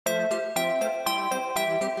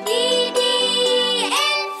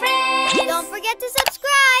forget to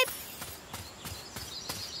subscribe.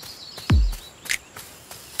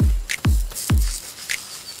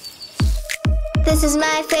 This is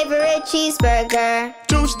my favorite cheeseburger.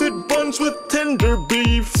 Toasted buns with tender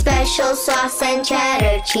beef. Special sauce and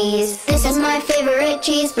cheddar cheese. This is my favorite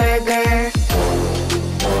cheeseburger.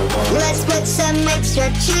 Let's put some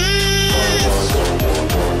extra cheese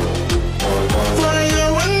for you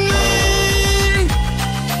and me.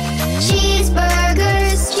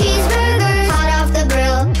 Cheeseburgers, cheeseburgers, hot off the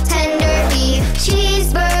grill, tender beef.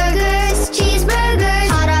 Cheeseburgers, cheeseburgers,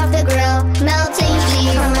 hot off the grill, melting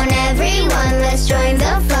cheese. Come on everyone, let's join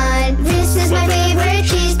the fun. This is my favorite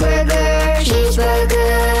cheeseburger.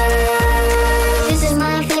 Cheeseburger. This is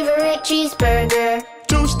my favorite cheeseburger.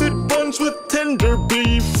 Toasted buns with tender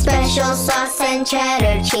beef. Special sauce and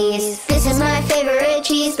cheddar cheese. This is my favorite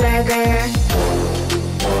cheeseburger.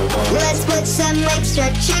 Let's put some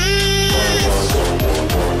extra cheese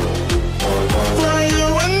for you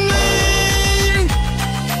and me.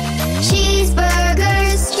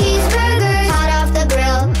 Cheeseburgers, cheeseburgers, hot off the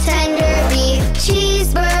grill, tender beef.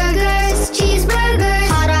 Cheeseburgers, cheeseburgers,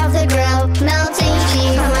 hot off the grill, melting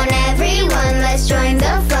cheese. Come on everyone, let's join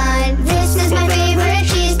the fun. This is my favorite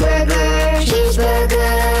cheeseburger.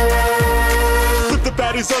 Cheeseburger. Put the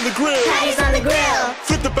patties on the grill. Patties on the grill.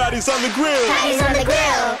 Put the patties on the grill. Patties on the grill.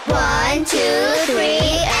 1, 2,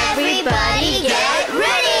 3, everybody get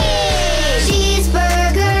ready!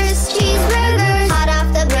 Cheeseburgers, cheeseburgers, hot off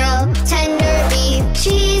the grill, tender beef.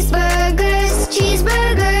 Cheeseburgers,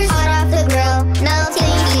 cheeseburgers, hot off the grill,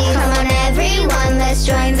 melting cheese. Come on everyone, let's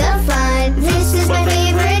join the fun. This is my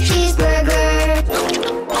favorite cheeseburger.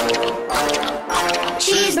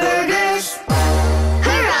 Cheeseburgers.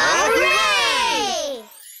 Hora Horey!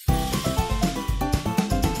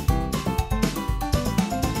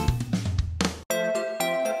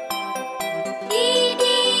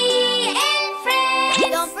 Didi and Friends!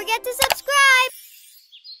 Don't forget to subscribe!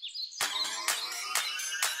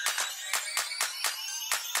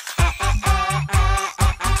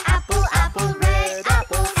 Apple, apple, red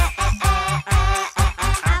apple.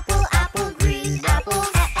 Apple, apple, green apple.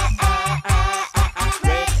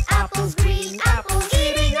 Red apples, green apples.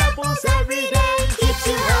 Eating apples every day keeps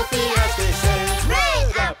you healthy, as they say. Red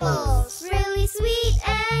apples, really sweet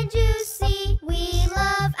and juicy. We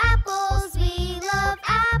love apples, we love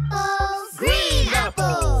apples. Green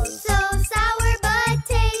apples, so sour but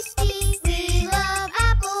tasty. We love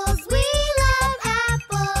apples, we love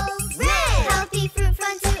apples. Red, healthy fruit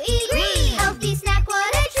fun to eat. Green, healthy snack,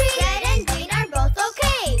 what a treat. Red and green are both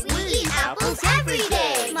okay. We eat apples every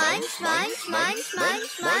day. Munch, munch, munch,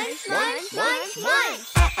 munch, munch, munch, munch, munch.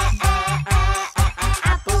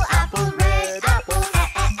 Apple, apple, red apple.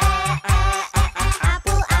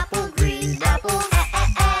 Apple, apple,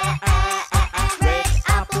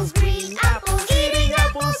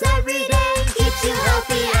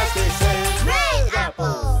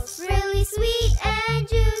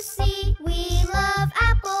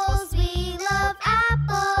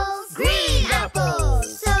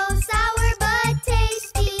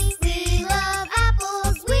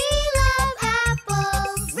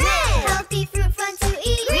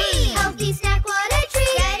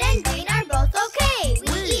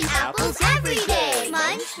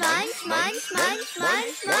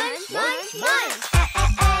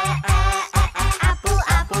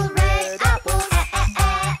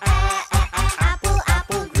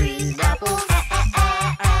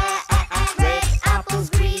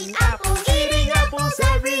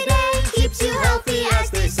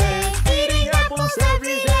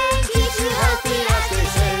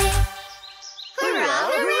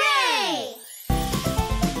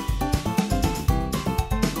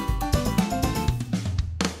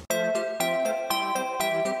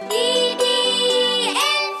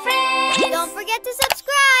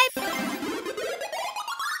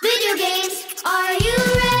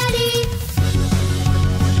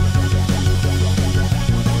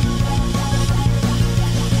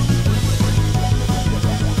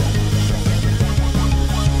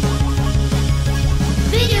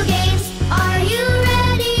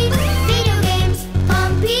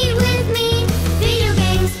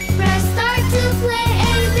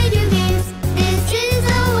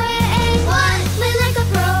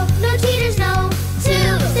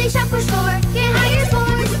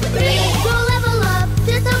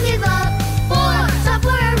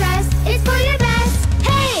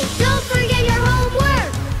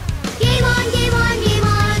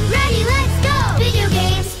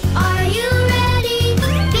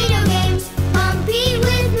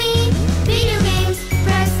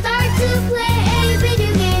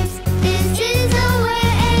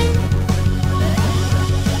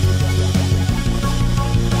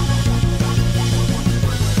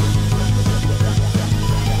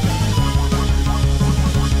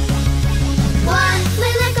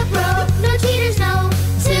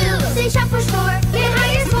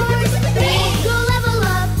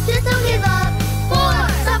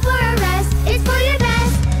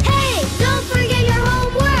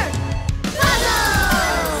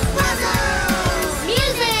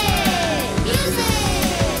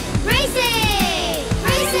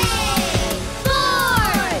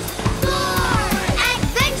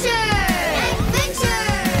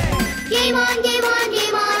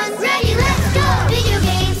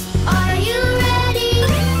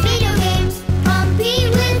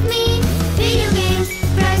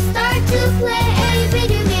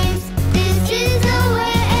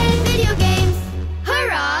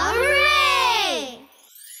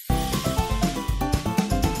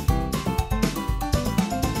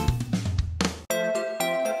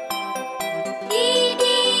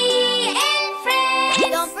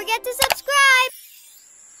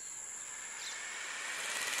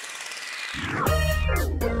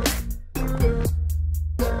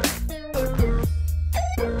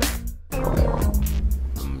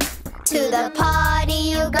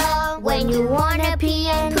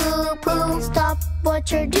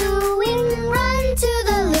 what you're doing, run to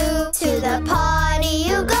the loo. To the potty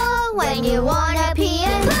you go when you wanna pee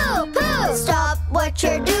and poo, poo. Stop what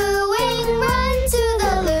you're doing, run to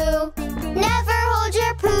the loo. Never hold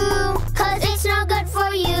your poo, 'cause it's not good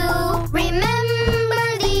for you.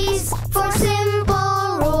 Remember these 4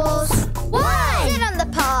 simple rules. 1. Sit on the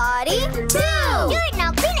potty. 2. Good,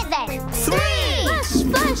 now clean it then. 3. Flush,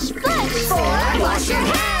 flush, flush. 4. Wash your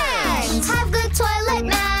hands. Have good toilet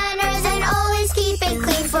manners and always keep it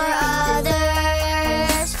clean for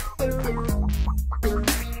others.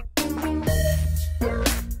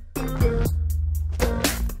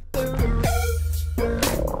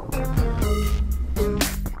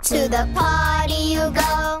 To the potty you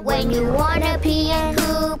go when you wanna pee and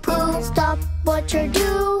poo-poo. Stop what you're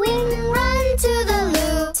doing, run to the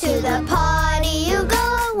loo. To the potty you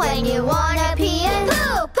go when you wanna pee and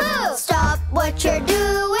poo-poo. Stop what you're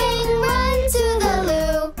doing, run to the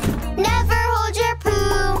loo. Never hold your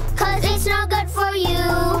poo, 'cause it's not good for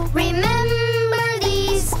you. Remember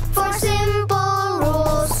these 4 simple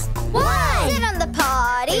rules. 1. Sit on the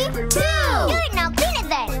potty. 2. Good, now clean it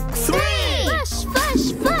then. 3. Flush, flush,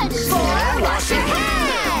 flush. 4. Wash your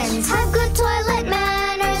hands. Have good toilet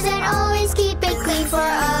manners and always keep it clean for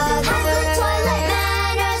others. Have good toilet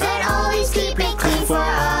manners and always keep it clean for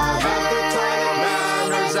others. Have good toilet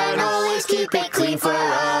manners and always keep it clean for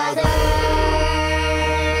others.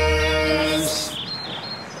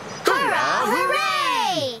 Hora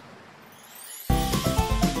Horey!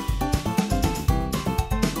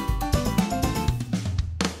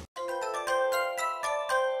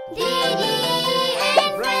 Didi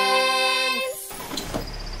and Friends!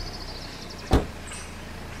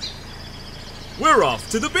 We're off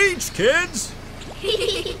to the beach, kids! Okay!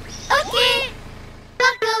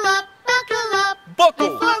 Buckle up, buckle up. Buckle!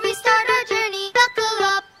 Before we start our journey, buckle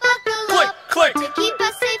up, buckle Click, up. click! To keep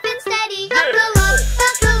us safe and steady, Yeah. buckle up,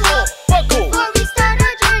 buckle up. Buckle! Before we start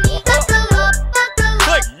our journey, buckle up, buckle up.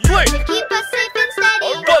 Click, click! To keep us safe and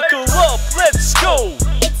steady. Buckle up, let's go!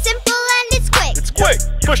 It's simple and it's quick. It's quick!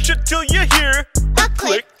 Push it till you hear A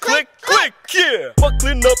click, click, click! Yeah!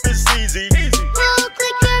 Buckling up is easy. Pull,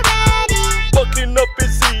 click, you're ready. Buckling up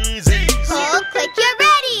is easy. Pull, click, you're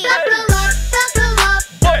ready. Buckle up, buckle up.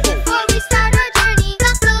 Buckle! Before we start our journey,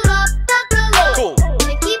 buckle up, buckle up. Buckle!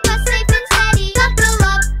 To keep us safe and steady, buckle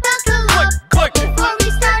up, buckle Click, up. click! Before we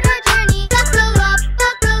start our journey, buckle up,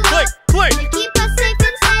 buckle Click, up. click! To keep us safe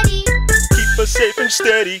and steady. Keep us safe and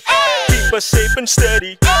steady. Keep us safe and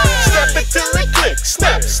steady. Snap it till it clicks.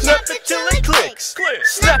 Snap, snap it till it clicks.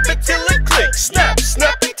 Snap it till it clicks. Snap,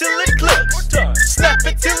 snap it till it clicks. Snap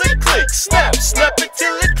it till it clicks. Snap, snap it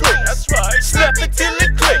till it clicks. That's right. Snap it till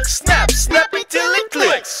it clicks. Snap, snap it till it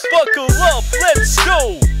clicks. Buckle up, let's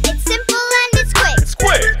go. It's simple and it's quick. It's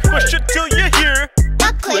quick. Push it till you hear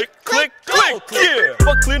A click, click, click. Yeah.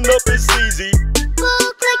 Buckling up is easy.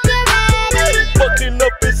 Pull, click, you're ready. Buckling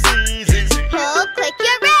up is easy. Pull, click,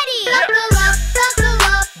 you're ready. Buckle up, buckle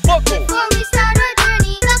up. Buckle, Before we start our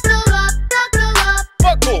journey, buckle up, buckle up.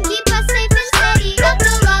 buckle. Keep us safe and steady.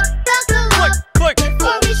 Buckle up, buckle Click, up. click.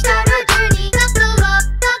 Before we start our journey, buckle up,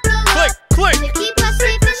 buckle Click, up. click. To keep us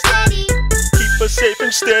safe and steady. Keep us safe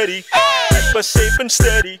and steady. Keep us safe and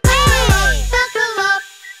steady. Hey! Buckle up.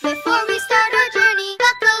 Before we start our journey,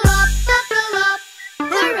 buckle up, buckle up.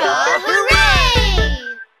 Hora Horey!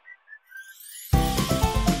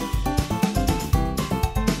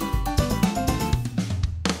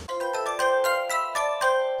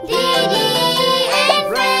 Didi and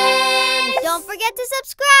Friends! Don't forget to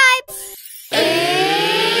subscribe!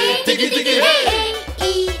 Diggy, diggy, hey!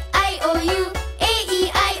 A-E-I-O-U,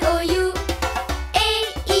 A-E-I-O-U,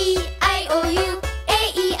 A-E-I-O-U,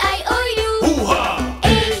 A-E-I-O-U. Hoo-ha!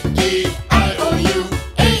 A-E-I-O-U,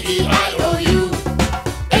 A-E-I-O-U,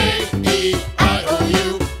 A-E-I-O-U,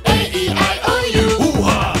 A-E-I-O-U.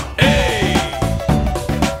 Hoo-ha! A,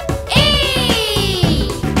 E,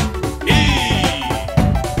 E,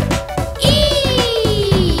 E,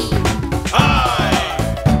 I,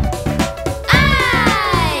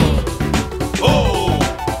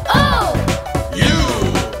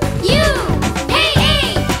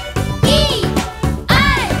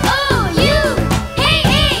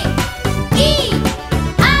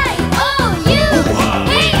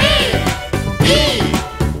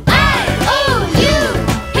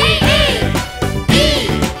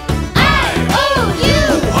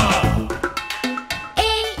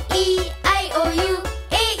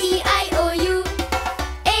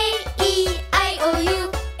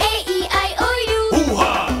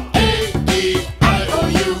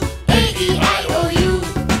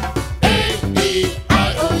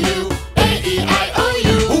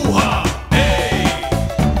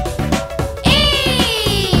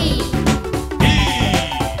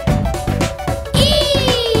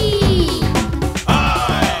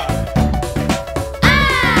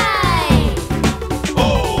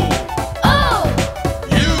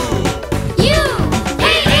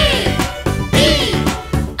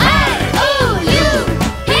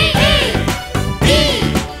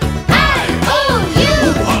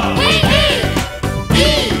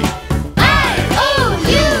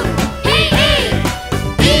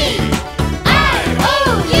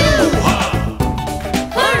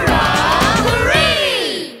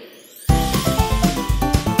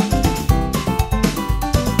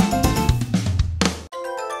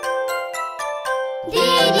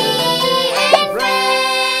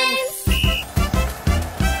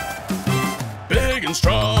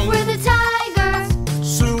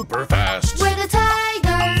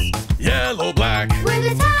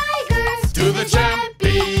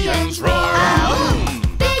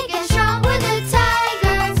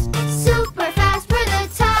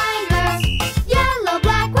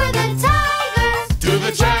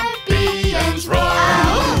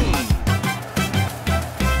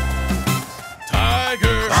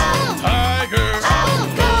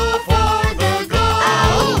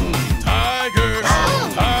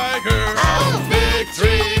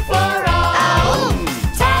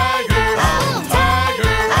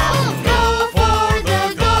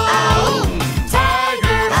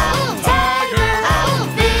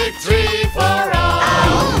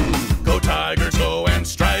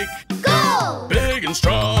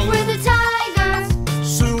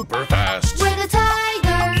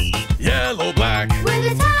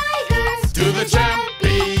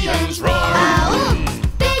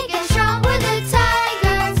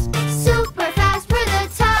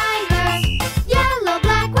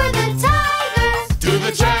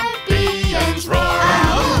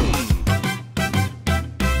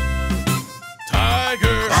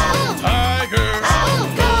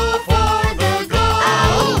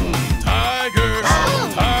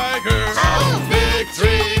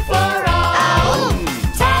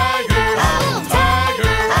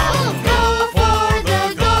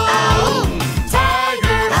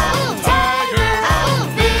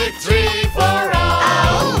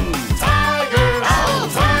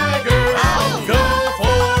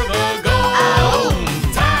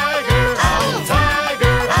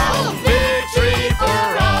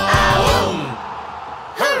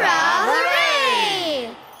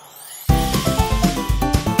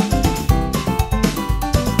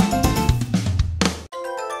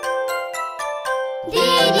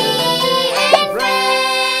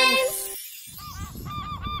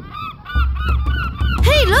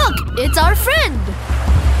 It's our friend.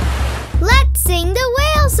 Let's sing the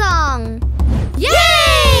whale song.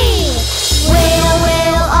 Yay! Whale,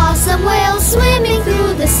 whale, awesome whale, swimming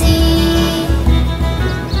through the sea.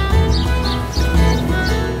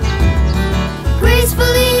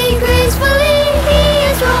 Gracefully, gracefully, he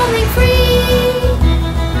is roaming free.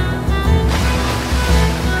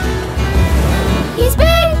 He's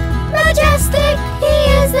big, majestic, he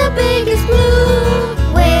is the biggest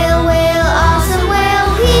blue. Whale, whale, awesome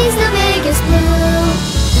whale, he's the biggest blue.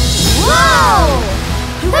 Whoa!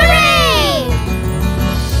 Hooray!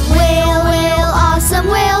 Whale, whale, awesome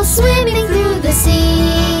whale, swimming through the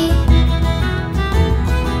sea.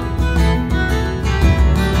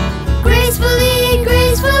 Gracefully,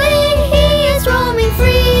 gracefully, he is roaming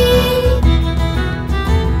free.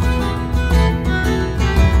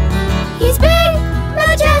 He's big,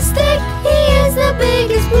 majestic, he is the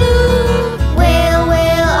biggest blue. Whale,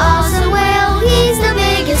 whale, awesome whale, he's the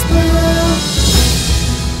biggest blue.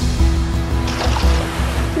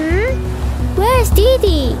 Where's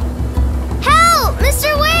Didi? Help! Mr.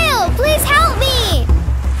 Whale, please help me!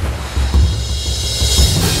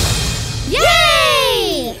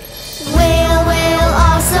 Yay! Whale, whale,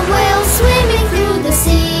 awesome whale, swimming through the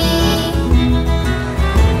sea.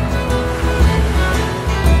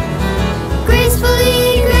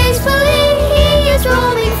 Gracefully, gracefully, he is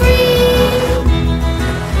roaming free.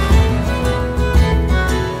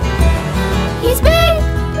 He's big,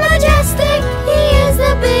 majestic, he is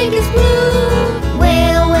the biggest blue.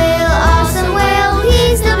 Whale, whale, awesome whale,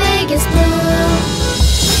 he's the biggest blue.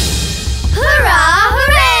 Hurrah,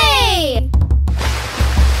 hooray!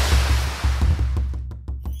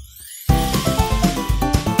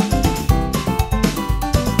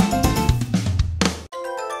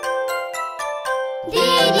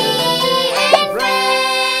 Didi and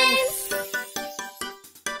Friends.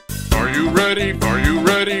 Are you ready? Are you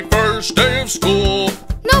ready? First day of school.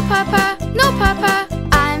 No, Papa,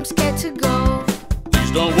 I'm scared to go.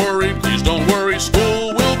 Please don't worry,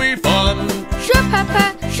 school will be fun. Sure,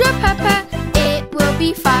 Papa, it will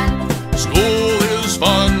be fun. School is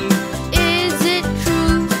fun. Is it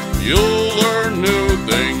true? You'll learn new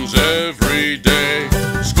things every day.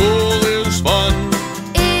 School is fun.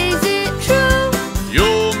 Is it true?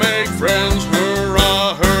 You'll make friends,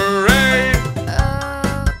 hurrah, hooray!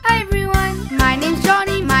 Hi everyone, my name's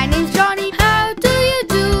Johnny, how do you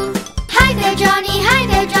do? Hi there,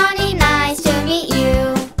 Johnny, nice to meet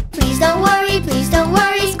you. Please don't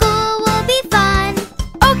worry, school will be fun.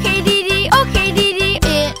 Okay, Didi,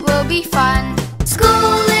 it will be fun.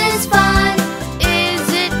 School is fun. Is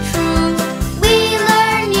it true? We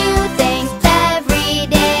learn new things every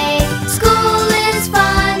day. School is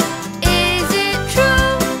fun. Is it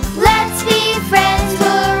true? Let's be friends,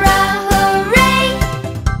 hurrah, hooray!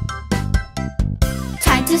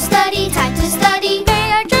 Time to study,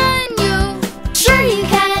 May I join you? sure you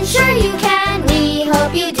can, we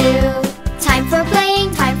hope you do. Time for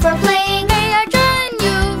playing, May I join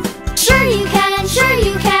you? sure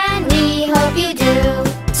you can, we hope you do.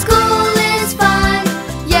 School is fun.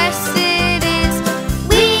 Yes, it is.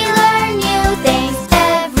 We learn new things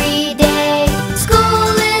every day.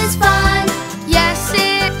 School is fun. Yes,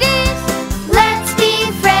 it is. Let's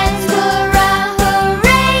be friends, hurrah,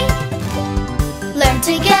 hooray! Learn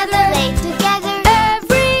together, play together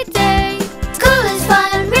Every day. School is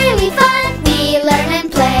fun, really fun. We learn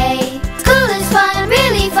and play. School is fun,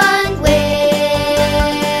 really fun.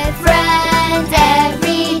 With friends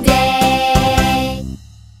every day.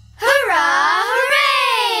 Hurrah,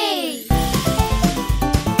 hooray!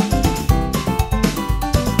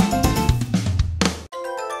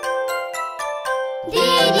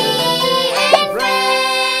 Didi and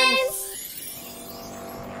Friends.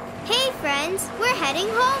 Hey friends, we're heading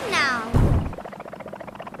home now.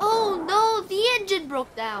 Oh no, the engine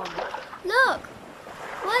broke down. Look,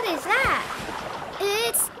 what is that?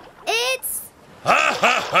 It's Ha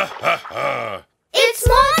ha ha ha ha! It's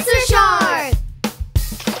Monster Shark!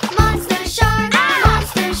 Monster Shark!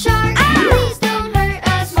 Monster Shark! Please don't hurt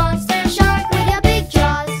us, Monster Shark! With your big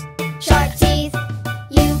jaws, sharp teeth,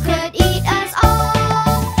 you could eat us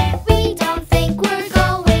all. We don't think we're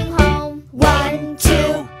going home. 1, 2,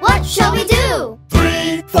 what shall we do?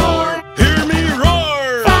 3, 4, hear me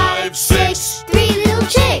roar! 5, 6, 3 little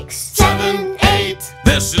chicks. 7, 8,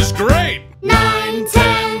 This is great! 9,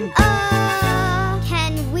 10.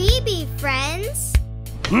 Can we be friends?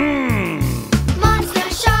 Hmm.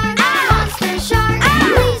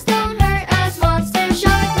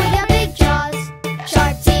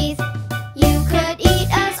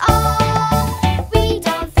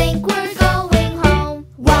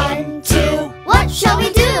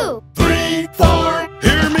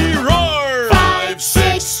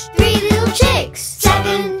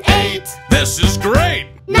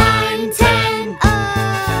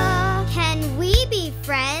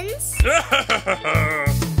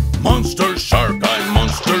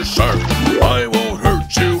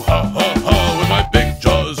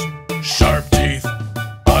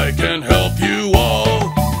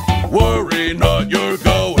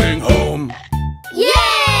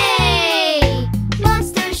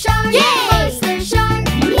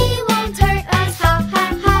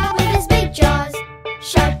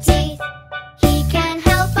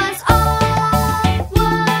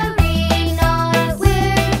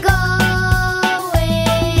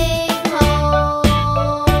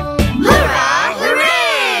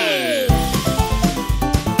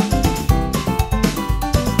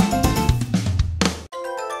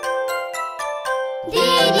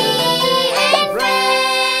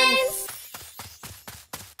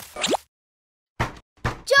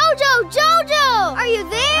 Are you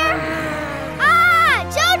there? Ah!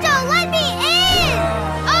 Jojo, let me in!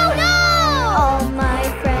 Oh no! All my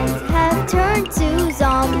friends have turned to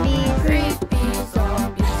zombies. Creepy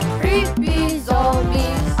zombies, creepy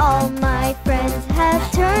zombies. All my friends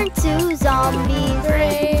have turned to zombies.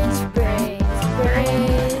 Brains, brains,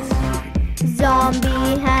 brains.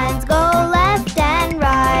 Zombie hands go left and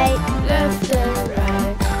right. Left and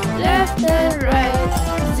right, left and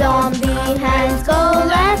right. Zombie hands go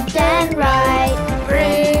left and right.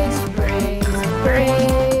 Brains, brains,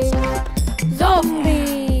 brains.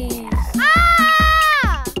 Zombies.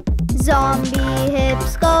 Ah! Zombie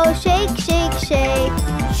hips go shake, shake, shake.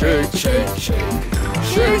 Shake, shake, shake.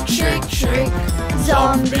 Shake, shake, shake.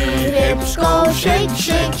 Zombie hips go shake,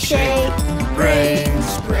 shake, shake.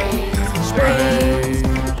 Brains, brains, brains.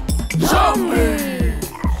 Zombies!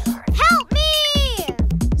 Help me!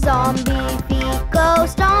 Zombie feet go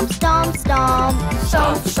stomp, stomp, stomp.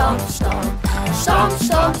 Stomp, stomp, stomp. Stomp,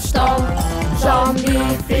 stomp, stomp.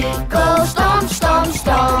 Zombie feet go stomp, stomp,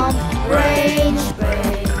 stomp. Brains,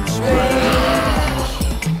 brains, brains.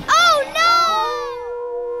 Oh no!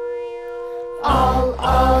 All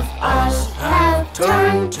of us have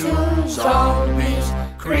turned to zombies.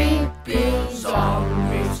 Creepy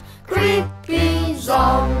zombies, creepy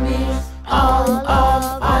zombies. All of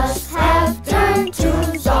us have turned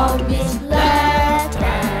to zombies. Left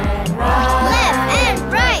and right. Left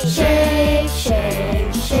and right. Shake,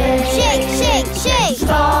 shake, shake. Shake, shake, shake.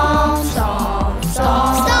 Stomp, stomp,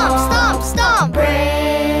 stomp. Stomp, stomp, stomp.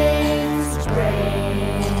 Brains,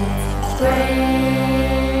 brains,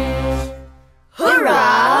 brains. Hora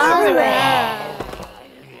Horey!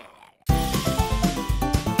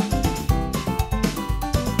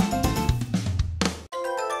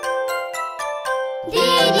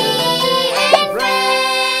 Didi and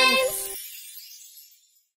Friends.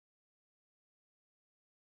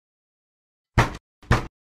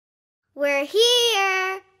 We're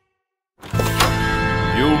here.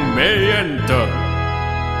 You may enter.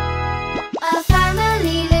 A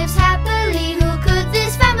family lives happily. Who could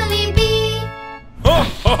this family be? Ha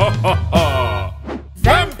ha ha ha ha!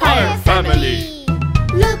 Vampire family!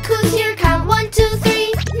 Look who's here, count 1, 2,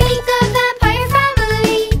 3. Meet the vampire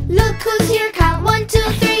family. Look who's here, count 1, 2,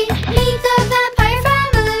 3. Meet the vampire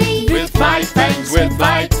family. With white fangs, with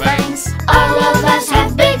white fangs. All of us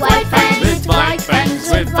have big white fangs. With white fangs,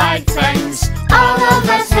 with white fangs. All of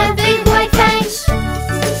us have big white fangs.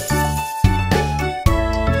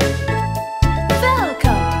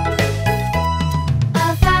 Welcome!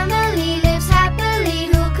 A family lives happily.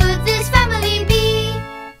 Who could this family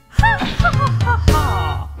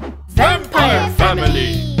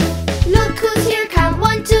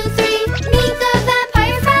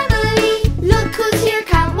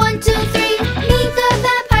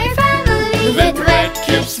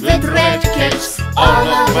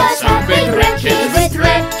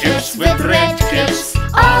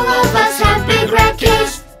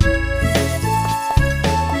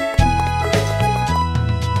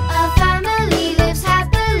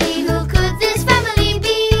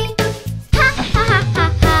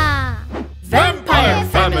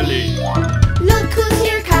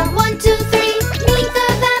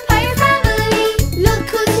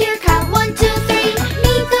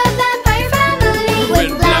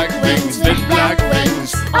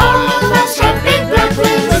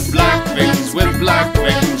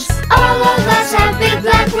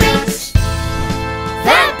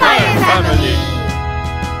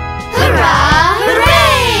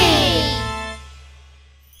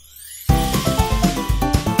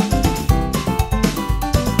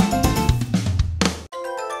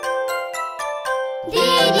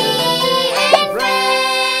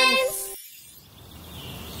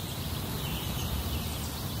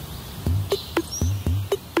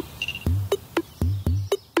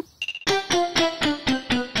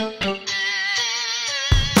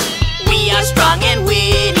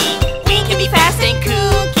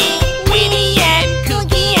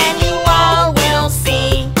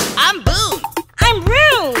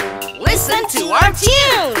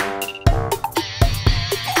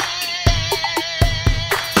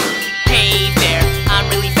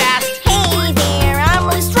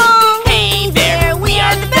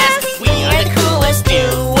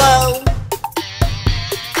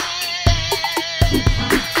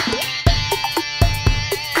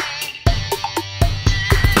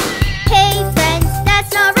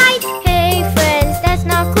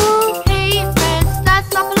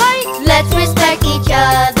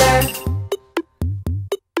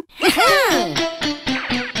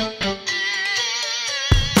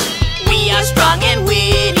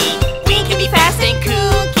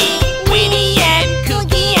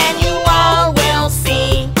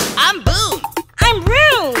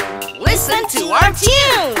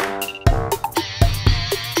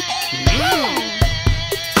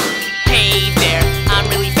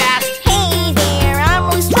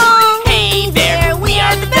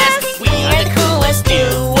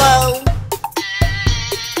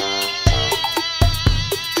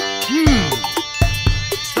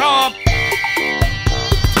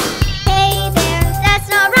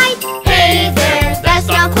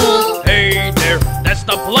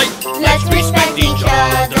Let's respect each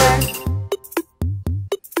other.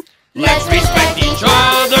 Let's respect each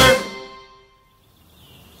other.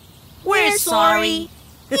 We're sorry.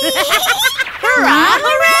 Hurrah,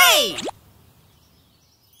 hooray!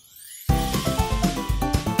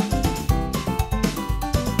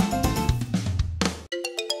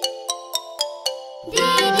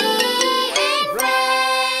 Didi and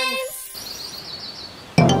Friends.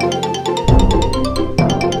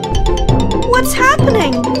 What's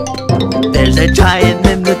happening? There's a giant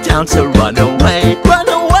in the town, so run away, run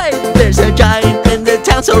away. There's a giant in the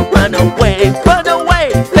town, so run away, run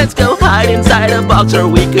away. Let's go hide inside a box, or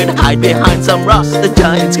we could hide behind some rocks. The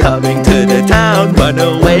giant's coming to the town, run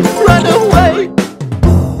away, run away.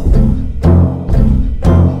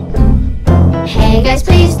 Hey guys,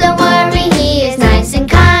 please don't worry, he is nice and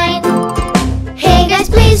kind. Hey guys,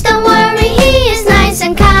 please don't worry, he is nice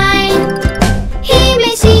and kind. He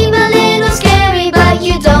may seem a little scary, but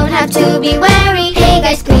you don't have to be wary. Hey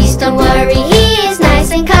guys, please don't worry, he is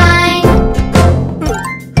nice and kind.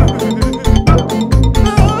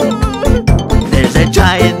 There's a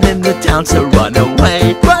giant in the town, so run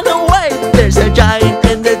away, run away. There's a giant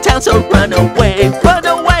in the town, so run away, run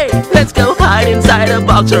away. Let's go hide inside a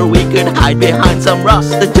box, or we could hide behind some rocks.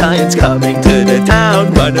 The giant's coming to the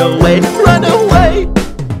town, run away, run away.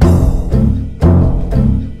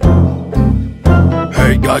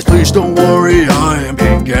 Hey guys, please don't worry, I am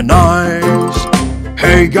big and nice.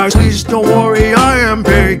 Hey guys, please don't worry, I am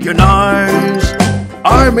big and nice.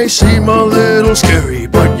 I may seem a little scary,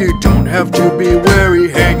 but you don't have to be wary.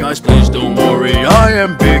 Hey guys, please don't worry, I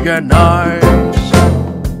am big and nice.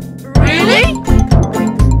 Really?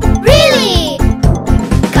 Really?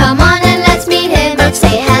 Come on and let's meet him and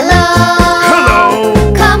say hello. Hello!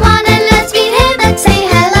 Come on and let's meet him and say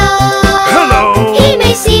hello. Hello! He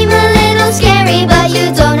may seem a little scary, but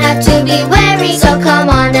you don't have to be wary. So come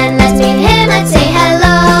on and let's meet him and say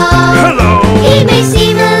hello. Hello! He may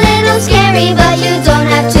seem a little scary, but you don't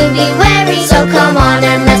have to be wary. So come on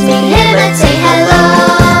and let's meet him and say hello.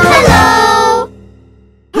 Hello!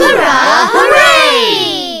 Hurrah,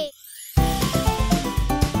 hooray!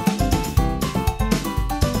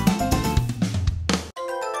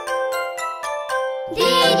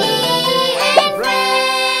 Didi and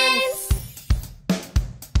Friends.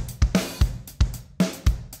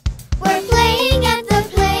 We're playing at the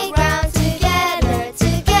playground together,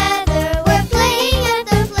 together. We're playing at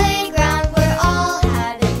the playground, we're all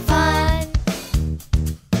having fun.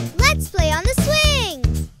 Let's play on the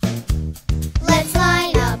swings. Let's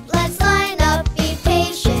line up, be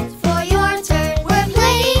patient for your turn. We're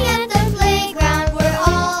playing at the playground, we're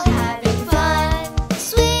all having fun.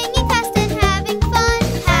 Swinging fast and having fun,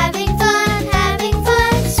 having fun, having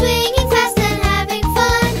fun. Swinging fast and having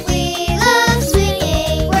fun, we love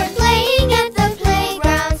swinging. We're playing at the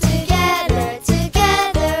playground together,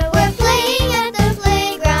 together. We're playing at the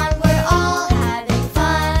playground, we're all having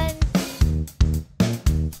fun.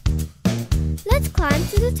 Let's climb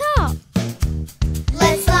to the top.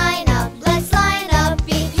 Let's line up,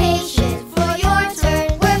 be patient for your turn.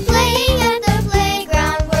 We're playing at the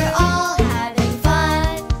playground, we're all having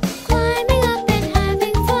fun. Climbing up and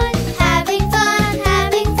having fun, having fun,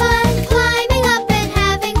 having fun. Climbing up and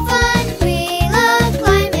having fun, we love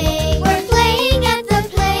climbing. We're playing at the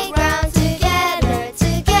playground together,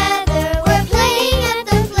 together. We're playing at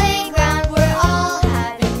the playground, we're all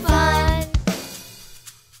having fun.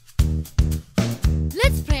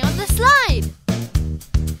 Let's play on the slide.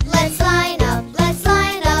 Let's line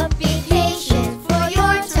up, be patient for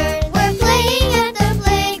your turn. We're playing at the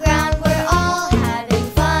playground, we're all having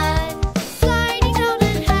fun. Sliding down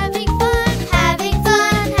and having fun, having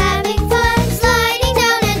fun, having fun. Sliding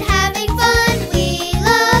down and having fun, we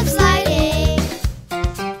love sliding.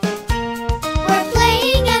 We're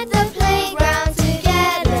playing at the playground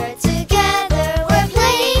together, together. We're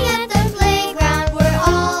playing at the playground, we're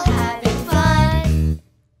all having fun.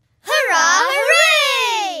 Hurrah,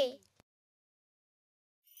 hooray!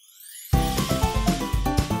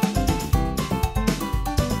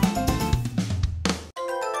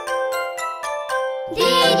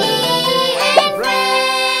 Didi and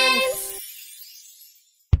Friends.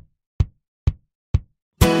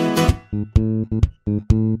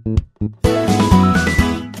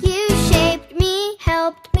 You shaped me,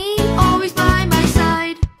 helped me, Always by my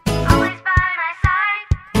side. always by my side.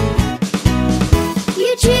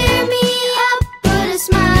 You cheer me up, put a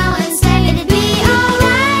smile and say it'd be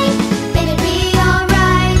alright, it'd be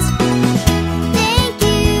alright.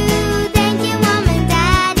 Thank you, Mom and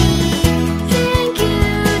Daddy. Thank you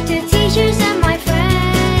to teachers and my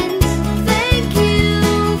friends. Thank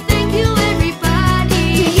you everybody.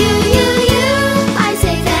 To you,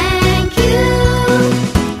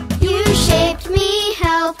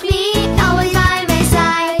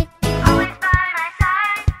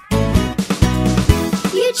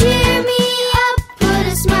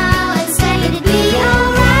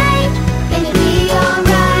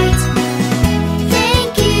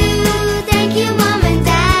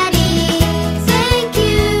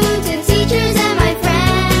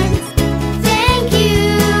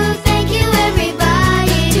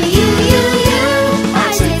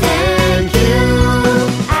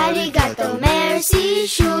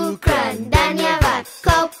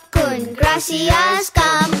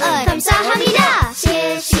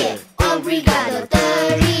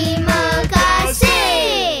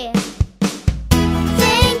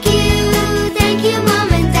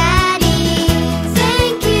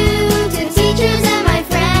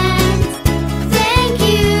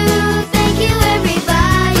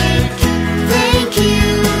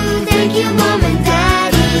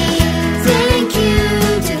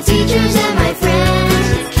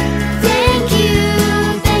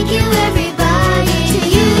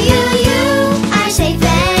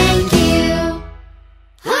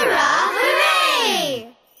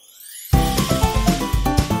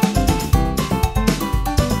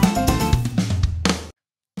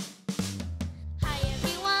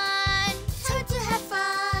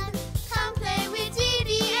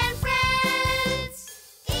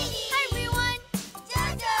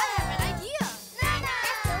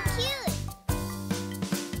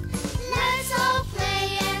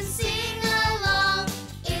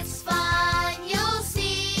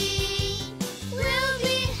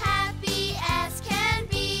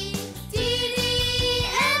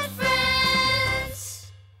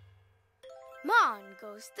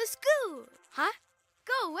 Huh?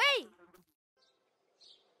 Go away!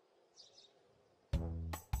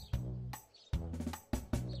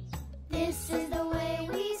 This is the way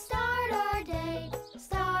we start our day.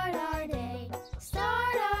 Start our day.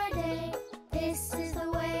 Start our day. This is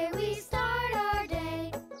the way we start our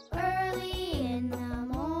day. Early in the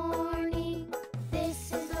morning.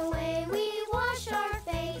 This is the way we wash our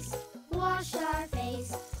face. Wash our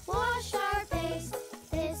face. Wash our face.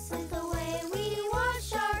 This is the way we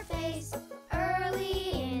wash our face.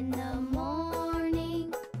 Early in the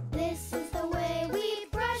morning. This is the way we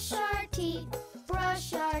brush our teeth.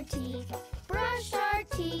 Brush our teeth. Brush our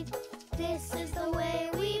teeth. This is the way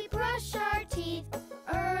we brush our teeth.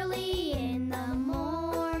 Early in the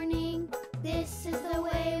morning. This is the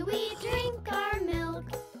way we drink our milk.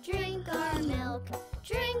 Drink our milk.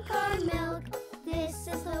 Drink our milk. This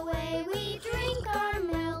is the way we drink our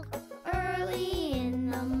milk. Early in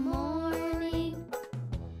the morning.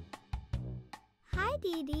 Hi,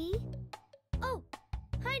 Didi. Oh,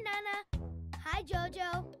 hi, Nana. Hi,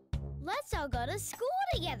 Jojo. Let's all go to school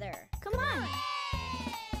together. Come on.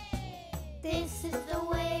 This is the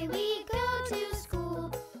way we go to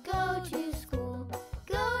school. Go to school.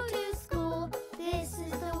 Go to school. This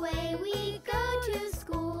is the way we go to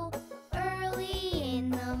school. Early in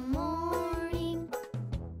the morning.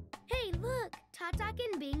 Hey, look. Tatak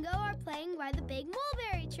and Bingo are playing by the big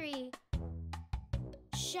mulberry tree.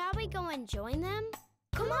 Shall we go and join them?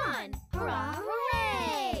 Come on. Hora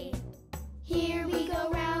Horey! Here we go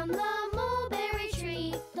round the mulberry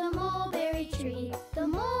tree. The mulberry tree. The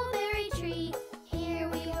mulberry tree. Here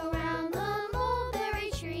we go round the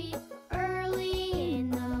mulberry tree. Early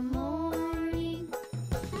in the morning.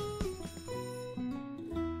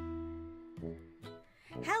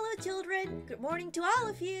 Hello, children. Good morning to all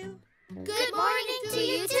of you. Good morning to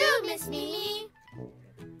you too, Miss Mimi.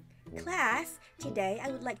 Class, today I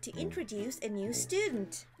would like to introduce a new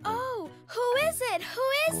student. Oh, who is it? Who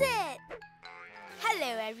is it?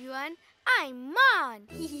 Hello, everyone. I'm Mon.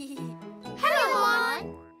 Hello,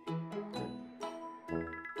 Mon.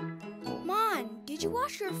 Mon, did you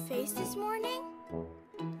wash your face this morning?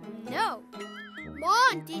 No.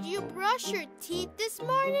 Mon, did you brush your teeth this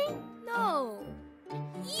morning? No.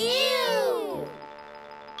 Ew!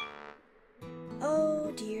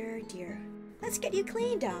 Oh, dear, dear. Let's get you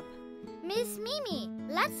cleaned up. Miss Mimi,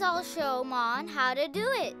 let's all show Mon how to do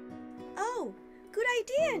it. Oh, good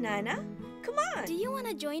idea, Nana. Come on. Do you want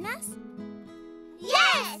to join us?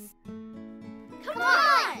 Yes! Come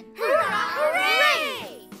on! Hurrah,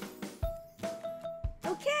 hooray!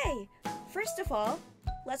 Okay, first of all,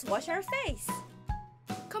 let's wash our face.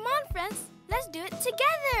 Come on, friends. Let's do it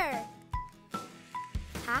together.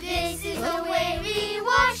 This is the way we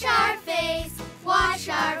wash our face. Wash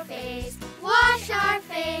our face. Wash our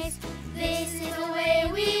face. This is the way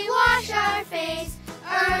we wash our face.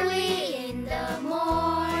 Early in the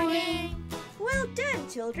morning. Well done,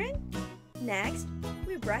 children. Next,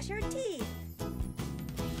 we brush our teeth.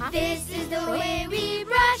 This is the way we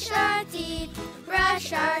brush our teeth.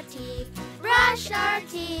 Brush our teeth. Brush our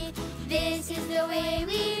teeth. This is the way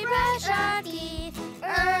we brush our teeth.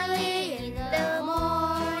 Early in the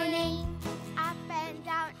morning. Up and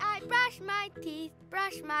down, I brush my teeth.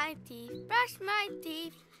 Brush my teeth. Brush my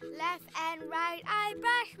teeth. Left and right, I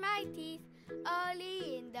brush my teeth.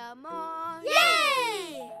 Early in the morning.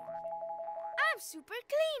 Yay! I'm super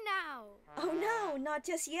clean now. Oh no, not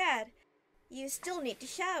just yet. You still need to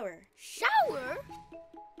shower. Shower?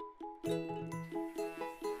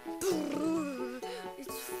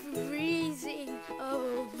 It's freezing.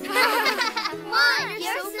 Oh. Mon,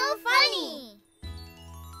 you're so funny.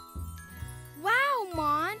 Wow,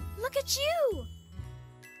 Mon, look at you.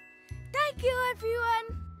 Thank you,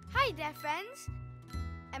 everyone. Hi there, friends.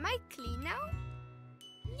 Am I clean now?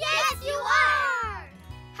 Yes, you are!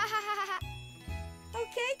 Ha ha ha ha.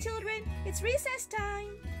 Okay, children, it's recess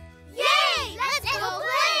time. Yay! Let's go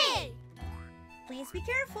play! Please be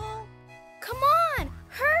careful. Come on,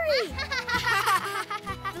 hurry.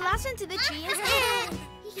 The lesson to the tree is in.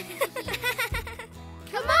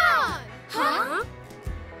 Come on! Huh?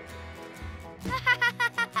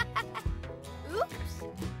 Oops.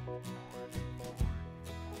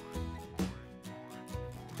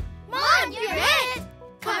 Mom, you're it!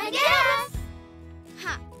 Come and get us!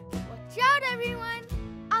 Ha. Watch out, everyone.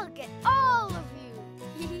 I'll get all of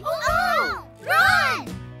you. Oh! Run!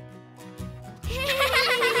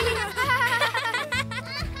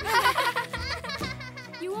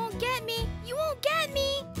 You won't get me. You won't get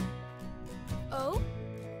me. Oh?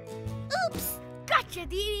 Oops. Gotcha,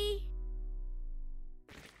 Didi.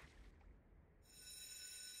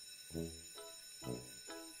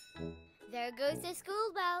 There goes the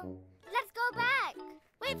school bell. Let's go back.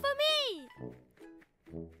 Wait for me!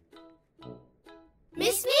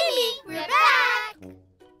 Miss Mimi, we're back.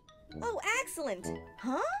 Oh, excellent.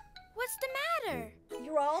 Huh? What's the matter?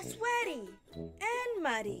 You're all sweaty and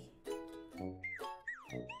muddy.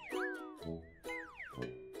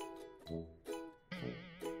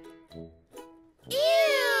 Ew!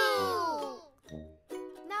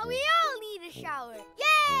 Now we all need a shower.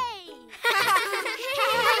 Yay!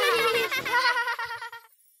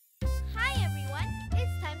 Hi everyone,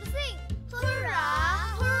 it's time to sing.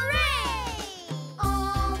 Hurrah, hooray!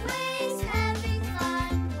 Always having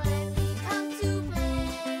fun when we come to play.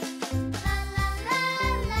 La la la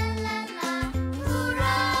la la la,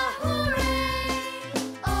 hurrah, hooray!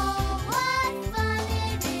 Oh, what fun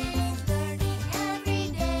it is learning every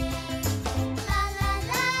day. La la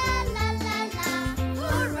la la la la,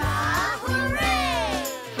 hurrah, hooray!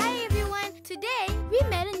 Hi everyone, today we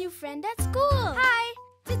met a new friend at school. Hi!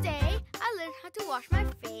 Today I learned how to wash my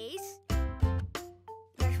face,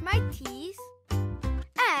 brush my teeth,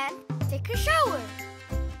 and take a shower.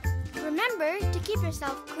 Remember to keep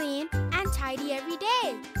yourself clean and tidy every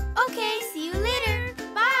day. Okay, see you later.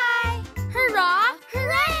 Bye! Hurrah!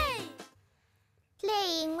 Hooray!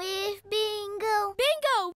 Playing with Bingo.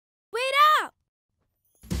 Bingo! Wait up!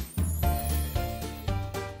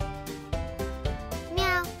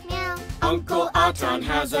 Meow, meow. Uncle Aton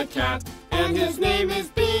has a cat, and his name is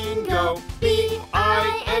Bingo.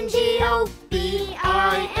 B-I-N-G-O,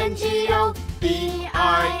 B-I-N-G-O,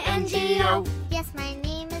 B-I-N-G-O. Yes, my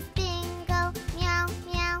name is Bingo. Meow,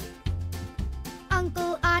 meow.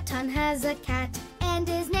 Uncle Aton has a cat, and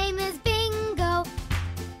his name is Bingo.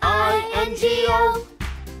 I-N-G-O,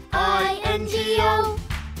 I-N-G-O,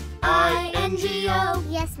 I-N-G-O.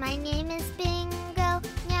 Yes, my name is Bingo.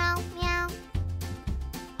 Meow, meow.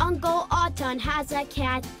 Uncle Aton has a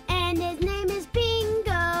cat, and his name is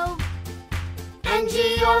Bingo.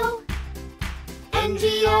 N-G-O,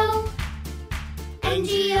 N-G-O,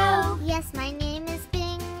 N-G-O. Yes, my name is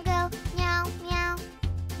Bingo. Meow, meow.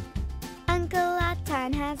 Uncle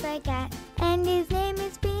Aton has a cat, and his name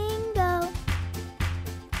is Bingo.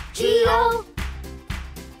 G-O,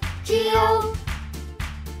 G-O,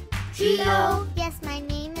 G-O. Yes, my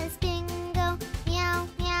name is Bingo. Meow,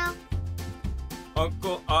 meow.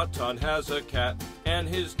 Uncle Aton has a cat, and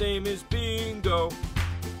his name is Bingo.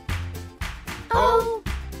 Oh,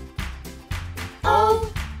 oh,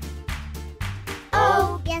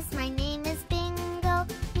 oh. Yes, my name is Bingo.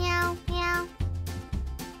 Meow, meow.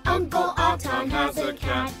 Uncle Aton has a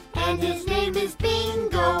cat, and his name is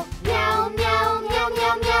Bingo. Meow, meow, meow,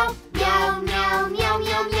 meow, meow. Meow, meow, meow,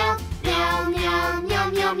 meow, meow. Meow, meow, meow,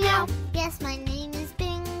 meow, meow. Yes, my name is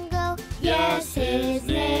Bingo. Yes, his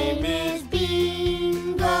name is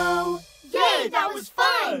Bingo. Yay, that was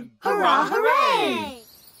fun! Hurrah, hooray!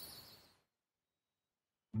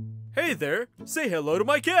 Hey there, say hello to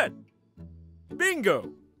my cat.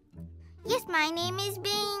 Bingo. Yes, my name is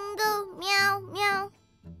Bingo. Meow, meow.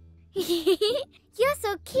 You're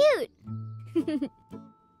so cute.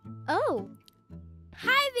 Oh.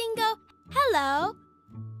 Hi, Bingo. Hello.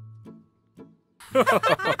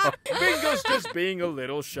 Bingo's just being a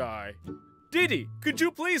little shy. Didi, could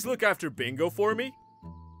you please look after Bingo for me?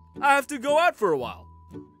 I have to go out for a while.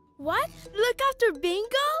 What? Look after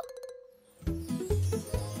Bingo?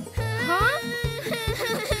 Huh?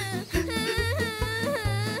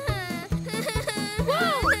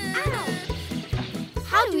 Whoa! Ow!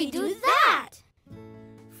 How do we do that?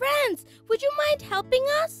 Friends, would you mind helping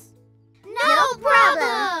us? No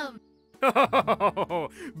problem.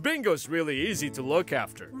 Bingo's really easy to look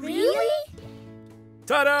after. Really?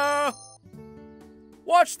 Ta-da!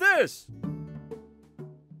 Watch this!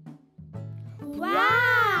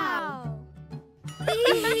 Wow!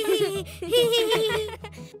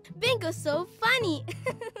 Bingo's so funny.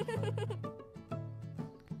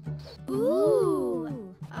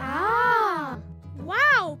 Ooh! Ah!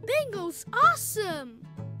 Wow, Bingo's awesome!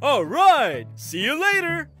 All right, see you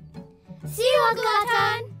later! See you, Uncle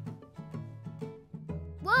Aton!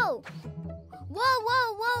 Whoa. Whoa,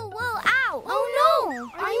 whoa, whoa, whoa. Ow. Oh no!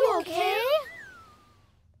 Are you okay?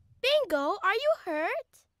 Bingo, are you hurt?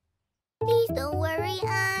 Please don't worry,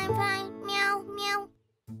 I'm fine. Meow, meow.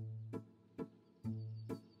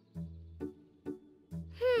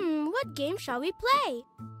 What game shall we play?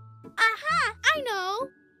 Aha! I know!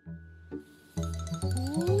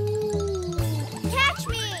 Catch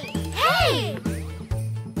me! Hey!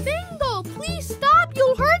 Bingo, please stop!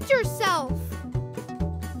 You'll hurt yourself!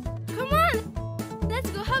 Come on! Let's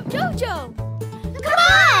go help Jojo! Come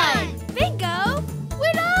on! Bingo!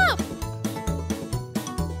 Wait up!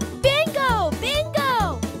 Bingo!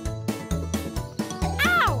 Bingo!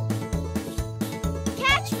 Ow!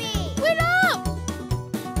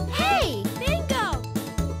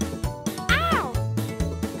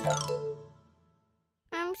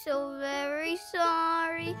 so very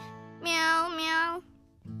sorry. Meow, meow.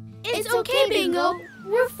 It's okay, Bingo.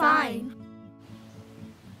 We're fine.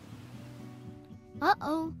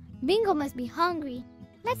 Uh-oh, Bingo must be hungry.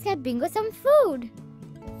 Let's get Bingo some food.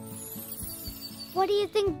 What do you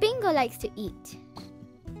think Bingo likes to eat?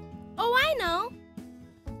 Oh, I know.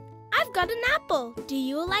 I've got an apple. Do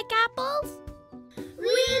you like apples?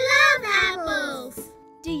 We love apples.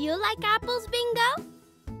 Do you like apples, Bingo?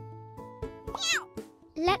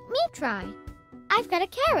 Let me try. I've got a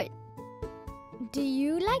carrot. Do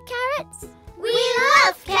you like carrots? We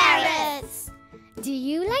love carrots. Do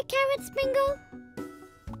you like carrots, Bingo?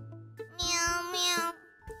 Meow, meow.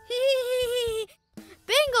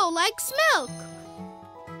 Bingo likes milk.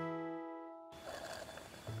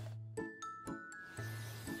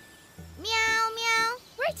 Meow, meow.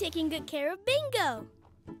 We're taking good care of Bingo.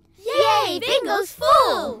 Yay, Bingo's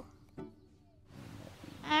full.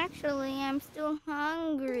 Actually, I'm still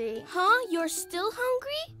hungry. Huh? You're still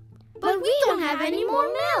hungry? But we don't have any more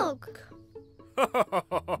milk.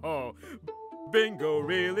 Bingo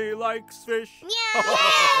really likes fish. Yay!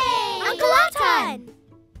 Uncle Otan!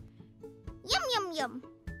 Yum, yum, yum.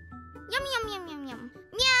 Yum, yum, yum, yum, yum.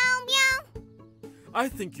 Meow, meow. I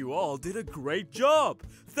think you all did a great job.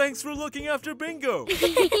 Thanks for looking after Bingo.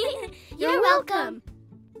 You're welcome.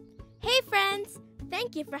 Hey, friends.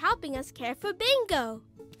 Thank you for helping us care for Bingo.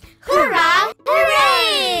 Hora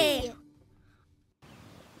Horey!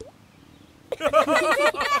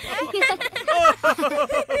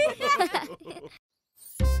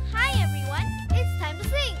 Hi, everyone. It's time to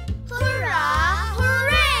sing. Hora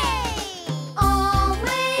Horey!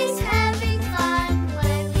 Always having fun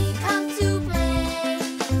when we come to play.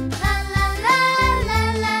 La la la la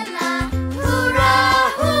la la. Hurrah,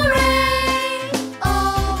 hooray!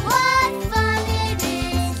 Oh, what fun it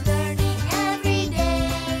is learning every day.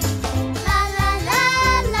 La la la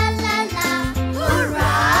la la la.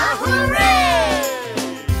 Hurrah, hooray!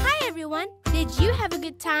 Hi, everyone. Did you have a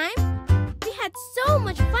good time? We had so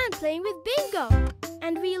much fun playing with Bingo.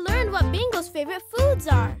 And we learned what Bingo's favorite foods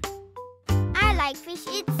are. I like fish,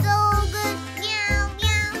 it's so good. Meow,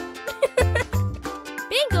 meow.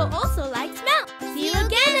 Bingo also likes milk. See you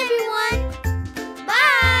again, everyone.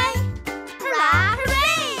 Bye. Hurrah,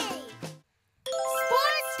 hooray!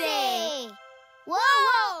 Sports Day!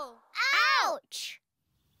 Whoa! Ouch!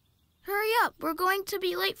 Hurry up. We're going to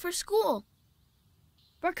be late for school.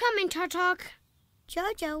 We're coming, Tartok.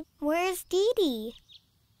 Jojo, where's Didi?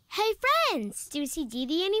 Hey, friends. Do you see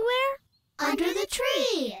Didi anywhere? Under the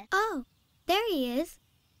tree. Oh, there he is.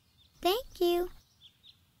 Thank you.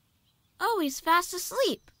 Oh, he's fast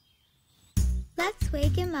asleep. Let's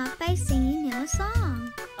wake him up by singing him a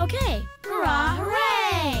song. Okay. Hurrah,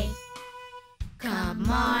 hooray! Come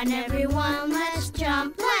on, everyone, let's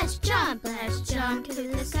jump, let's jump, let's jump to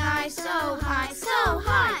the sky so high, so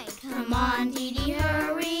high. Come on, Didi,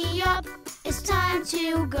 hurry up. It's time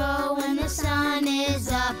to go when the sun is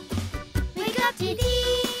up. Wake up,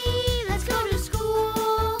 Didi, let's go to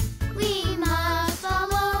school. We must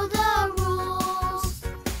follow the rules.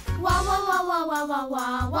 Wah, wah, wah, wah, wah, wah,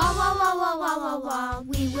 wah, wah, wah, wah, wah, wah, wah, wah.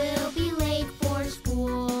 We will be late for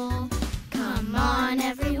school. Come on,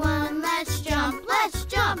 everyone, let's jump, let's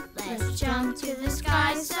jump. Let's jump to the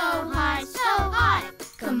sky so high, so high.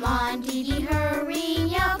 Come on, Didi,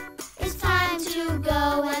 hurry up. It's time to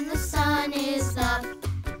go when the sun is up.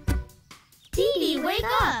 Didi, wake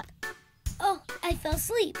up! Oh, I fell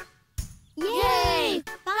asleep. Yay!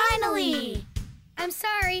 Finally! I'm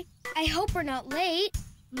sorry. I hope we're not late.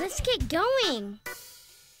 Let's get going.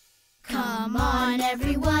 Come on,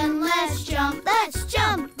 everyone, let's jump, let's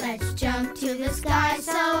jump. Let's jump to the sky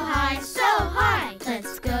so high, so high.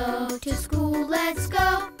 Let's go to school, let's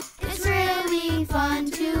go. It's really fun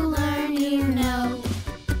to learn, you know.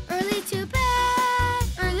 Early to bed,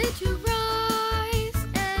 early to rise,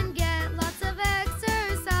 and get lots of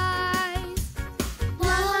exercise.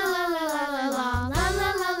 La la la la la la la la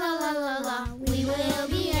la la la la la. We will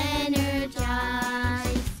be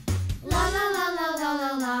energized. La la la la la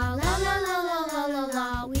la la la la la la la la.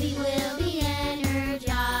 We will be energized.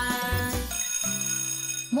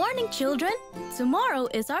 Morning, children. Tomorrow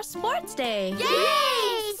is our sports day.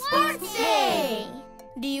 Yay! Sports Day!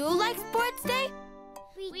 Do you like sports day?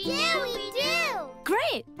 We do!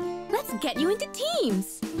 Great. Let's get you into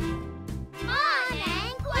teams. On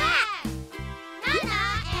and Quack! Nana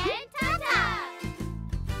and Tata!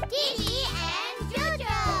 Didi and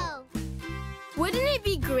Jojo! Wouldn't it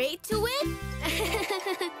be great to win?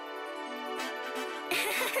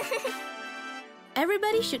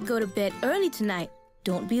 Everybody should go to bed early tonight.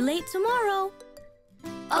 Don't be late tomorrow.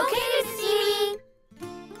 Okay, Miss Didi!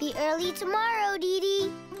 Be early tomorrow,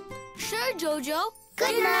 Didi! Sure, Jojo.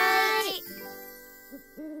 Good night.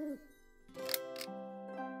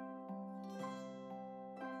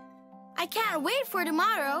 I can't wait for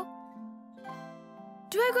tomorrow.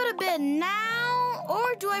 Do I go to bed now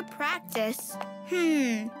or do I practice?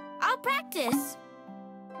 I'll practice.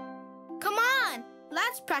 Come on,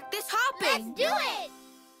 let's practice hopping. Let's do it.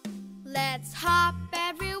 Let's hop,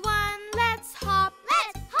 everyone. Let's hop.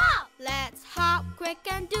 Let's hop. Let's hop quick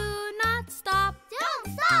and do not stop.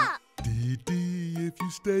 Don't stop. Didi, if you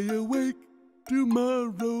stay awake,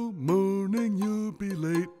 tomorrow morning you'll be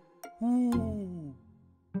late. Ooh.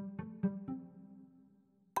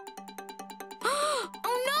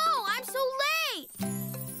 Oh no, I'm so late.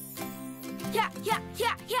 Yeah.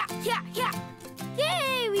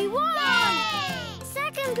 Yay, we won. Yay!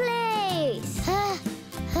 Second place.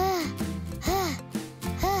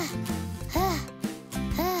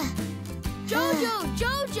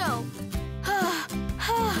 Jojo.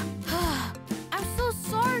 I'm so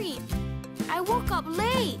sorry. I woke up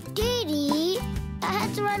late. Didi, I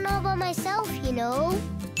had to run all by myself, you know.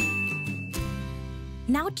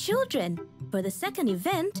 Now, children, for the second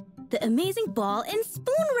event, the amazing ball and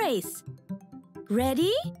spoon race.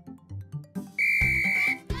 Ready?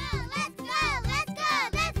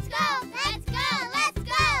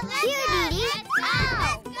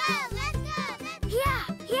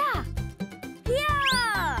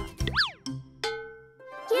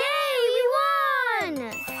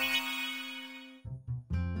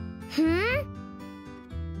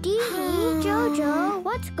 Didi, Jojo,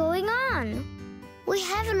 what's going on? We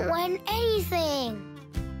haven't won anything.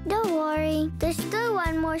 Don't worry, there's still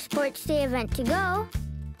one more sports day event to go.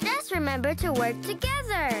 Just remember to work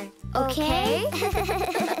together, okay?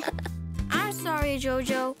 I'm sorry,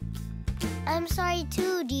 Jojo. I'm sorry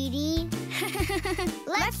too, Didi.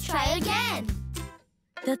 Let's try again.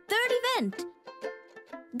 The third event,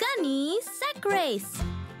 Gunny Sack Race.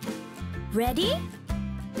 Ready?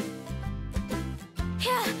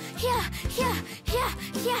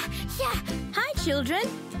 Hi, children.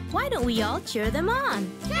 Why don't we all cheer them on?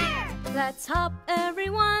 Sure. Let's hop,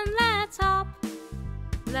 everyone, let's hop.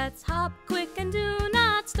 Let's hop quick and do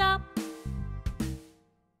not stop.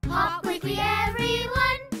 Hop quickly,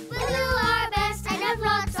 everyone. We'll do our best and have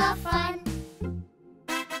lots of fun.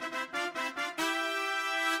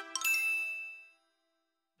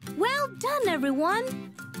 Well done,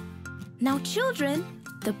 everyone. Now, children,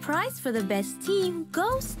 the prize for the best team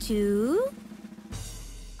goes to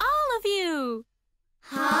all of you.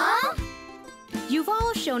 Huh? You've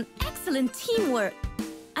all shown excellent teamwork.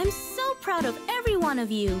 I'm so proud of every one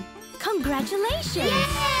of you. Congratulations!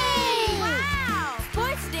 Yay! Wow!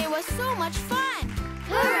 Sports Day was so much fun!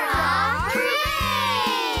 Hurrah! Hooray!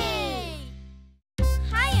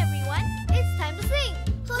 Hi, everyone. It's time to sing.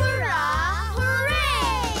 Hurrah!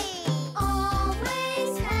 Hooray!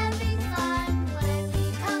 Always having fun when we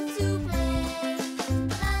come to play.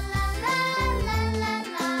 La la la la la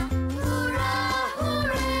la. Hurrah!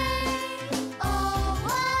 Hooray! Oh,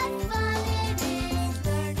 what fun it is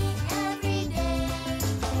learning every day.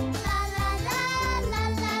 La la la la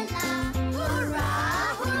la la. Hurrah!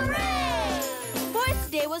 Hooray! Sports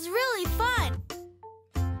Day was really fun.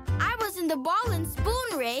 I was in the ball and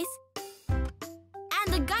spoon race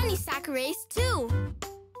and the gunny sack race too.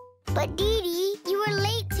 But Didi, you were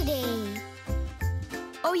late today.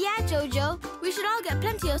 Oh yeah, Jojo. We should all get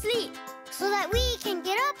plenty of sleep. So that we can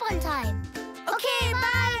get up on time. Okay,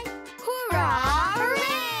 bye. Hurrah!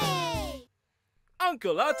 Hooray!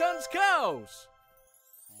 Uncle Atan's cows.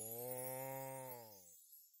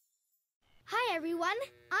 Hi, everyone.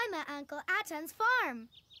 I'm at Uncle Atan's farm.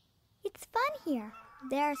 It's fun here.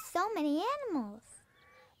 There are so many animals.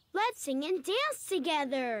 Let's sing and dance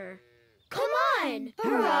together. Come on!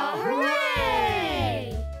 Hurrah!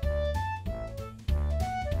 Hooray!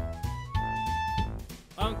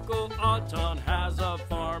 Uncle Aton has a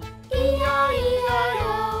farm.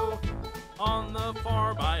 E-I-E-I-O. On the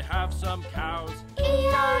farm I have some cows.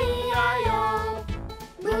 E-I-E-I-O.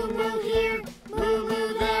 Moo moo here, moo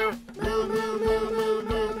moo there, moo moo moo moo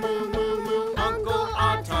moo moo moo moo. Uncle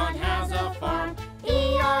Aton has a farm.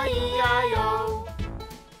 E-I-E-I-O.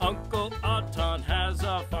 Uncle Aton has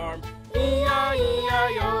a farm.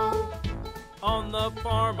 E-I-E-I-O. On the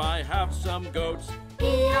farm I have some goats.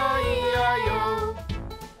 E-I-E-I-O.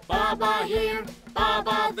 Baba here,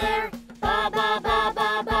 Baba there, Baba,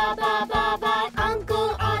 Baba, Baba, Baba.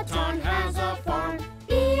 Uncle Aton has a farm.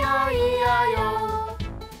 E-I-E-I-O.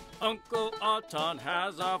 Uncle Aton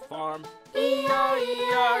has a farm.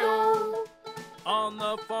 E-I-E-I-O. On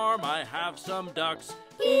the farm I have some ducks.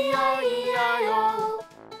 E-I-E-I-O.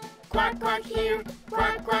 Quack, quack here,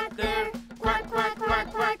 quack, quack there, quack, quack,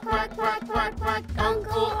 quack, quack, quack,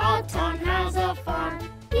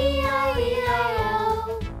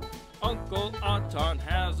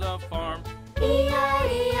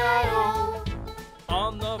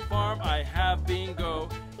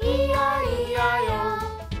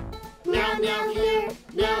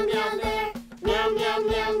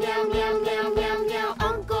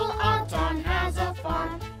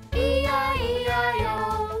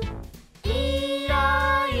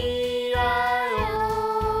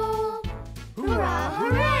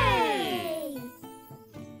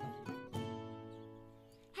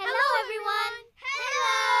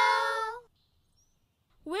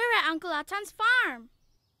 Atan's farm.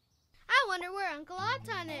 I wonder where Uncle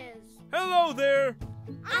Atan is. Hello there!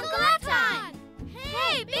 Uncle Atan!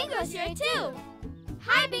 Hey, Bingo's here too.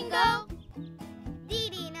 Hi, Bingo.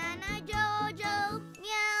 Didi, Nana, Jojo,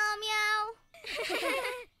 meow, meow.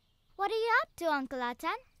 What are you up to, Uncle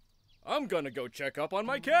Atan? I'm gonna go check up on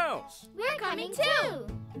my cows. We're coming too.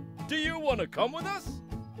 Do you want to come with us?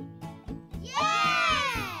 Yes!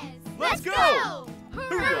 Let's go!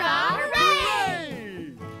 Hurrah! Hooray!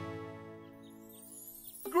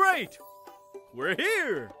 Great! We're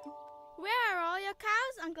here! Where are all your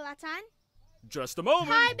cows, Uncle Atan? Just a moment.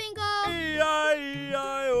 Hi, Bingo.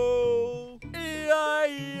 E-I-E-I-O.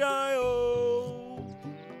 E-I-E-I-O.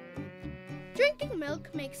 Drinking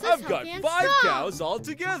milk makes us I've got healthy and 5 strong. cows all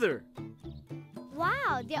together.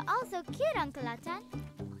 Wow, they're all so cute, Uncle Atan.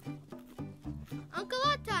 Uncle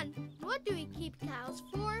Atan, what do we keep cows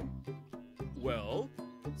for? Well,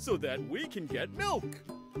 so that we can get milk.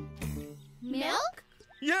 Milk?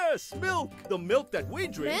 Yes, milk. The milk that we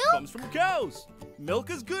drink Milk? comes from cows.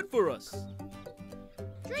 Milk is good for us.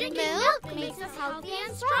 Drinking milk makes us healthy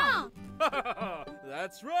and strong.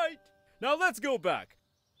 That's right. Now let's go back.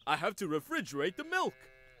 I have to refrigerate the milk.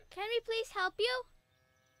 Can we please help you?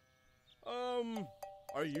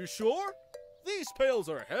 Are you sure? These pails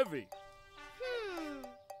are heavy.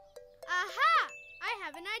 Aha! I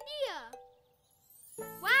have an idea.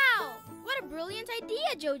 Wow! What a brilliant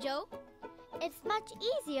idea, Jojo. It's much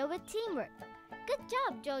easier with teamwork. Good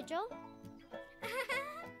job, Jojo.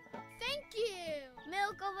 Thank you.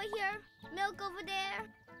 Milk over here, milk over there.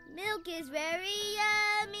 Milk is very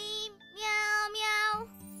yummy. Meow, meow.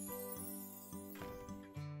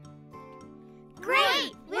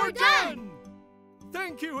 Great! We're done!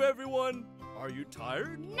 Thank you, everyone. Are you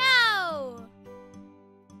tired? No!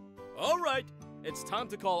 All right. It's time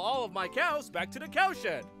to call all of my cows back to the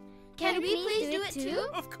cowshed. Can we please do it too?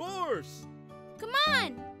 Of course. Come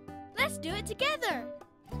on! Let's do it together.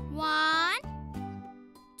 1,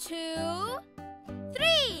 2,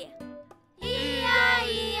 3.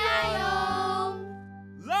 E-I-E-I-O.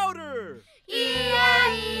 Louder!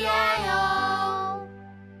 E-I-E-I-O.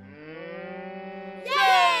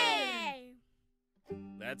 Yay!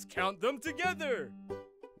 Let's count them together.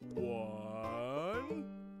 1,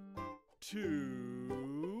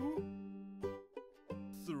 2,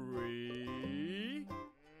 3,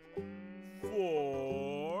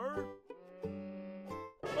 4.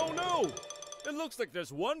 Oh no! It looks like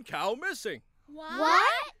there's one cow missing.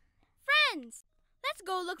 What? Friends, let's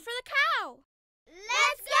go look for the cow.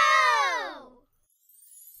 Let's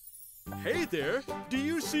go! Hey there, do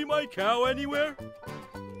you see my cow anywhere?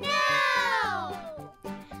 No!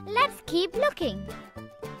 Let's keep looking.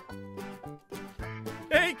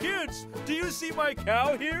 Hey kids, do you see my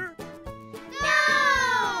cow here?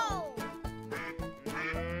 No!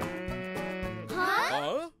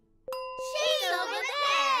 Huh? She's over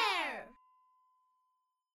there!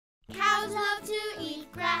 Cows love to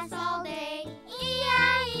eat grass all day.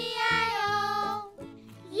 E-I-E-I-O.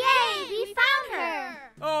 Yay, we found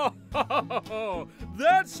her. Oh,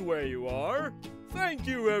 that's where you are. Thank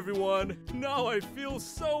you, everyone. Now I feel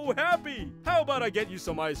so happy. How about I get you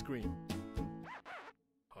some ice cream?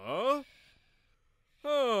 Huh?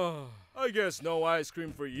 Oh, I guess no ice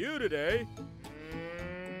cream for you today.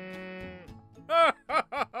 Hi,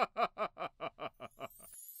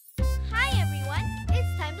 everyone.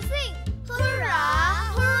 It's time to sing.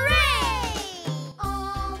 Hurrah! Hooray!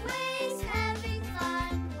 Always having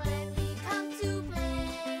fun when we come to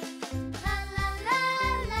play. La la la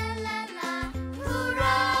la la la.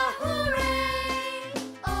 Hurrah, hooray!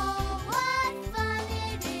 Oh, what fun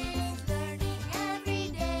it is learning every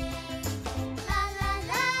day. La la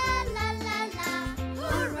la la la la.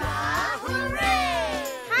 Hurrah, hooray!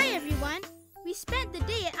 Hi, everyone. We spent the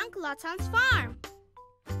day at Uncle Atan's farm.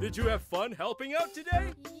 Did you have fun helping out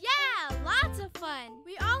today? Yeah, lots of fun.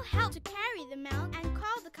 We all helped to carry the milk and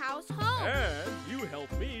call the cows home. And you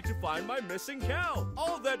helped me to find my missing cow.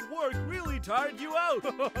 All that work really tired you out.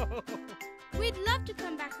 We'd love to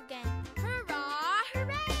come back again. Hurrah!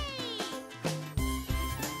 Hooray!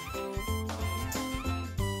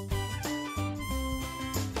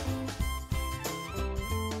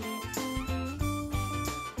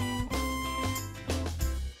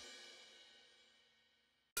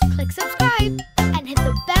 Click subscribe and hit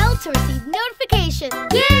the bell to receive notifications.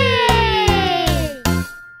 Yay!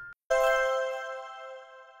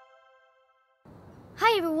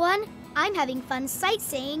 Hi everyone, I'm having fun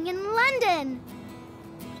sightseeing in London.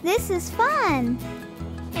 This is fun.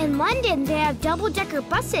 In London, they have double-decker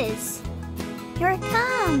buses. Here it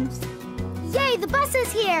comes. Yay, the bus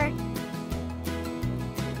is here.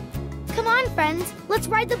 Come on, friends. Let's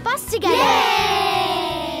ride the bus together.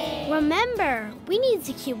 Yay! Remember, we need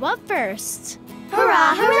to queue up first.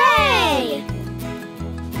 Hora Horey!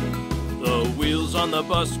 The wheels on the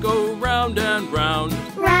bus go round and round.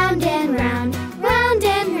 Round and round, round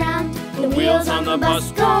and round. The wheels on the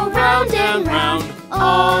bus go round and round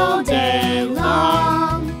all day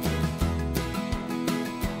long.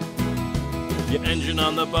 The engine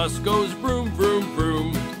on the bus goes vroom, vroom,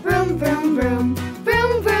 vroom. Vroom, vroom, vroom,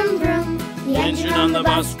 vroom, vroom, vroom. The engine on the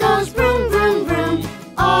bus goes vroom, vroom, vroom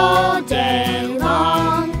all day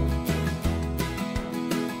long.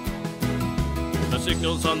 The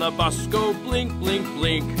signals on the bus go blink, blink,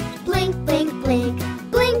 blink. Blink, blink, blink,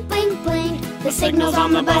 blink, blink, blink. The signals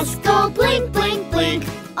on the bus go blink, blink, blink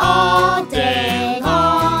all day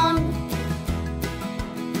long.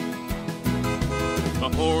 The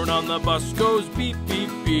horn on the bus goes beep, beep,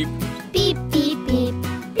 beep. Beep, beep, beep,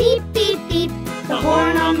 beep, beep, beep. The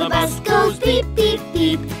horn on the bus goes beep, beep,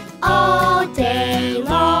 beep all day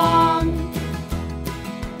long.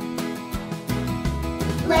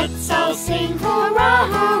 Let's all sing hurrah,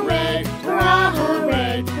 hooray, hurrah,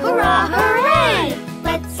 hooray, hurrah, hooray.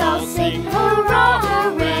 Let's all sing hurrah,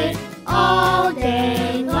 hooray all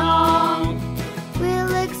day long.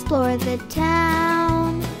 We'll explore the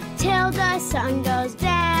town till the sun goes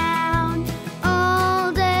down.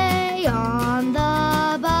 All day on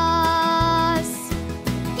the bus.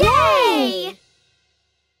 Yay!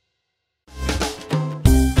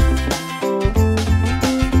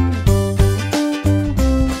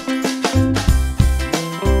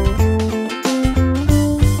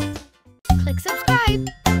 Click subscribe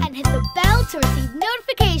and hit the bell to receive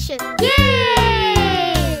notifications.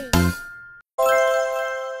 Yay!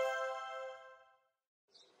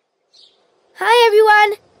 Hi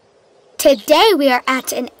everyone! Today we are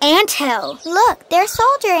at an anthill. Look, they're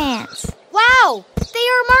soldier ants. Wow! They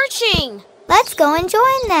are marching! Let's go and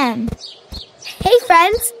join them. Hey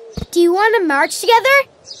friends! Do you want to march together?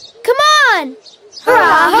 Come on!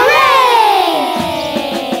 Hurrah, hooray!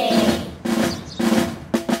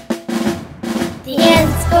 The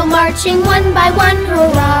ants go marching one by one,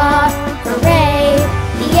 hurrah, hooray.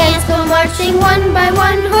 The ants go marching one by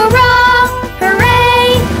one, hurrah,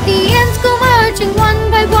 hooray. The ants go marching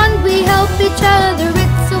one by one. We help each other,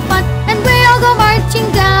 it's so fun. And we all go marching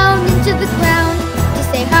down into the ground to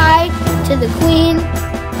say hi to the queen.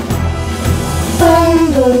 Boom,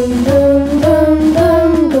 boom, boom, boom,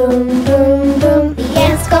 boom, boom, boom, boom. The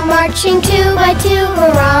ants go marching two by two,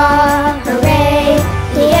 hurrah, hooray.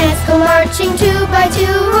 The ants go marching two by two,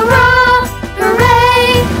 hurrah,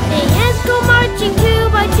 hooray. The ants go marching two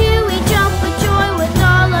by two. We jump with joy with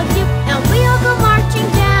all of you. And we all go marching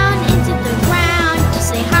down into the ground to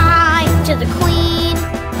say hi to the queen.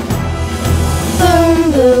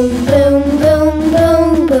 Boom, boom, boom, boom,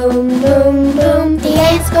 boom, boom, boom, boom. The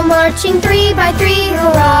ants go marching three by three,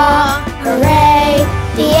 hurrah, hooray.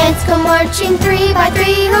 The ants go marching three by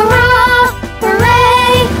three, hurrah,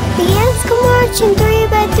 hooray. The ants go marching three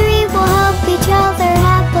by three. We'll help each other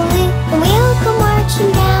happily. And we'll go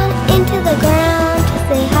marching down into the ground to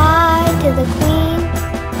say hi to the queen.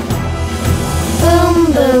 Boom,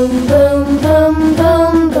 boom, boom, boom,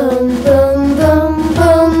 boom, boom, boom, boom,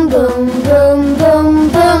 boom, boom, boom, boom,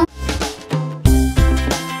 boom.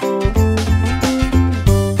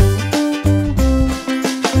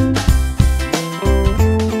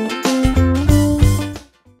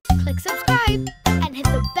 Click subscribe and hit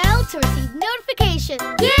the bell to receive notifications.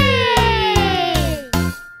 Yay!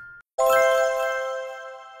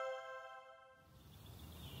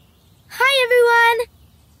 Hi everyone!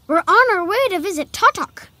 We're on our way to visit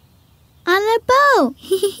Tatak. On a boat.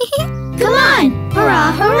 Come on,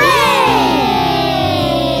 hurrah, hooray!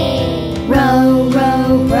 Row,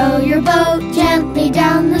 row, row your boat gently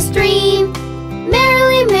down the stream.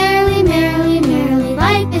 Merrily, merrily, merrily, merrily,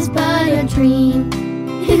 life is but a dream.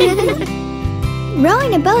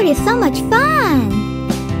 Rowing a boat is so much fun.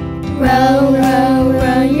 Row, row,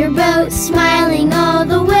 row your boat, smiling all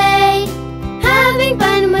the way. Having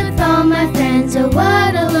fun with all my friends, oh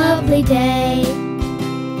what a lovely day.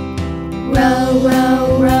 Row,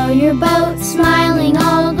 row, row your boat, smiling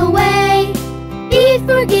all the way. Be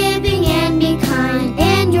forgiving and be kind,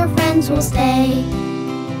 and your friends will stay.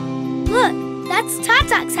 Look, that's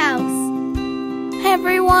Tatak's house. Hey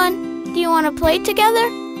everyone, do you want to play together?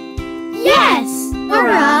 Yes!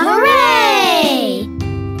 Hurrah, hooray!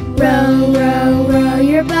 Row, row, row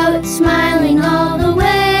your boat, smiling all the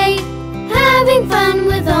way. Having fun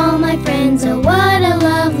with all my friends, oh what a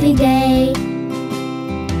lovely day.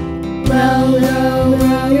 Row, row,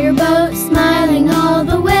 row your boat, smiling all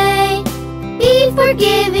the way. Be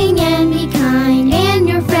forgiving and be kind, and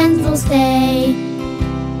your friends will stay.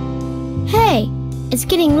 It's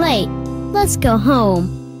getting late. Let's go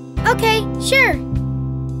home. Okay, sure.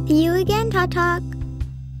 See you again, Tot.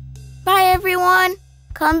 Bye, everyone.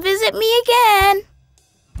 Come visit me again.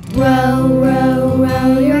 Row, row,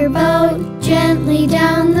 row your boat gently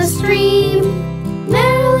down the stream.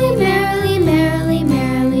 Merrily, merrily, merrily,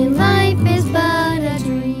 merrily, life is but a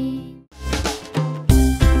dream.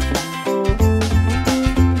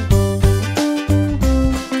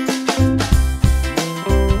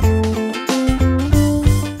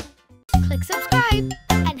 Click subscribe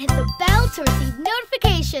and hit the bell to receive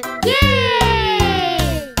notifications. Yay!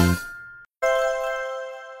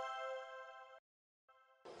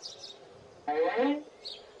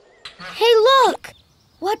 Hey, look!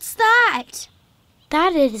 What's that?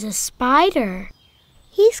 That is a spider.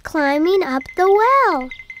 He's climbing up the well.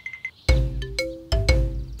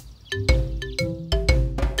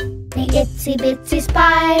 The itsy bitsy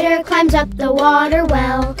spider climbs up the water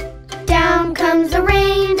well. Down comes the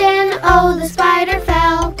rain and oh, the spider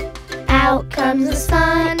fell. Out comes the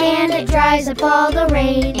sun and it dries up all the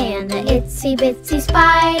rain. And the itsy bitsy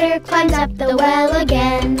spider climbs up the well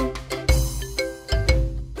again.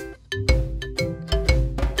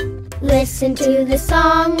 Listen to the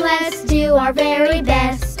song, let's do our very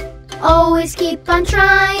best. Always keep on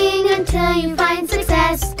trying until you find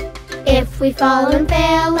success. If we fall and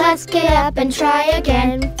fail, let's get up and try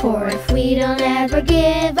again. For if we don't ever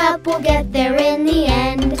give up, we'll get there in the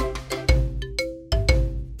end.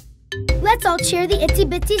 Let's all cheer the itsy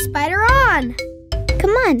bitsy spider on.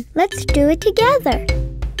 Come on, let's do it together.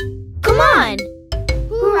 Come on!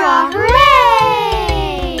 Hurrah,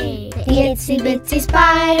 hooray! The itsy bitsy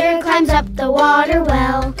spider climbs up the water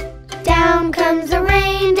well. Down comes the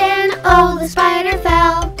rain and oh, the spider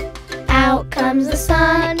fell. Out comes the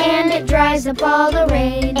sun and it dries up all the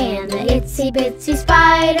rain. And the itsy bitsy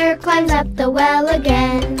spider climbs up the well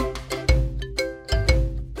again.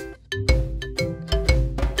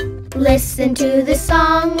 Listen to the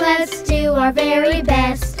song, let's do our very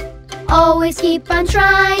best. Always keep on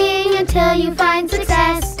trying until you find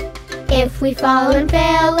success. If we fall and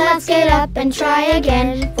fail, let's get up and try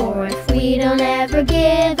again. For if we don't ever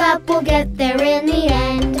give up, we'll get there in the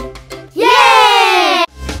end. Yay!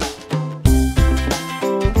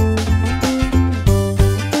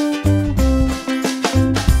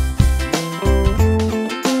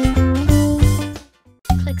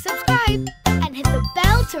 Click subscribe and hit the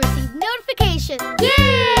bell to receive notifications.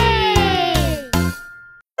 Yay!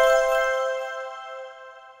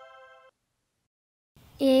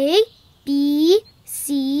 A, B,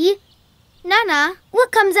 C. Nana,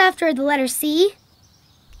 what comes after the letter C?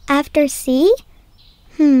 After C?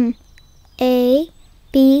 A,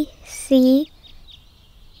 B, C,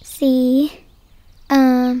 C.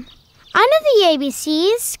 I know the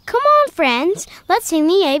ABCs. Come on, friends. Let's sing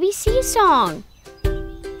the ABC song.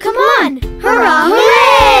 Come on! Hurrah,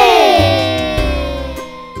 hooray!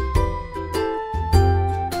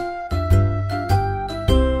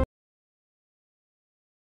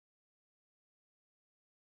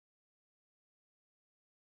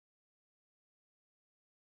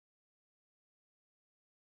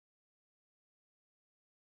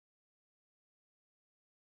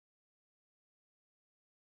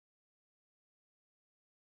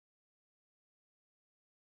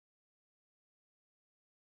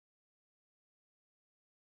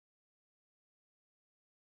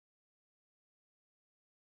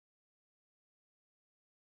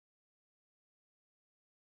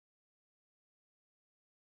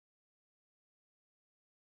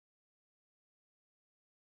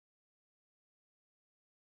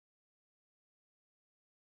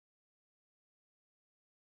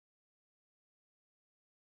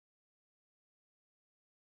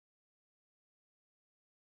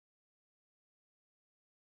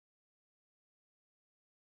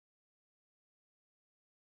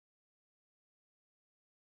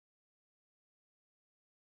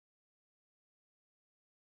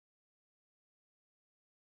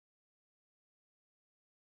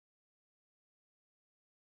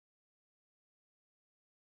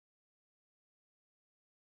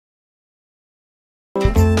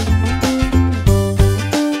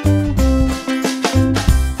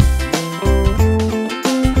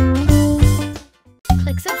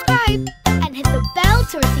 Click subscribe and hit the bell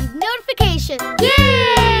to receive notifications.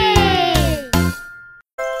 Yay!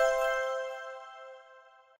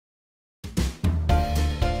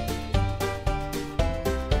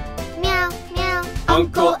 Meow, meow.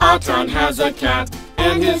 Uncle Aton has a cat,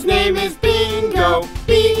 and his name is Bingo.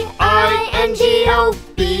 B-I-N-G-O,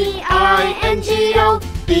 B-I-N-G-O,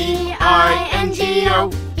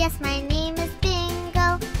 B-I-N-G-O. Yes, my name is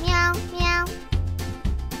Bingo. Meow, meow.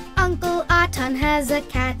 Uncle Aton Autumn has a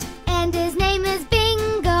cat, and his name is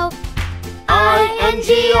Bingo.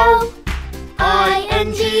 I-N-G-O,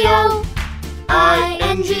 I-N-G-O,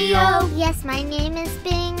 I-N-G-O. Yes, my name is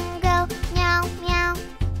Bingo. Meow, meow.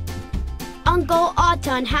 Uncle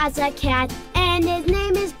Autumn has a cat, and his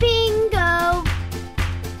name is Bingo.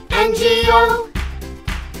 N-G-O,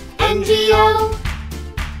 N-G-O,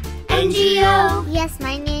 N-G-O. Yes,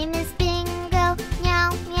 my name is Bingo.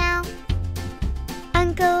 Meow, meow.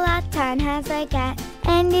 Uncle Autumn has a cat,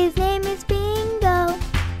 and his name is Bingo.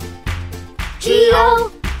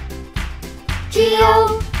 G-O,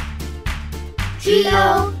 G-O,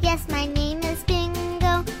 G-O. Yes, my name is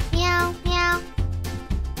Bingo. Meow, meow.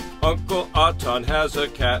 Uncle Autumn has a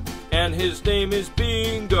cat, and his name is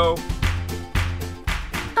Bingo.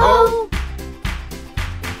 O,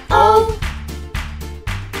 O,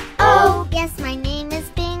 O. Yes, my name is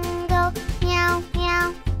Bingo. Meow,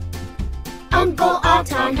 meow. Uncle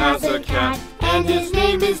Autumn has a cat, and his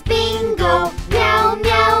name is Bingo. Meow,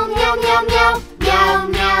 meow, meow, meow, meow. Meow,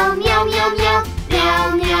 meow, meow, meow, meow.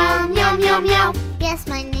 Meow, meow, meow, meow, meow. Yes,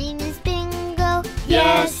 my name is Bingo.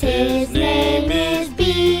 Yes, his name is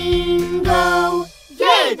Bingo.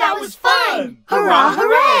 Yay, that was fun! Hurrah,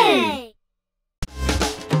 hooray!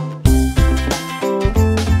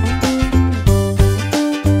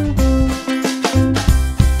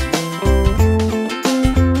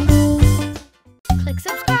 Click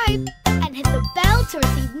subscribe and hit the bell to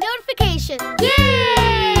receive notifications.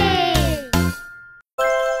 Yay!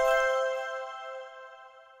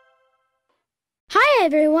 Hi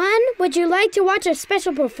everyone! Would you like to watch a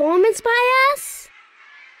special performance by us?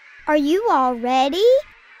 Are you all ready?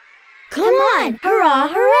 Come on! Hurrah,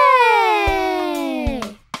 hooray!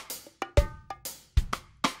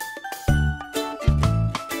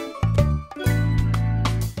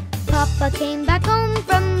 Papa came back home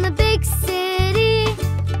from the big city.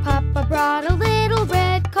 Papa brought a little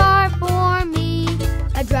red car for me.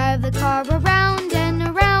 I drive the car around and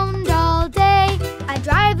around all day. I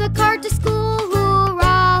drive the car to school,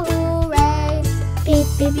 hurrah, hooray. Beep,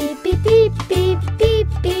 beep, beep, beep, beep, beep, beep,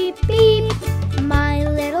 beep, beep. My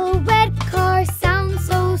little red car sounds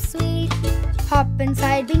so sweet. Hop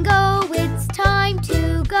inside, Bingo, it's time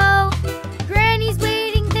to go. Granny's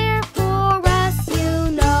waiting there for us,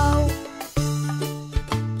 you know.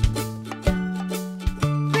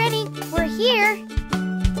 Granny, we're here.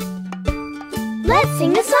 Let's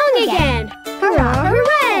sing the song again! Hurrah,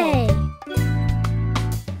 hooray!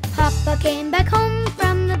 Papa came back home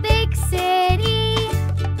from the big city.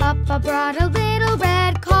 Papa brought a little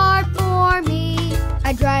red car for me.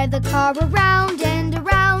 I drive the car around and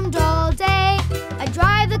around all day. I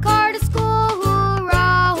drive the car to school,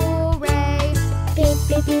 hurrah, hooray. Beep,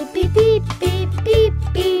 beep, beep, beep, beep, beep, beep,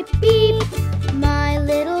 beep, beep. My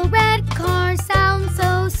little red car sounds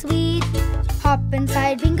so sweet. Hop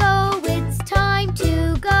inside, Bingo, it's time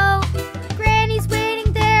to go. Granny's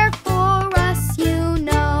waiting there for us, you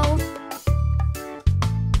know.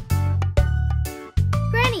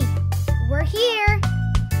 Granny, we're here.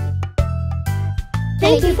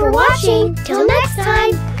 Thank you for watching! Till next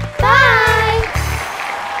time! Bye!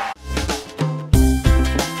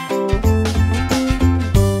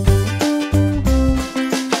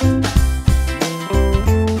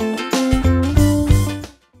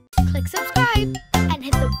 Click subscribe and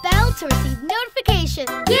hit the bell to receive notifications.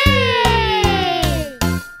 Yay!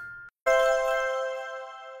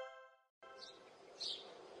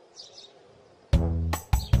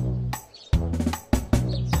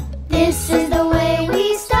 This is the way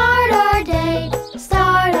we start our day.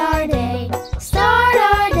 Start our day. Start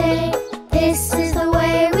our day. This is the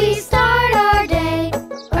way we start our day.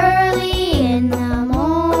 Early in the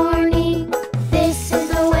morning. This is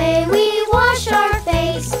the way we wash our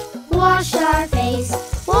face. Wash our face.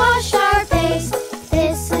 Wash our face.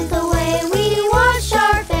 This is the way we wash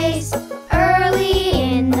our face. Early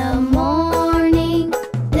in the morning.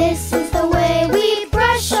 This is the way we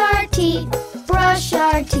brush our teeth. Brush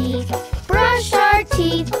our teeth. Brush our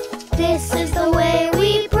teeth. This is the way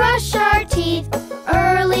we brush our teeth.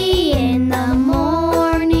 Early in the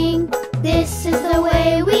morning. This is the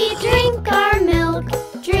way we drink our milk.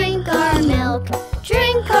 Drink our milk.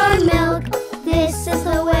 Drink our milk. This is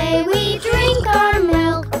the way we drink our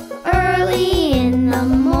milk. Early in the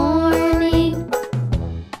morning.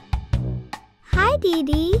 Hi,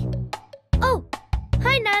 Didi. Oh,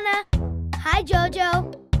 hi Nana. Hi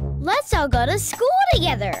Jojo. Let's all go to school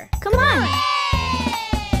together. Come on.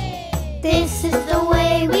 This is the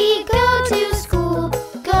way we go to school.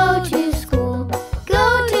 Go to school.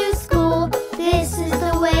 Go to school. This is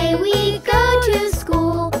the way we go to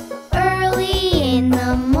school. Early in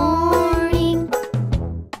the morning.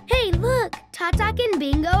 Hey, look.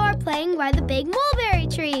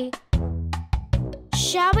 tree.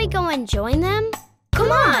 Shall we go and join them?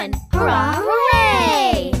 Come on! Hurrah,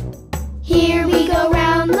 hooray! Here we go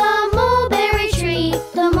round the mulberry tree,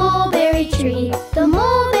 the mulberry tree, the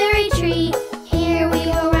mulberry tree. Here we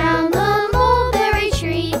go round the mulberry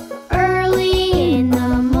tree, early in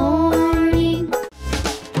the morning.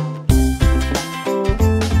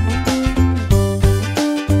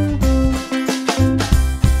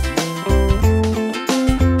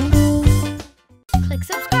 Click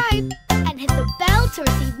subscribe and hit the bell to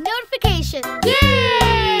receive notifications. Yay!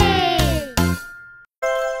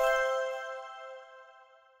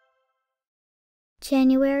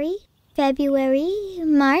 January, February,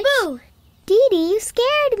 March. Boo! Didi, you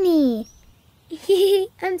scared me.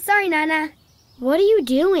 I'm sorry, Nana. What are you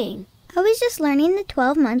doing? I was just learning the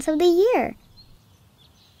 12 months of the year.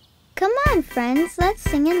 Come on, friends, let's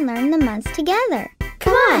sing and learn the months together.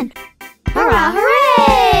 Come on! Hurrah,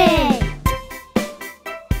 hooray!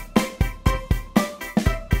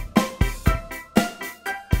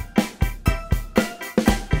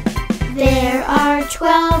 There are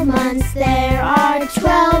 12 months, there are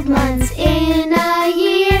 12 months in a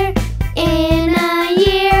year, in a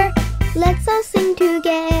year. Let's all sing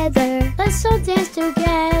together. Let's all dance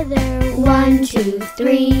together. 1, 2,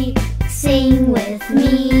 3, sing with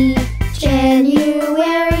me.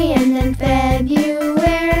 January and then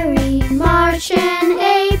February, March and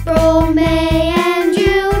April, May and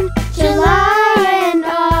June, July and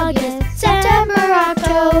August, September,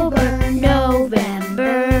 October,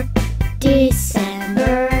 November,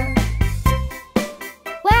 December.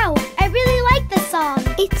 Wow, I really like this song.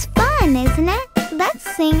 It's fun, isn't it?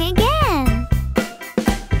 Let's sing again.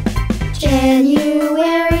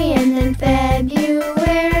 January and then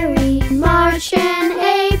February, March and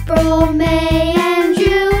April, May and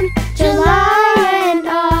June, July and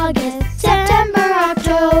August, September,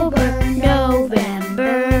 October,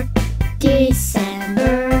 November,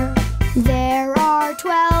 December. There are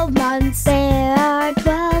 12 months. There are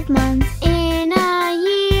 12 months. In a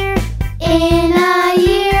year, in a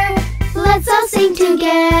year. Let's all sing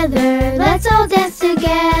together, let's all dance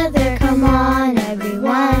together. Come on,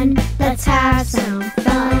 everyone, let's have some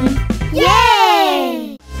fun.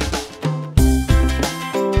 Yay!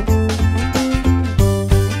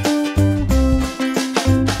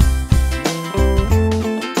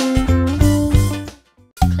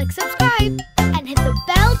 Click subscribe and hit the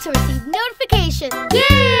bell to receive notifications.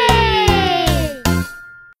 Yay!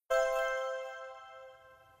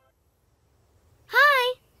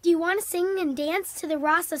 Hi! Do you want to sing and dance to the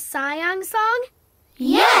Rasa Sayang song?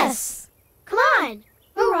 Yes! Come on!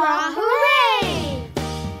 Hurrah, hooray!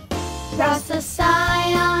 Rasa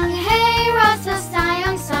sayang, hey, Rasa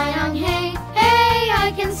sayang, sayang, hey, hey,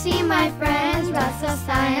 I can see my friends. Rasa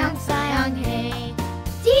sayang, sayang, hey.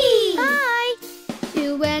 Dee! Hi!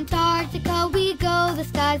 To Antarctica we go, the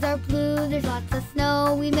skies are blue, there's lots of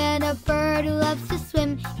snow. We met a bird who loves to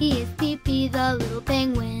swim, he is Pee-Pee the little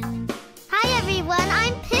penguin. Hi everyone,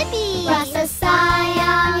 I'm Pippi! Rasa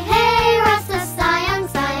sayang, hey, Rasa sayang,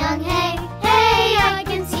 sayang, hey, hey, I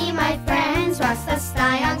can see my friends. Rasa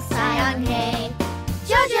sayang, sayang, hey.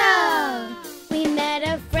 Jojo! We met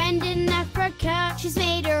a friend in Africa, she's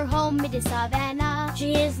made her home in the savannah.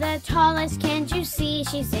 She is the tallest, can't you see?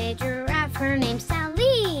 She's a giraffe, her name's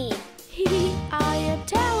Sally. I am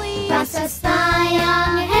Tally. Rasa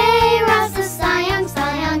sayang, hey, Rasa sayang,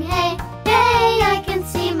 sayang, hey, hey, I can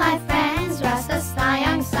see my friends. Rasa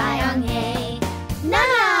sayang, sayang, hey. Nana!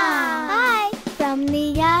 Hi! From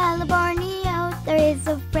the Isle of Borneo, there is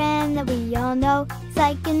a friend that we all know. He's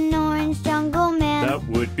like an orange jungle man. That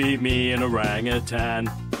would be me, an orangutan.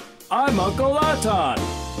 I'm Uncle Atan.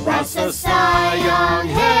 Rasa sayang,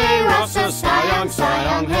 hey, Rasa sayang,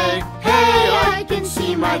 sayang, hey, hey, I can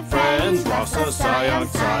see my friends. Rasa sayang,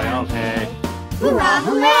 sayang, hey. Hurrah,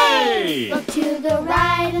 hooray! Look to the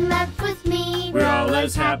right and left with me. We're all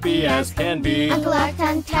as happy as can be. Uncle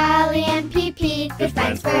Atan, Tally, and Pee-Pee, good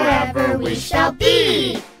friends forever we shall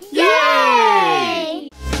be. Yay!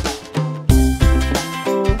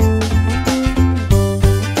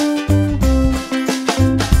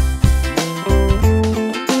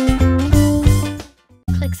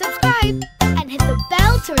 Click subscribe and hit the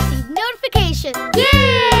bell to receive notifications.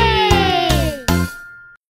 Yay!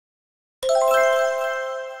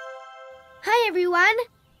 Hi everyone!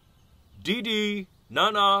 Didi,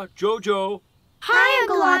 Nana, Jojo. Hi,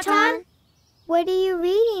 Uncle Atan. What are you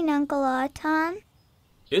reading, Uncle Atan?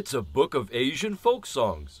 It's a book of Asian folk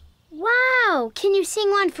songs. Wow! Can you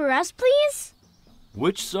sing one for us, please?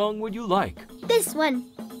 Which song would you like? This one.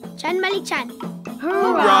 Chan Mali Chan.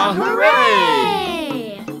 Hurrah,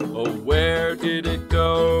 hooray! Oh, where did it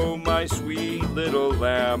go, my sweet little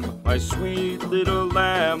lamb? My sweet little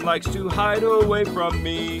lamb likes to hide away from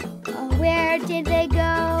me. Oh, where did they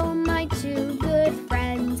go, my two good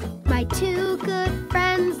friends? My two good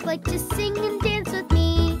friends like to sing and dance with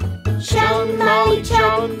me. Chun, Molly,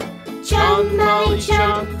 chun. Chun, Molly,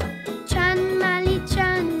 chun. Chun, Molly,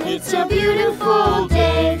 chun. It's a beautiful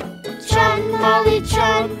day. Chun, Molly,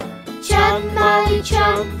 chun. Chun, Molly,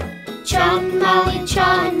 chun. Chun, Molly,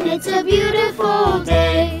 chun. It's a beautiful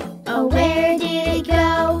day. Oh, where did it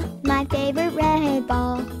go, my favorite red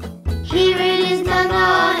ball? Here it is,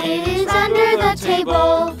 Nana. It is under the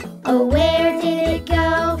table. Oh, where did it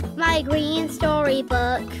go, my green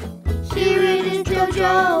storybook? Here it is,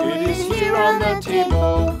 Jojo. It is here on the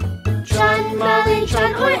table. Chun, Molly,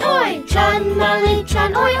 chun, oi, oi. Chun, Molly,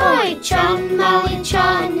 chun, oi, oi. Chun, Molly,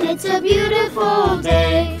 chun. It's a beautiful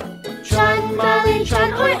day. Chun, Molly,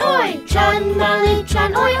 chun, oi, oi. Chun, Molly,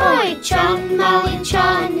 chun, oi, oi. Chun, Molly,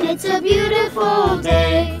 chun. It's a beautiful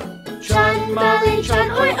day. Chun, Molly,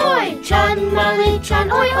 chun, oi, oi. Chun, Molly,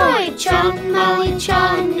 chun, oi, oi. Chun, Molly,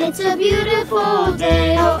 chun. It's a beautiful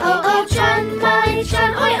day. Oh, oh, oh. Chun, Molly,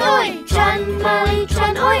 chun, oi, oi. Chun, Molly,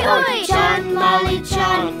 chun, oi, oi. Chun, Molly,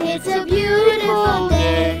 chun. It's a beautiful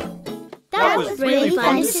day. That was really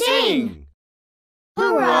fun to sing.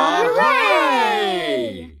 Hurrah,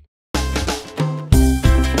 hooray!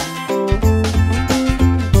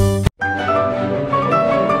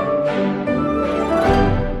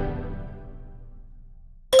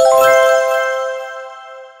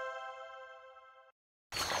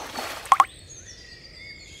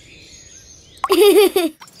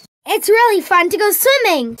 It's really fun to go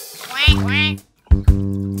swimming.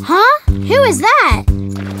 Huh? Who is that?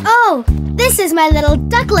 Oh, this is my little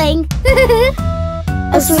duckling.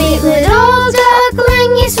 A sweet little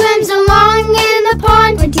duckling, he swims along in the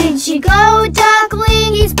pond. Where did you go,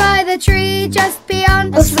 duckling? He's by the tree just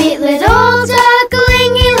beyond. A sweet little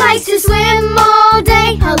duckling, he likes to swim all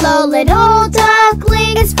day. Hello, little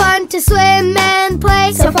duckling. It's fun to swim and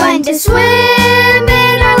play. So fun to swim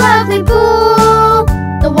in our lovely pool.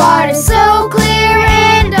 The water's so clear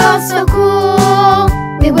and oh so cool.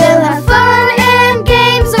 We will have fun and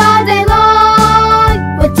games all day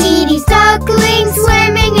long with Didi's ducklings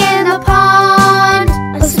swimming in the pond.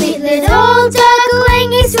 A sweet little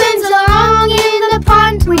duckling, he swims along in the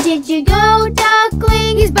pond. Where did you go,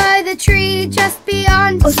 duckling? He's by the tree just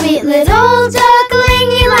beyond. Oh, sweet little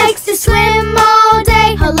duckling, he likes to swim all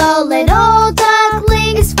day. Hello, little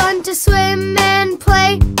duckling. It's fun to swim and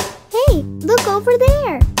play. Hey, look over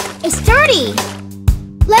there. It's dirty.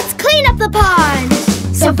 Let's clean up the pond.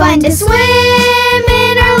 So fun to swim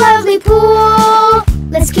in our lovely pool.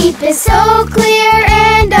 Let's keep it so clear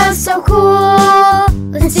and oh so cool.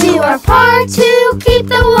 Let's do our part to keep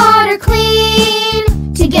the water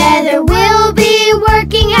clean. Together we'll be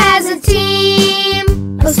working as a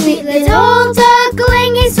team. Oh, sweet little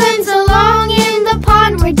duckling, he swims along in the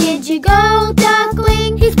pond. Where did you go,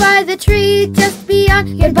 duckling? He's by the tree just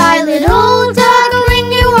beyond. Goodbye, little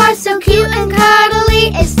duckling, you are so cute and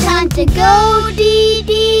cuddly. It's time to go,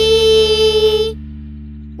 Didi.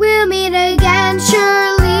 We'll meet again,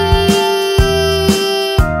 surely.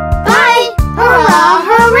 Bye! Hurrah,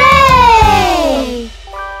 hooray!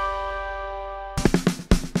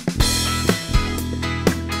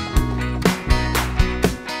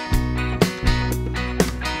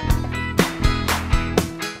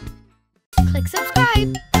 Click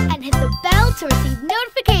subscribe and hit the bell to receive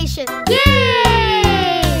notifications.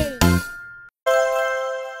 Yay!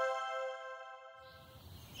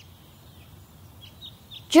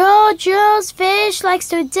 Jojo's fish likes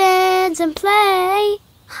to dance and play.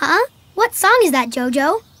 Huh? What song is that,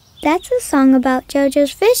 Jojo? That's a song about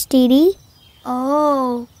Jojo's fish, Didi.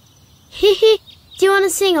 Oh. Do you want to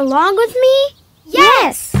sing along with me?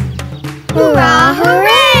 Yes! Hurrah,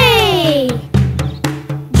 hooray!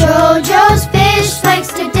 Jojo's fish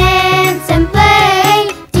likes to dance and play.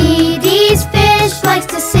 Didi's fish likes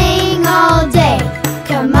to sing all day.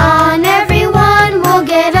 Come on, everyone, we'll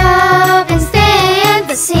get up and stand.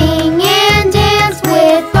 Let's sing and dance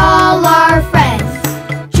with all our friends.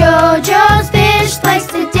 Jojo's fish likes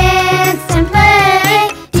to dance and play.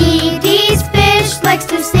 Didi's fish likes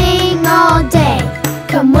to sing all day.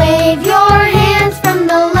 Come wave your hands from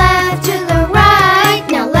the left to the right.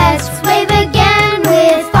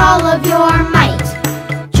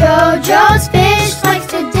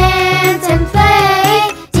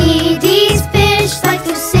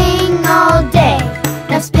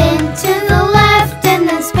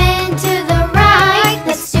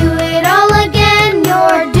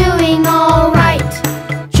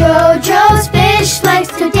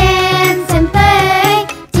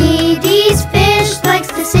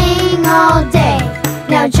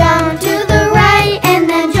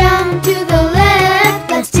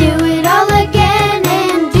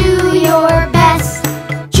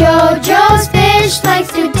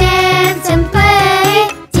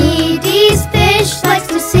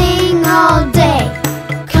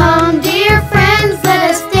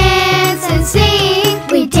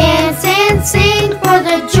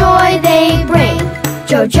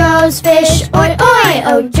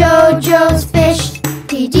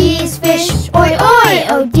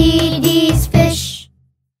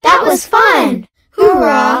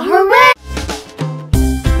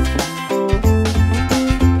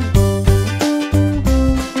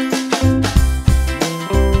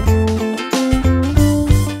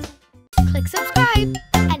 click subscribe,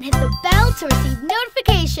 and hit the bell to receive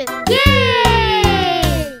notifications.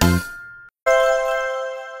 Yay!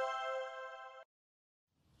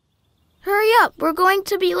 Hurry up, we're going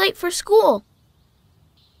to be late for school.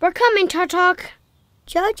 We're coming, Tartok.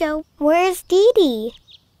 Jojo, where's Didi?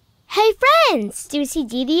 Hey, friends! Do you see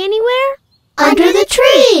Didi anywhere? Under the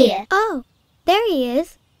tree! Oh, there he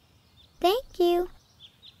is. Thank you.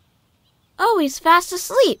 Oh, he's fast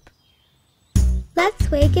asleep.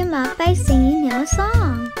 Let's wake him up by singing him a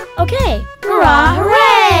song. Okay, hurrah,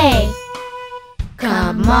 hooray!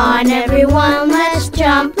 Come on, everyone, let's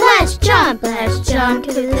jump, let's jump, let's jump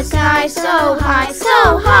to the sky so high,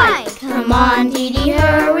 so high. Come on, Didi,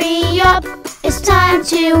 hurry up. It's time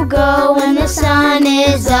to go when the sun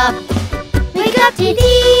is up. Wake up,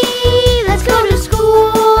 Didi, let's go to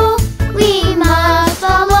school. We must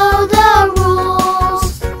follow the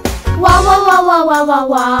rules. Wah, wah, wah, wah, wah, wah,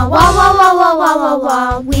 wah, wah, wah, wah, wah, wah, wah,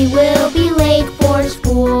 wah. We will be late for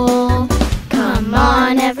school. Come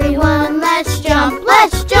on, everyone, let's jump,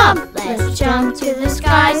 let's jump. Let's jump to the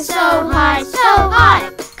sky so high, so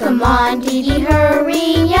high. Come on, Didi,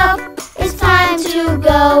 hurry up. It's time to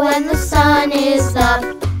go when the sun is up.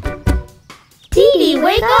 Didi,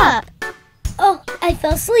 wake up! Oh, I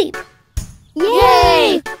fell asleep.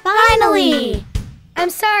 Yay! Finally! I'm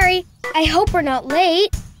sorry. I hope we're not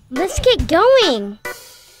late. Let's get going.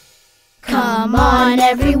 Come on,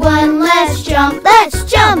 everyone, let's jump, let's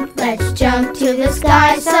jump. Let's jump to the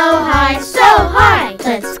sky so high, so high.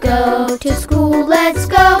 Let's go to school, let's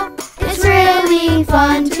go. It's really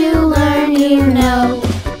fun to learn, you know.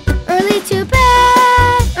 Early to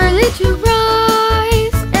bed, early to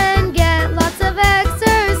rise, and get lots of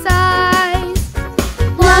exercise.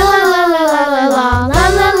 La la la la la la la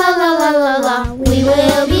la la la la la la. We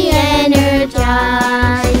will be energized.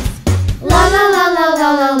 La la la la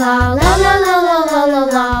la la la la la la la la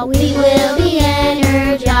la. We will be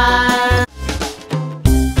energized.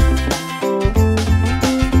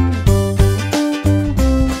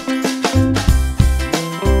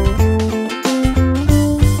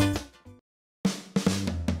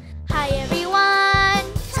 Hi everyone!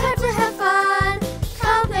 Time to have fun!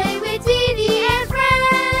 Come play with Didi and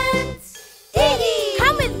friends! Didi!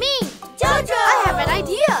 Come with me! Jojo! I have an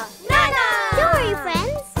idea! Nana! Don't worry,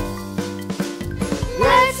 friends.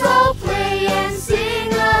 Let's all play and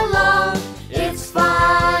sing along. It's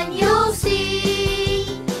fun, you'll see.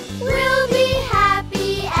 We'll be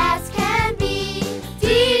happy as can be.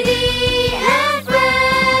 Didi and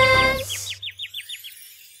friends!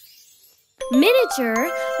 Miniature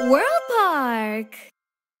World Park.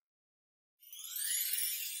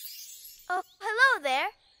 Oh, hello there.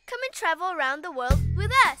 Come and travel around the world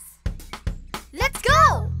with us. Let's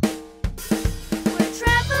go! We're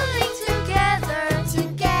traveling together,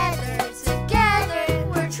 together, together.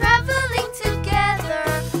 We're traveling together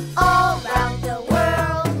all around the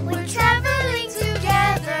world. We're traveling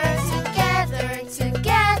together, together,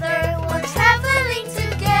 together. We're traveling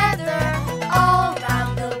together all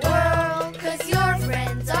around the world. 'Cause your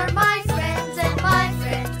friends are my friends and my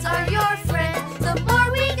friends are your friends. The more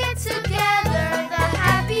we get together, the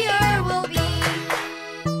happier we'll be.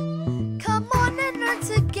 Come on and learn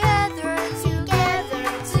together, together,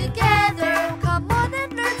 together. Come on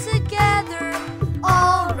and learn together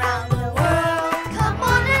all around the world. Come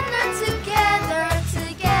on and learn together,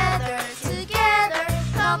 together, together.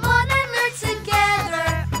 Come on and learn together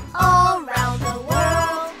all around the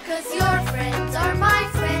world. 'Cause your friends are my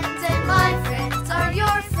friends and my friends are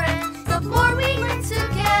your friends. The more we learn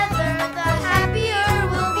together, the happier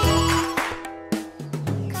we'll be.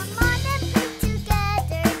 Come on and play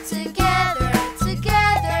together, together,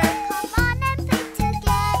 together. Come on and play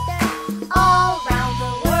together all around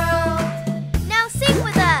the world. Now sing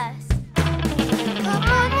with us. Come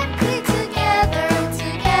on and play together,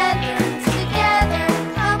 together, together.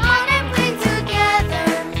 Come on and play together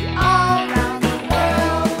all around the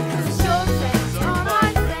world. 'Cause your friends are my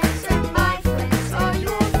friends and my friends are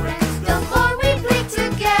your friends. The more we play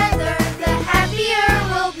together, the happier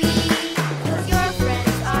we'll be. 'Cause your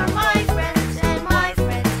friends are my friends and my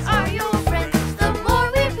friends are your friends. The more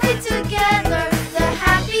we play together, the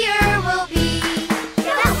happier we'll be.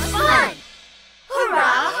 That was fun!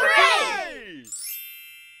 Hurrah, hooray!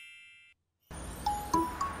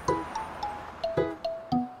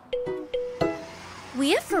 We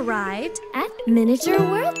have arrived at Miniature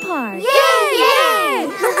World Park. Yay!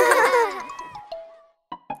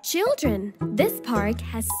 Children, this park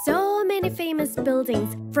has so many famous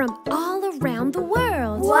buildings from all around the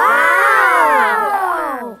world. Wow!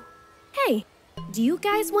 Hey, do you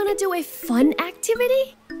guys want to do a fun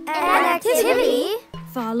activity? An activity?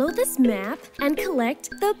 Follow this map and collect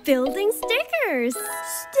the building stickers.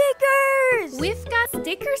 Stickers! We've got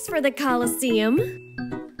stickers for the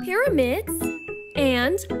Colosseum, pyramids,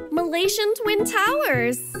 and Malaysian Twin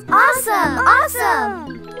Towers. Awesome!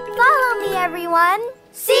 Awesome! Follow me, everyone.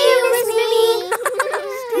 See you, Miss Mimi.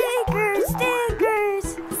 Stickers!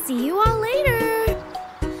 Stickers! See you all later.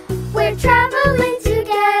 We're traveling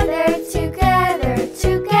together, together,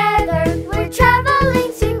 together. We're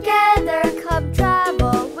traveling together. Come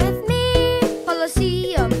travel with me.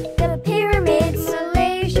 Colosseum, The pyramids,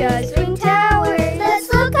 Malaysia's Twin Towers. Let's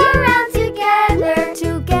look around together,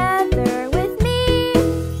 together with me.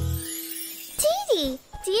 Didi,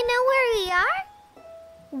 do you know where we are?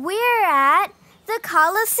 We're at the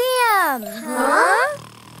Colosseum. Huh?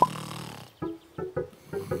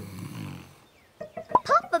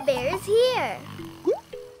 Papa Bear is here.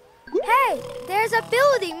 hey, there's a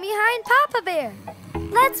building behind Papa Bear.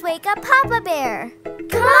 Let's wake up Papa Bear.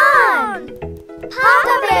 Come on!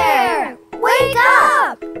 Papa Bear, wake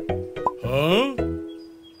up! Huh?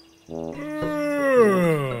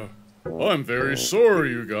 I'm very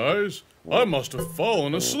sorry, you guys. I must have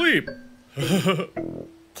fallen asleep.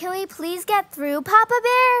 Can we please get through, Papa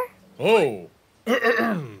Bear? Oh.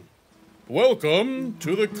 Welcome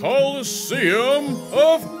to the Colosseum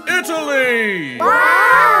of Italy!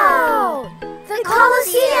 Wow! The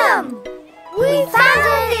Colosseum! We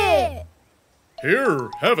found it! Here,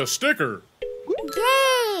 have a sticker.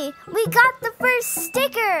 Yay! We got the first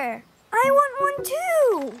sticker! I want one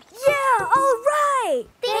too! Yeah, all right!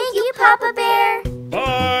 Thank you, Papa Bear!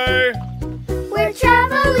 Bye! We're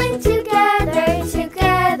traveling together,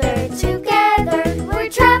 together, together. We're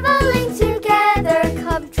traveling together.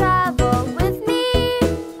 Come travel with me.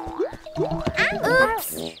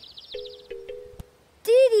 Oops!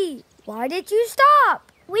 Didi, why did you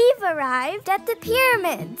stop? We've arrived at the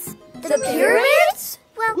pyramids. The pyramids?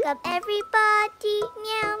 Welcome, everybody.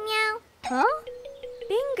 Meow, meow. Huh?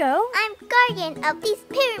 Bingo? I'm guardian of these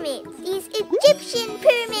pyramids, these Egyptian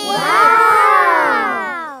pyramids.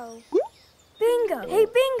 Wow! Bingo! Hey,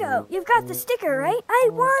 Bingo! You've got the sticker, right? I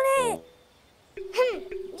want it!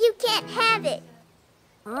 You can't have it.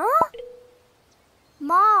 Huh?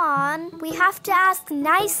 Mom, we have to ask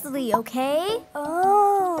nicely, okay?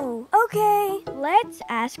 Oh, okay. Let's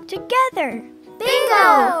ask together.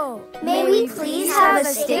 Bingo! May we please have a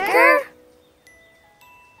sticker?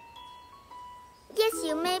 Yes,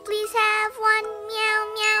 you may please have one. Meow,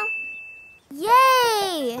 meow.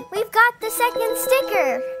 Yay! We've got the second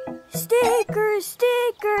sticker. Stickers,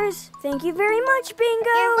 stickers. Thank you very much, Bingo.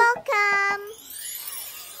 You're welcome.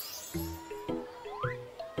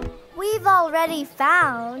 We've already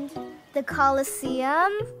found the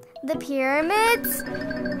Colosseum, the pyramids.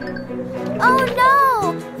 Oh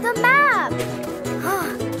no! The map!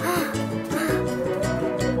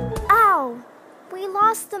 Ow! We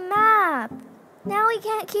lost the map. Now we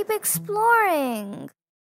can't keep exploring.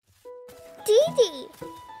 Didi!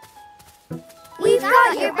 We've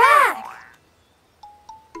got your back!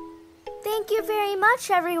 Thank you very much,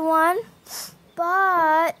 everyone.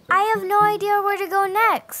 But I have no idea where to go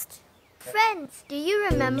next. Friends, do you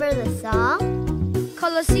remember the song?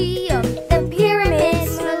 Colosseum, The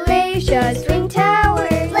pyramids, Malaysia's Twin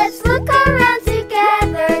Towers. Let's look around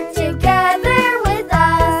together, together with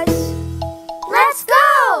us. Let's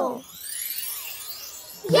go!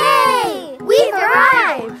 Yay! We've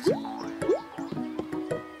arrived!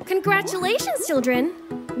 Congratulations, children!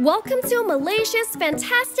 Welcome to Malaysia's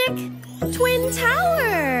fantastic Twin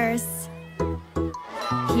Towers!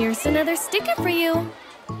 Here's another sticker for you.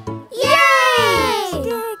 Yay!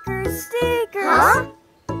 Stickers, stickers. Huh?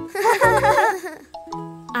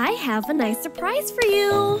 I have a nice surprise for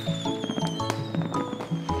you.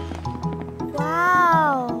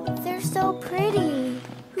 Wow, they're so pretty.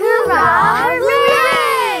 Hurrah!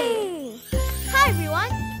 Hooray! Hi everyone,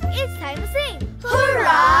 it's time to sing.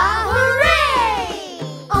 Hurrah! Hooray!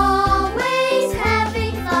 Always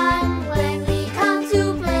having fun when we come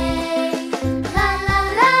to play. La la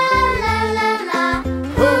la la la la.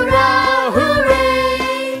 Hurrah!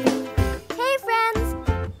 Hooray! Hey friends!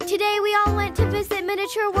 Today we all went to visit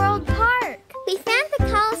Miniature World Park. We found the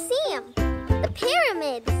Colosseum, the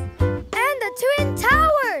pyramids, And the Twin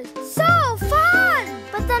Towers, so fun!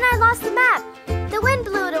 but then I lost the map. The wind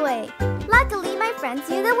blew it away. Luckily, my friends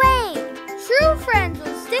knew the way. True friends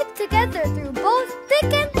will stick together through both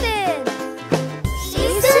thick and thin. See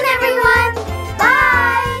you soon, everyone.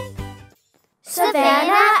 Bye.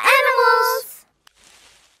 Savannah Animals.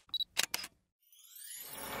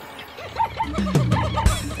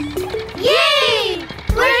 Yay!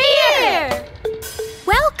 We're here.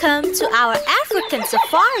 Welcome to our African African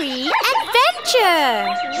safari adventure!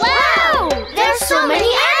 Wow! There's so many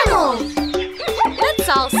animals! Let's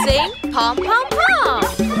all sing pom pom pom!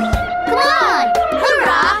 Come on!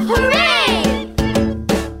 Hurrah! Hooray!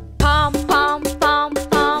 Pom pom pom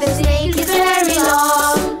pom. The snake is very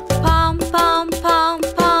long. Pom pom pom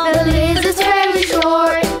pom. The lizard is very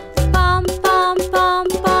short. Pom pom pom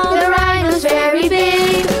pom. The rhino's very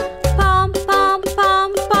big. Pom pom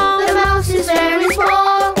pom pom. The mouse is very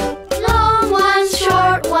small. Long ones,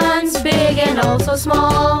 short ones, big and also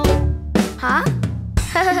small. Huh?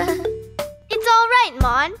 It's all right,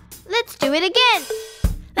 Mon. Let's do it again.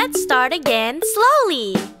 Let's start again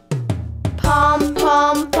slowly. Pom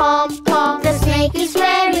pom pom pom. The snake is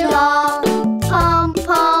very long. Pom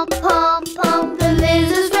pom pom pom. The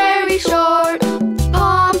lizard's very short.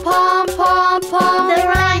 Pom pom pom pom. The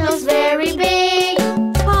rhino's very big.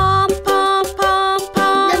 Pom pom pom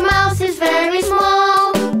pom. The mouse is very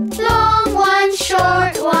small. Long ones,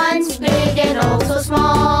 short ones, big and also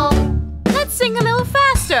small. Let's sing a little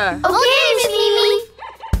faster. Okay, Miss Mimi.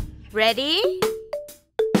 Ready?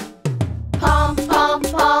 Pom pom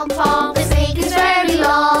pom pom. The snake is very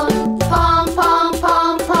long. Pom pom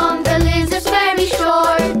pom pom. The lizard's very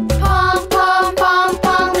short. Pom pom pom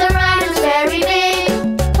pom. The rhino's very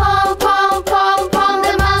big. Pom pom pom pom.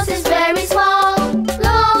 The mouse is very small.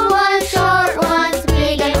 Long ones, short ones,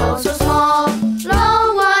 big and also small.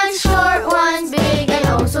 Long ones, short ones, big and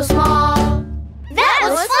also small. That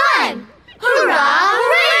was fun! Hurrah!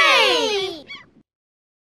 Hooray!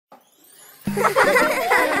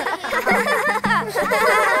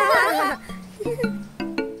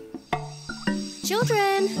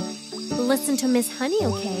 Children, listen to Miss Honey,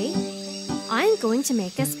 okay? I'm going to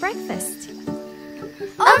make us breakfast.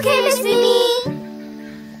 Okay, Miss Mimi.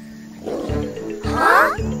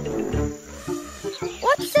 Huh?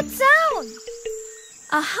 What's that sound?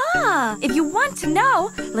 Aha! If you want to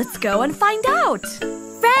know, let's go and find out.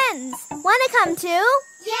 Friends, wanna come too?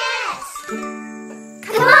 Yes!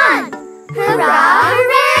 Come on! Hurrah!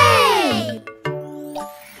 Hooray!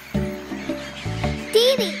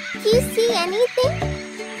 Didi, do you see anything?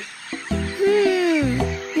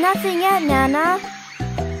 Nothing yet, Nana.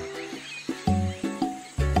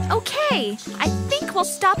 Okay, I think we'll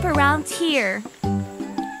stop around here.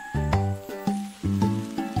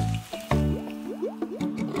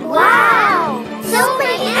 Wow! So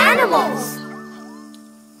many animals!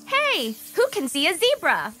 Hey, who can see a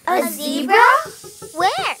zebra? A zebra?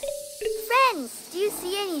 Where? Friends, do you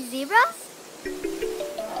see any zebras?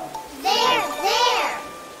 There!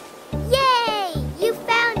 Yay! You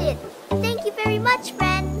found it! Thank you very much,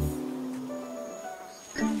 friends!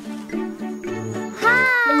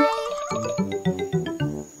 Hi!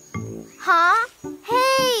 Huh?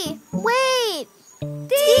 Hey! Wait!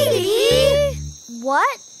 Didi!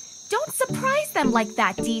 What? Don't surprise them like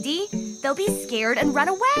that, Didi. They'll be scared and run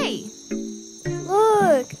away.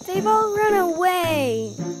 Look, they've all run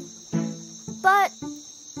away. But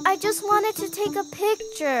I just wanted to take a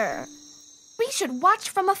picture. We should watch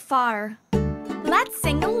from afar. Let's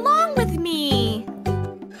sing along with me.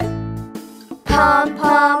 Pom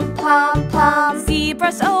pom pom pom.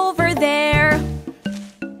 Zebras over there.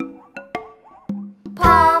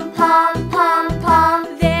 Pom pom pom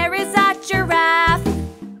pom. There is a giraffe.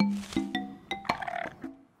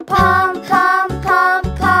 Pom pom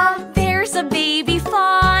pom pom. There's a baby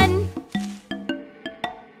fawn.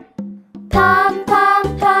 Pom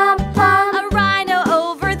pom pom pom. A rhino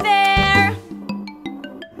over there.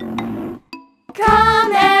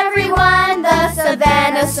 Come everyone, the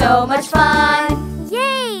savannah's so much fun.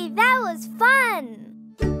 Yay, that was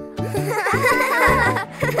fun.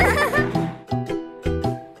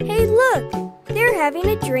 Hey, look! They're having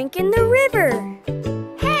a drink in the river.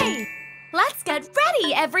 Hey, let's get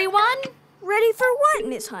ready, everyone. Ready for what,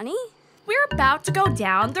 Miss Honey? We're about to go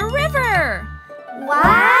down the river.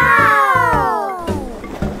 Wow!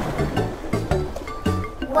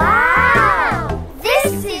 Wow!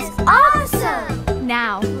 This is awesome!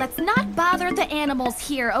 Now, let's not bother the animals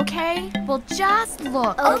here, okay? We'll just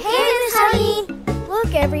look. Okay, Miss Honey.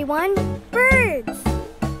 Look, everyone. Birds.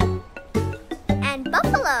 And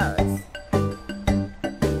buffaloes.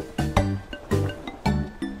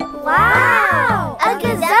 Wow! A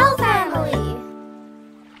gazelle family.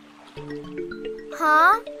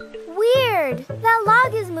 Huh? Weird. That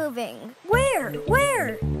log is moving. Where?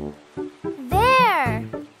 There.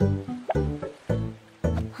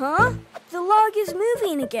 Huh? The log is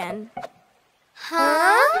moving again.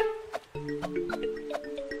 Huh?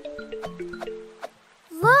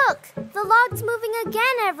 Look, the log's moving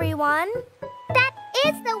again, everyone. That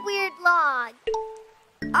is the weird log.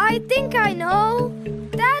 I think I know.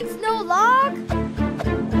 That's no log.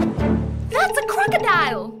 That's a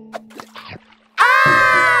crocodile.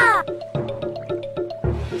 Ah!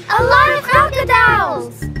 A lot of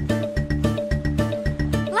crocodiles.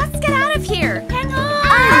 Let's get out of here. Hang on.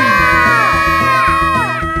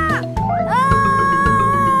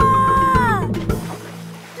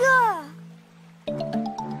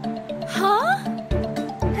 Huh?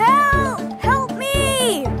 Help! Help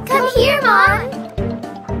me! Come here, Mom.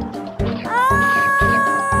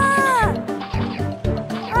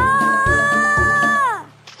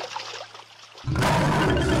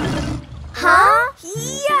 Huh?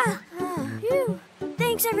 Yeah. Phew.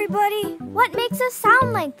 Thanks, everybody. What makes us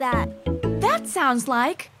sound like that? That sounds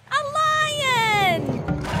like a lion.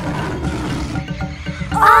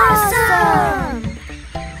 Awesome!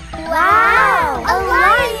 Wow! A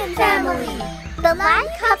lion family! The lion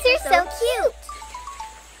cubs are so cute!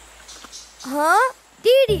 Huh?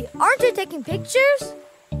 Didi, aren't you taking pictures?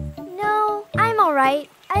 No, I'm alright.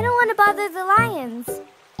 I don't want to bother the lions.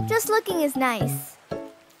 Just looking is nice.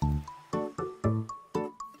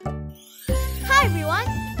 Hi everyone!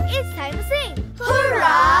 It's time to sing!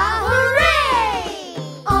 Hora Horey!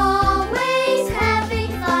 Always having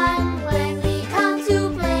fun when we come to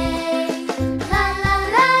play. La la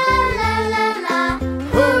la la la la.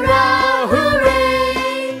 Hora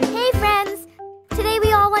Horey! Hey friends! Today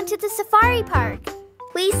we all went to the safari park.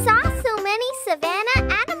 We saw so many savanna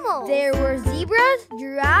animals. There were zebras,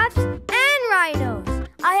 giraffes, and rhinos.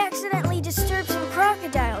 I accidentally disturbed some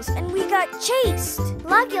crocodiles and we got chased.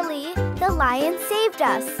 Luckily, the lion saved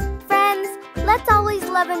us. Friends, let's always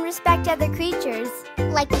love and respect other creatures.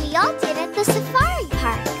 Like we all did at the safari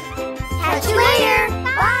park. Catch you later.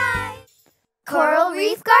 Bye. Coral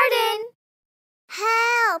Reef Garden.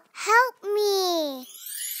 Help! Help me.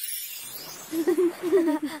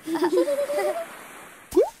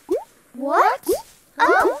 What?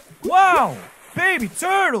 Oh? Wow! Baby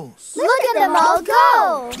turtles! Look at them all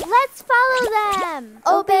go! Let's follow them!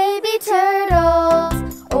 Oh baby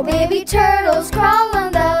turtles crawl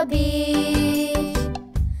on the beach.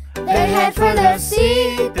 They head for the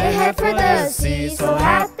sea, so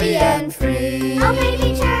happy and free. Oh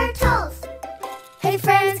baby turtles! Hey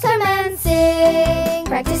friends, come and sing.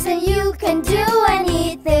 Practice and you can do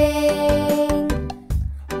anything.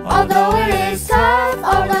 Although it is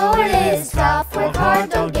tough, work hard,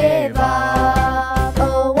 don't give up.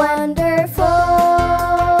 Oh, wonderful.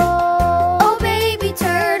 Oh, baby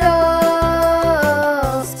turtles.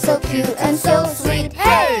 So cute and so sweet.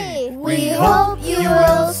 Hey, we hope you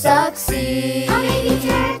will succeed. Oh, baby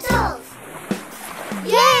turtles.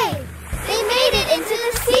 Yay! They made it into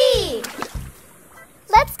the sea.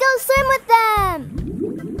 Let's go swim with them.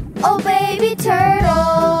 Oh, baby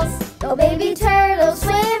turtles. Oh, baby turtles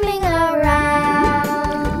swimming around.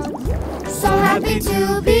 So happy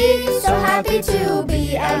to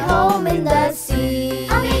be at home in the sea.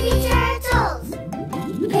 Oh, baby turtles!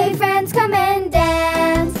 Hey friends, come and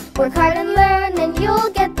dance. Work hard and learn and you'll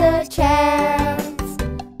get the chance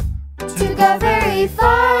to go very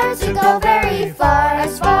far,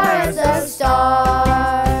 as far as the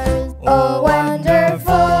stars. Oh,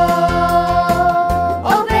 wonderful!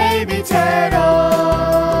 Oh, baby turtles,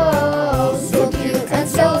 so cute and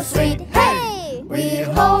so sweet. Hey, we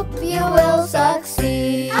hope you will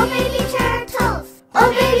succeed. Oh, baby turtles!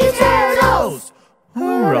 Oh, baby turtles!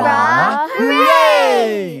 Hurrah!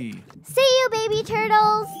 Hooray! See you, baby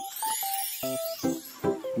turtles!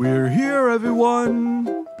 We're here,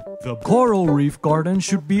 everyone! The coral reef garden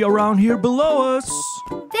should be around here below us.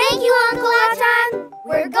 Thank you, Uncle Atan!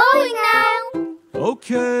 We're going now!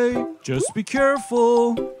 Okay, just be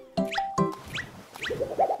careful.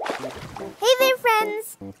 Hey there,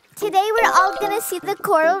 friends! Today we're all gonna see the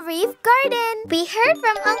Coral Reef Garden. We heard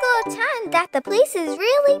from Uncle Atan that the place is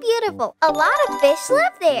really beautiful. A lot of fish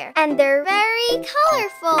live there, and they're very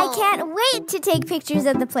colorful. I can't wait to take pictures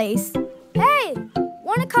of the place. Hey,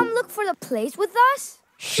 wanna come look for the place with us?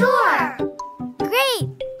 Sure!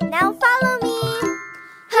 Great! Now follow me!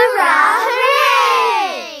 Hurrah!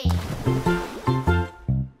 Hooray!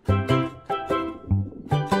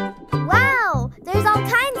 Wow! There's all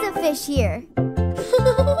kinds of fish here.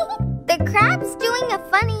 The crab's doing a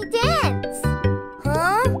funny dance.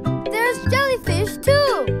 Huh? There's jellyfish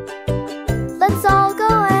too. Let's all go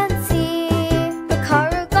and see the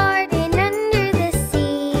coral garden under the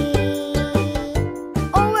sea.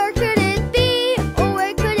 Oh, where could it be? Oh,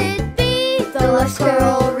 where could it be? The lush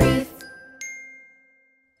coral reef.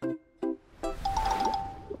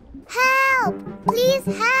 Help! Please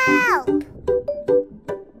help!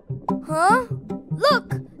 Huh?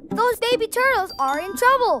 Look! Those baby turtles are in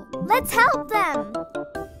trouble. Let's help them.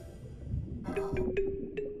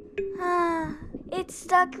 It's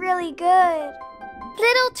stuck really good.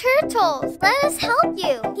 Little turtles, let us help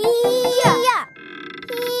you. Yeah.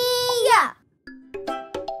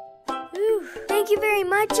 Thank you very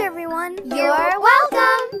much, everyone. You're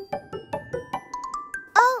welcome.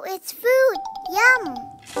 Oh, it's food. Yum.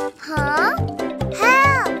 Huh?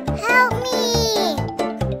 Help! Help me!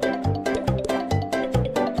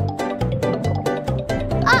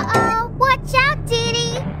 Uh-oh! Watch out,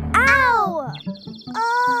 Didi! Ow!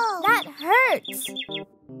 Oh! That hurts.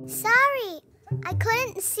 Sorry, I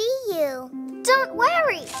couldn't see you. Don't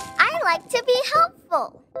worry, I like to be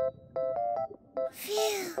helpful.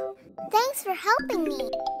 Phew. Thanks for helping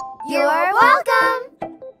me. You're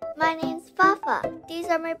welcome. My name's Fafa. These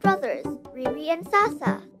are my brothers, Riri and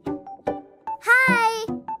Sasa. Hi,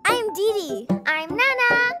 I'm Didi. I'm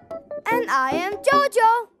Nana. And I am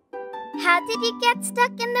Jojo. How did you get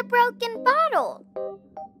stuck in the broken bottle?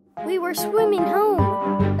 We were swimming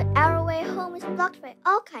home. But our way home is blocked by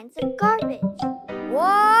all kinds of garbage.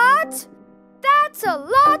 What? That's a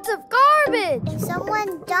lot of garbage.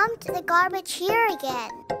 Someone dumped the garbage here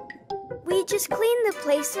again. We just cleaned the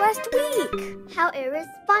place last week. How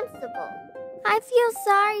irresponsible. I feel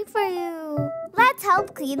sorry for you. Let's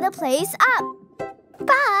help clean the place up.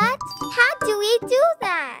 But how do we do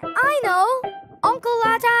that? I know. Uncle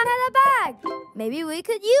Latan had a bag. Maybe we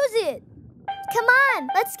could use it. Come on,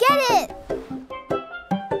 let's get it.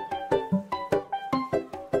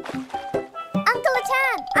 Uncle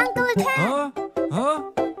Latan! Uncle Latan! Huh?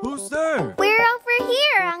 Who's there? We're over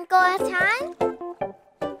here, Uncle Latan.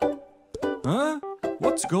 Huh?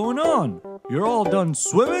 What's going on? You're all done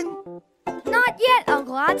swimming? Not yet,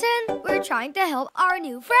 Uncle Latan. We're trying to help our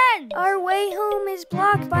new friend. Our way home is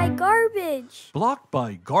blocked by garbage. Blocked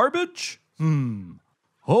by garbage?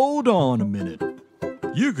 Hold on a minute.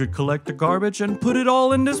 You could collect the garbage and put it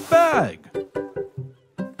all in this bag.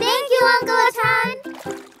 Thank you, Uncle Latan.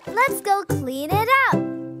 Let's go clean it up.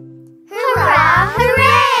 Hurrah!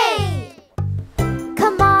 Hooray!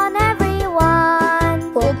 Come on,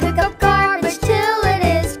 everyone. We'll pick up garbage till it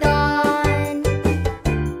is gone.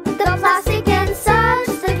 The plastic and such,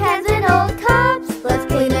 the cans and old cups. Let's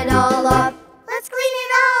clean it all up. Let's clean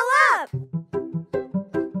it all up.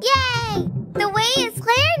 Yay! The way is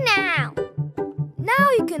clear now. Now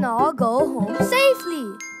you can all go home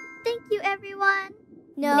safely. Thank you, everyone.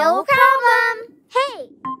 No problem. Hey,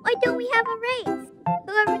 why don't we have a race?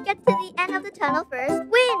 Whoever gets to the end of the tunnel first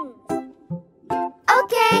wins.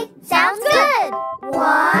 Okay, sounds good.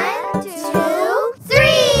 1, 2, 3.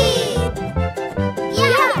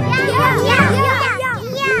 Yeah.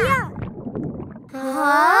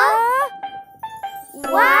 Huh?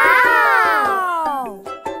 Wow!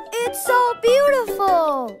 It's so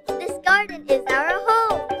beautiful. This garden is our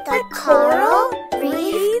home. The Coral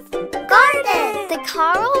Reef Garden. The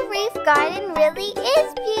Coral Reef Garden really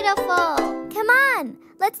is beautiful. Come on,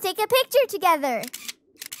 let's take a picture together.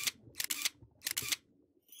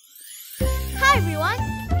 Hi everyone,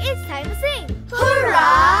 it's time to sing.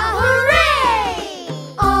 Hurrah! Hooray!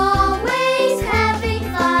 Always having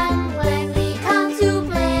fun when we come to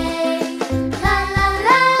play. La la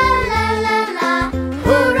la la la la.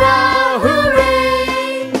 Hurrah!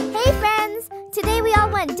 Hooray! Hey friends, today we all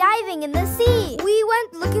went diving in the sea. We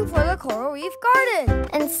went looking for the Coral Reef Garden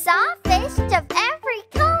And saw fish of every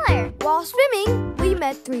color. While swimming, we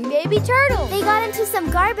met 3 baby turtles. They got into some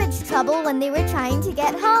garbage trouble when they were trying to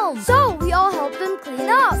get home. So we all helped them clean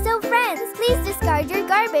up. So friends, please discard your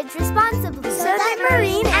garbage responsibly so that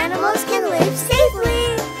marine animals can live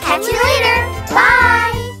safely. Catch you later.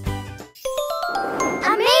 Bye.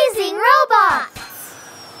 Amazing robots.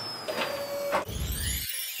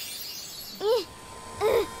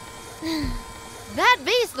 That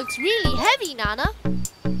vase looks really heavy, Nana.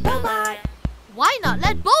 Bobot. Why not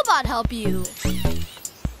let Bobot help you?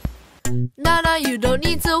 Nana, you don't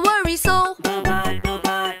need to worry so.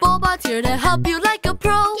 Bobot's here to help you like a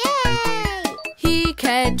pro. Yay! He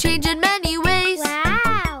can change in many ways.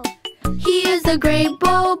 Wow. He is a great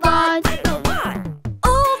Bobot.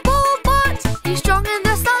 Oh, Bobot, he's strong in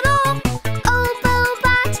the saddle. Oh,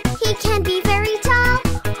 Bobot, he can be very tall.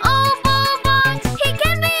 Oh, Bobot, he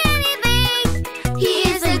can be anything. He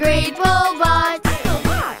is a great Bobot.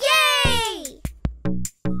 Yay!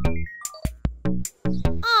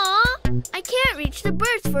 Aw, I can't reach the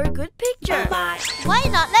birds for a good picture. Why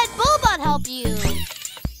not let Bobot help you?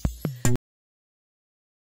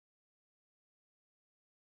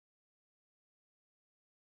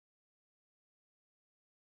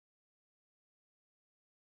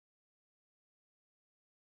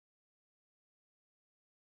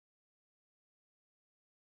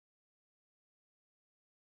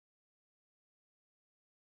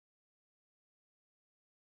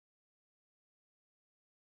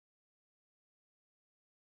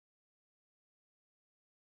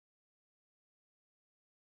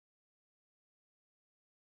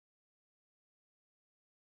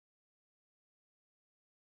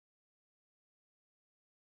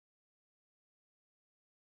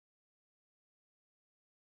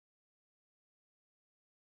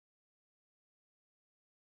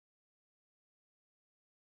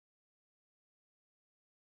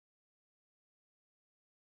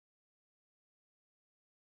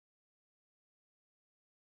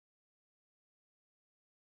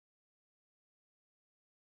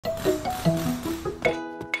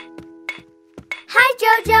 Hi,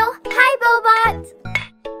 Jojo. Hi, Bobot.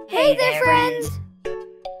 Hey there, friends.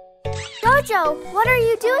 Jojo, what are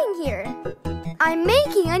you doing here? I'm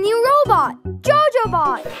making a new robot,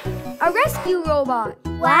 JojoBot, a rescue robot.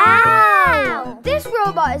 Wow! This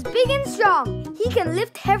robot is big and strong. He can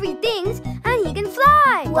lift heavy things and he can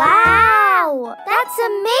fly. Wow! That's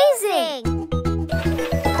amazing!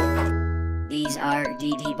 These are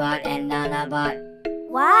DidiBot and NanaBot.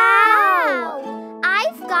 Wow!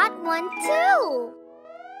 I've got one too.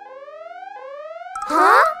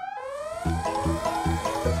 Huh?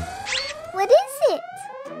 What is it?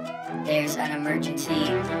 There's an emergency.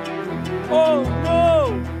 Oh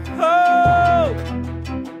no! Help!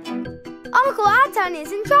 Uncle Atan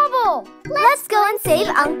is in trouble. Let's go and save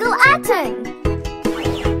Uncle Atan.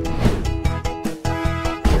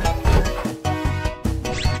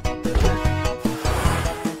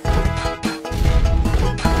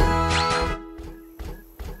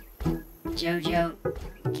 Jojo,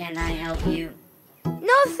 can I help you?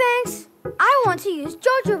 No thanks. I want to use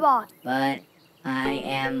JojoBot. But I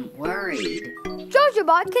am worried.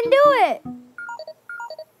 JojoBot can do it.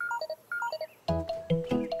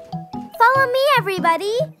 Follow me,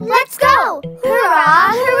 everybody. Let's go!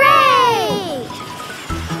 Hurrah! Hooray!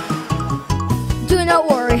 Do not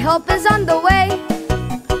worry, help is on the way.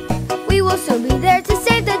 We will soon be there to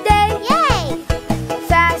save the day. Yay!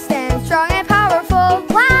 Fast and strong and powerful.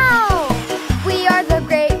 Wow! We are the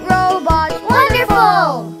great robots.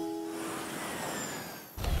 Wonderful!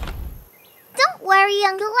 Don't worry,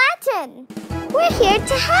 Uncle Atan. We're here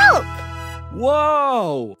to help.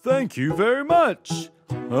 Wow! Thank you very much.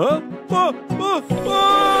 Huh?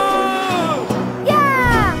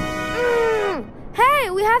 Yeah! Hey,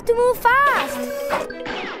 we have to move fast.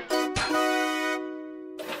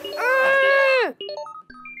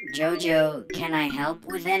 Jojo, can I help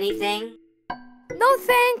with anything? No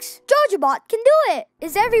thanks. JojoBot can do it.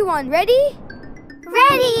 Is everyone ready?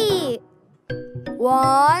 Ready!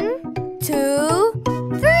 1, 2,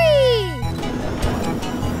 3!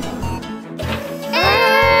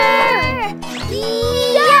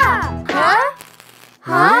 Yeah! Huh?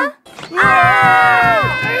 Huh? Ah!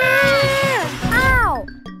 Ow!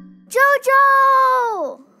 Jojo!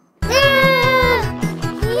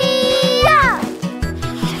 Yeah!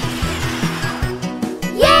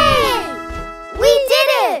 Yay! We did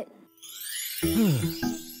it!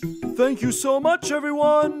 Thank you so much,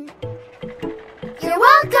 everyone. You're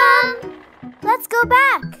welcome! Let's go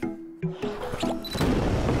back.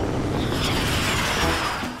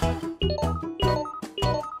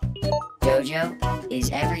 Jojo, is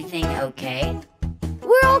everything okay?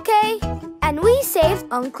 We're okay. And we saved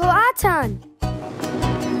Uncle Atan.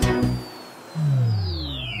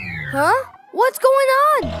 Huh? What's going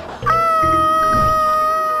on? Ah!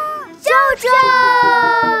 Jojo!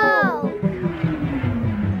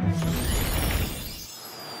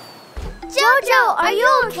 Jojo, are you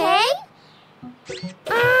okay?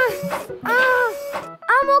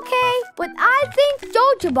 I'm okay, but I think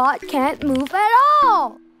JojoBot can't move at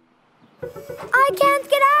all. I can't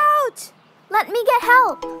get out. Let me get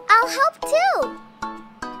help. I'll help too.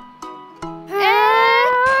 Yeah!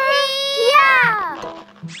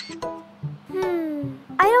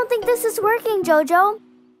 I don't think this is working, Jojo.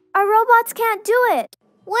 Our robots can't do it.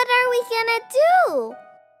 What are we gonna do?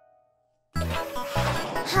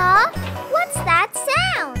 Huh? What's that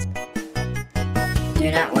sound?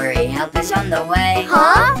 Do not worry, help is on the way.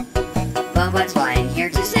 Huh? Bobot's flying here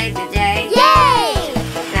to save the day. Yay!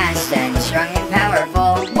 Fast and strong and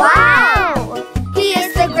powerful. Wow! He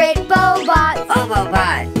is the great Bobot.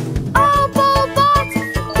 Bobot. Oh, Bobot!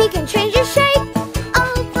 He can change his shape.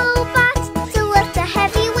 Oh, Bobot, to lift the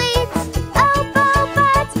heavy weights. Oh,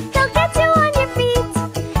 Bobot, he'll get you on your feet.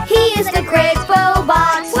 He is the great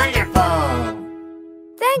Bobot. Wonderful.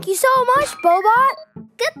 Thank you so much, Bobot.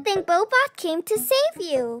 Good thing Bobot came to save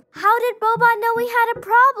you. How did Bobot know we had a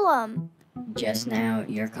problem? Just now,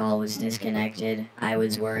 your call was disconnected. I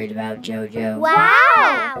was worried about Jojo.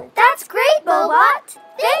 Wow! That's great, Bobot.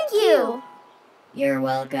 Thank you. You're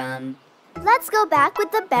welcome. Let's go back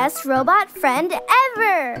with the best robot friend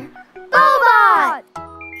ever. Bobot!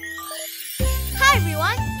 Hi,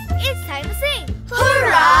 everyone. It's time to sing.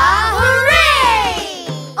 Hurrah! Hooray!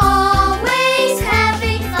 Always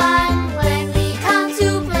having fun when we come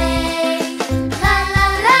to play. La la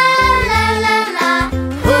la la la la.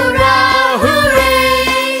 Hurrah!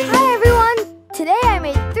 Hooray! Hi, everyone. Today I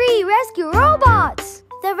made 3 rescue robots.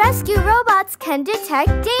 The rescue robots can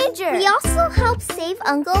detect danger. We also help save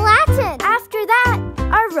Uncle Atan. After that,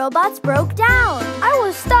 our robots broke down. I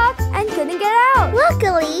was stuck and couldn't get out. Look,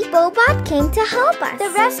 Luckily, Bobot came to help us. The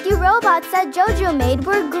rescue robots that Jojo made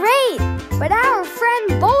were great. But our friend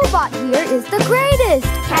Bobot here is the greatest.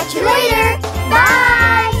 Catch you later. Bye.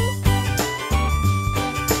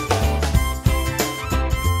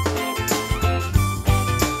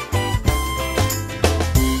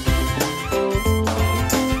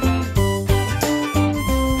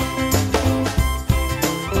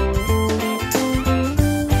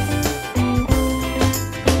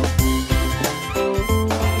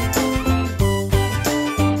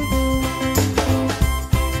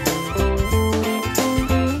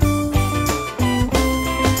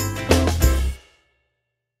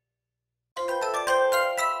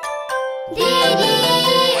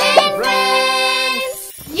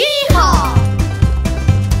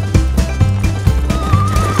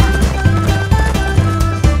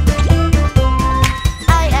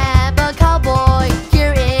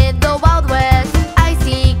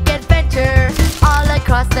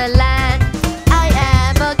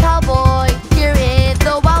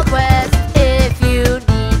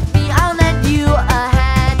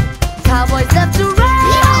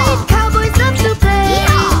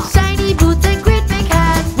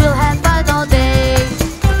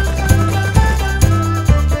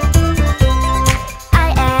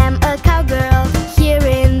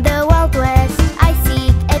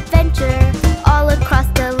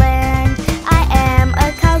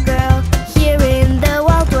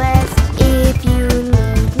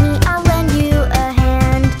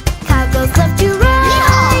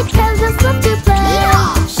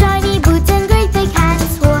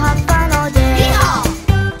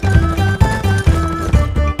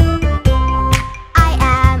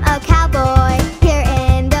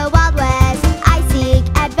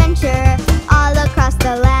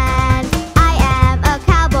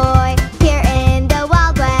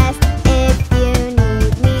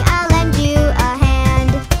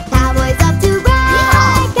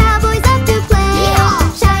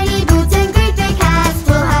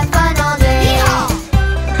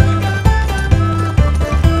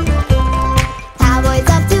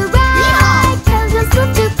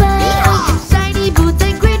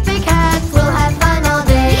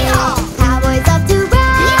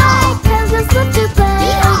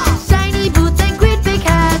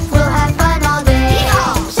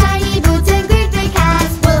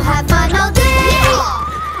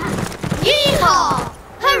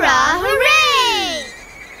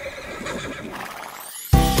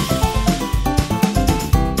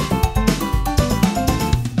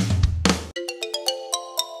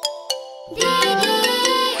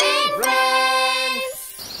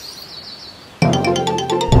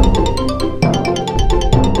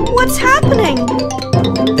 What's happening?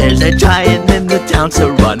 There's a giant in the town, so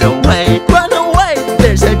run away, run away.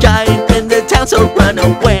 There's a giant in the town, so run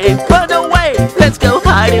away, run away. Let's go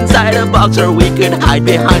hide inside a box, or we could hide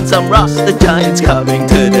behind some rocks. The giant's coming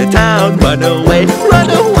to the town, run away, run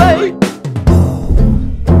away.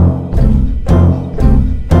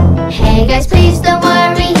 Hey guys, please don't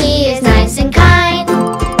worry, he is nice and kind.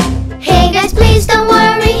 Hey guys, please don't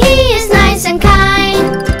worry, he is nice and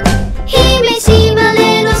kind. He may seem a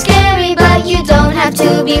little scary, but you don't have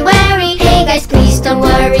to be wary. Hey guys, please don't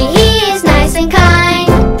worry, he is nice and kind.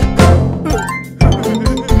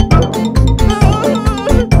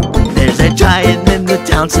 There's a giant in the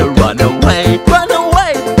town, so run away, run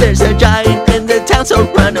away. There's a giant in the town, so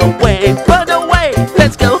run away, run away.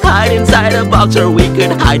 Let's go hide inside a box, or we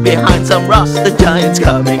could hide behind some rocks. The giant's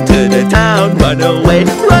coming to the town, run away,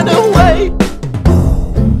 run away.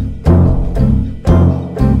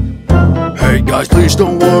 Hey guys, please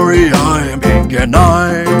don't worry, I am big and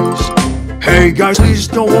nice. Hey guys, please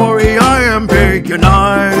don't worry, I am big and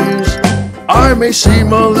nice. I may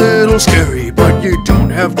seem a little scary, but you don't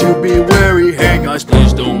have to be wary. Hey guys,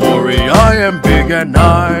 please don't worry, I am big and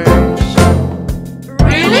nice.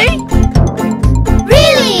 Really?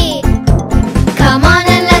 Really? Come on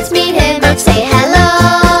and let's meet him and say hello.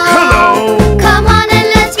 Hello. Come on and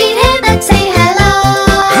let's meet him and say hello.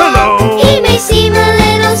 Hello. He may seem a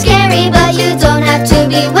little scary, but you don't have to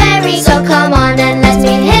be wary. So come on and let's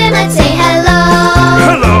meet him and say hello.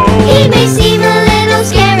 Hello. He may seem a little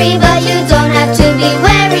scary, but you don't have to be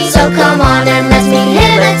wary. So come on and let's meet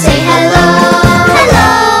him and say hello.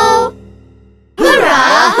 Hello.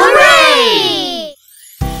 Hurrah, hooray!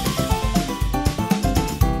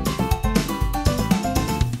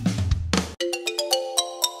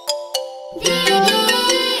 Didi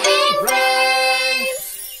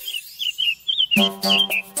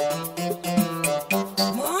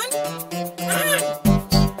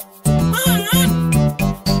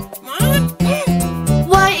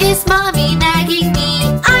Why is mommy nagging me?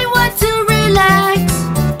 I want to relax.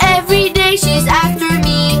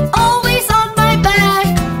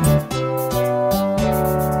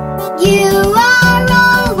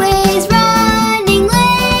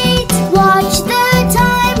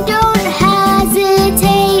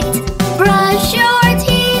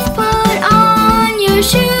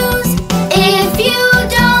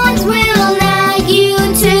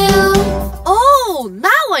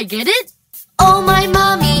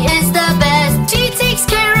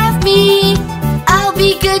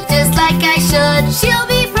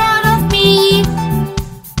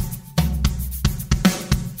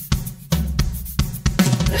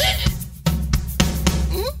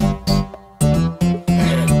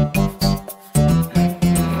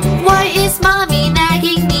 mommy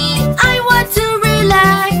nagging me? I want to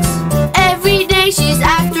relax. Every day she's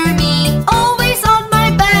after me, always on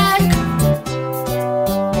my back.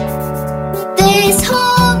 This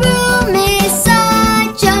whole room is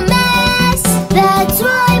such a mess. That's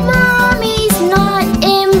why mommy's not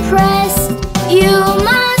impressed. You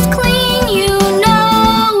must clean, you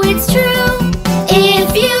know it's true.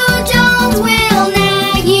 If you don't, we'll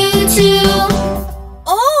nag you too.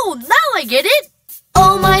 Oh, now I get it.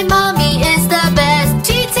 Oh, my mommy is the best.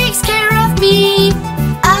 She takes care of me.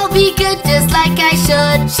 I'll be good just like I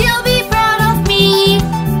should. She'll be proud of me.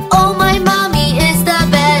 Oh, my mommy is the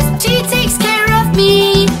best. She takes care of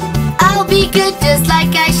me. I'll be good just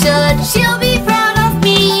like I should. She'll be proud of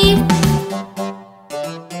me.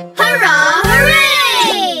 Hora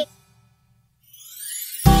Horey!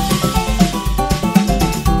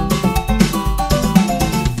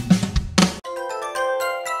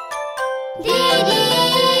 Didi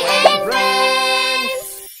and Friends!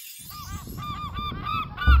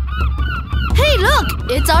 Hey, look!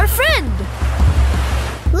 It's our friend.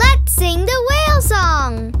 Let's sing the whale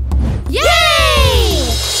song. Yay!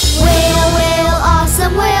 Whale, whale,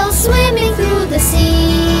 awesome whale swimming through the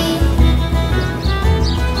sea.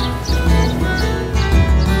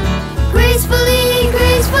 Gracefully,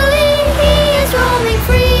 gracefully, he is roaming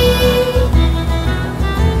free.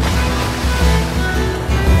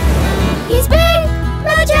 He's big,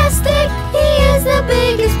 majestic, he is the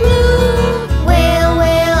biggest blue. Whale,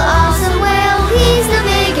 whale, awesome whale, he's the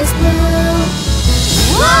biggest blue.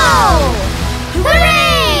 Whoa!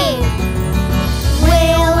 Hooray!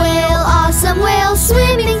 Whale, whale, awesome whale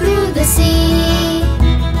swimming through the sea.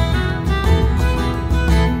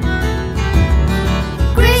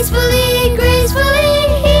 Gracefully, gracefully,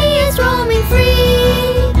 he is roaming free.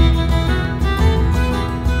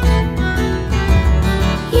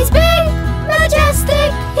 He's big,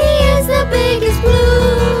 majestic, he is the biggest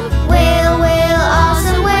blue. Whale, whale,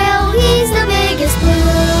 awesome whale, he's the biggest blue.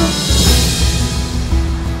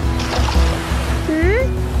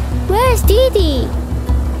 Where's Didi?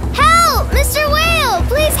 Help! Mr. Whale!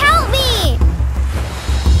 Please help me!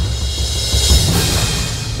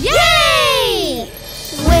 Yay!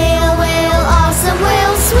 Whale, whale, awesome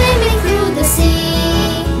whale swimming through the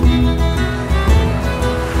sea.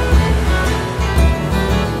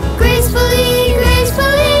 Gracefully,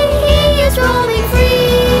 gracefully, he is roaming free.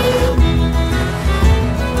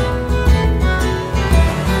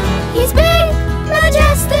 He's big,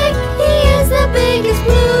 majestic, he is the biggest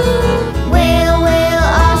blue. Whale, whale,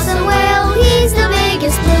 awesome whale, he's the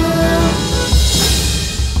biggest blue.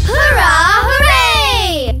 Hurrah,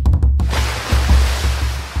 hooray!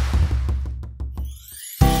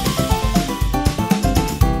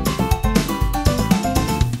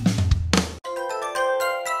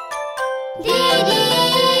 Didi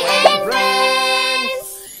and Friends!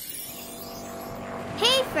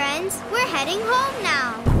 Hey friends, we're heading home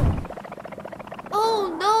now.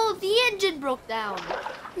 Oh no, the engine broke down.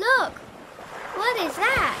 Look, what is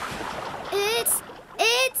that? It's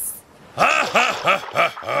Ha ha ha ha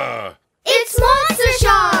ha! It's Monster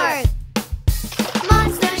Shark!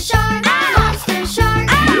 Monster Shark! Monster Shark!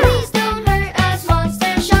 Please don't hurt us,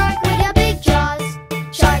 Monster Shark, with your big jaws,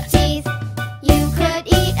 sharp teeth. You could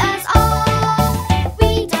eat us all.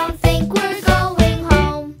 We don't think we're going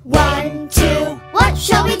home. 1, 2, what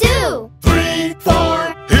shall we do? 3,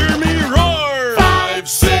 4, hear me roar! 5,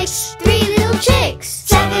 6, 3 little chicks.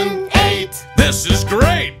 7, 8, This is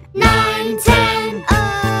great! 9, 10.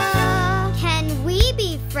 can we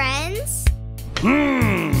be friends?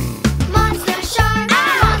 Monster Shark!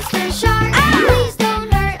 Monster Shark! Please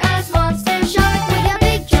don't hurt us, Monster Shark, with your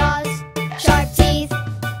big jaws, sharp teeth.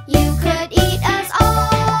 You could eat us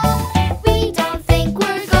all. We don't think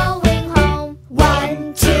we're going home.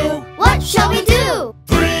 1, 2, what shall we do?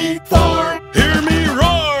 3, 4, hear me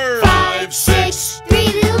roar! 5, 6, 3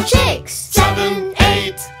 little chicks. 7,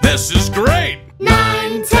 8, This is great!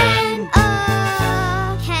 9, 10.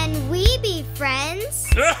 Can we be friends?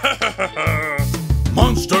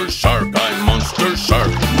 Monster Shark, I'm Monster Shark.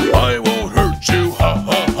 I won't hurt you, ha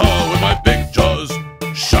ha ha, with my big jaws,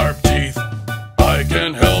 sharp teeth. I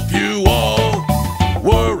can help you all.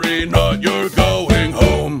 Worry not, you're going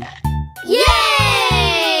home.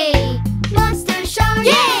 Yay! Monster Shark!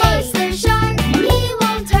 Yay! Monster Shark! He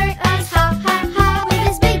won't hurt us, ha ha ha, with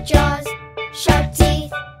his big jaws, sharp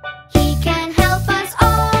teeth. He can help us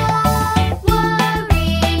all.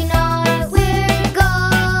 Worry not, we're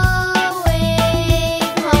going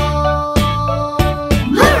home.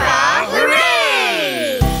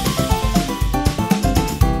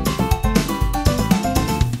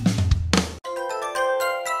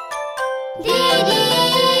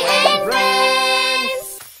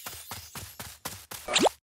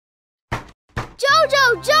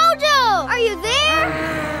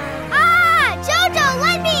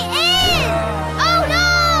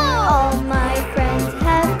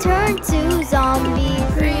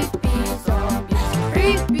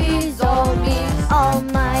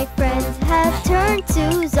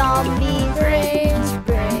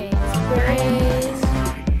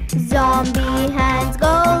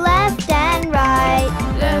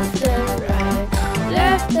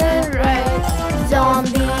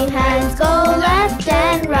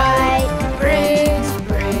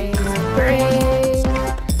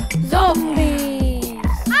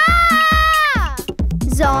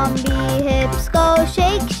 hips go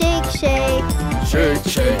shake, shake, shake. Shake,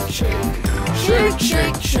 shake, shake. Shake,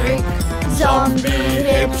 shake, shake. Zombie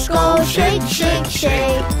hips go shake, shake,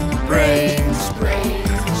 shake. Brains,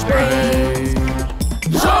 brains, brains.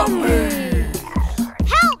 Zombie!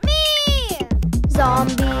 Help me!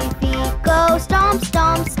 Zombie feet go stomp,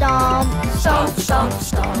 stomp, stomp. Stomp, stomp,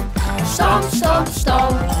 stomp. Stomp, stomp,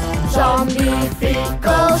 stomp. Zombie feet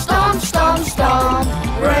go stomp, stomp, stomp.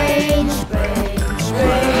 Brains, brains,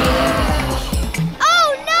 brains. Oh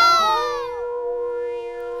no!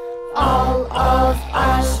 All of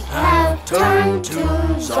us have turned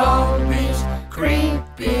to zombies.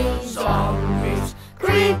 Creepy zombies.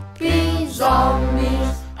 Creepy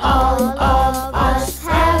zombies. All of us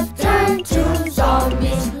have turned to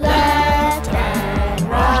zombies. Left and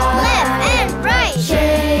right. Left and right.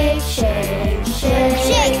 Shake, shake, shake.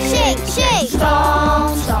 Shake, shake, shake.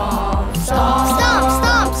 Stomp, stomp, stomp. Stomp,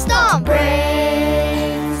 stomp, stomp.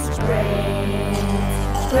 Brains,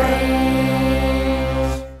 brains,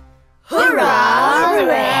 brains. Hora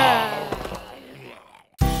Horey!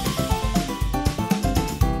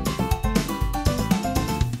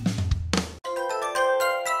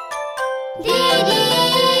 Didi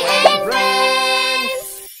and Friends!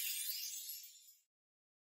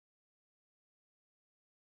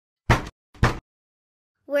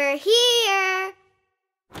 We're here!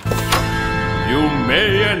 You may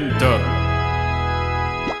enter.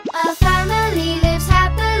 A family lives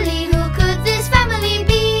happily. Who could this family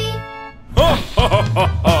be? Ha ha ha ha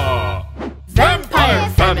ha! Vampire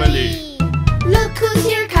family! Look who's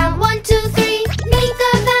here, count 1, 2, 3. Meet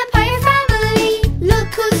the vampire family.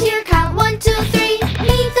 Look who's here, count 1, 2, 3.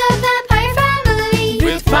 Meet the vampire family.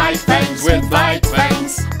 With white fangs, with white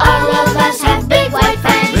fangs. All of us have big white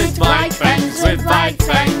fangs. With white fangs, with white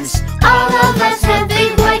fangs. All of us have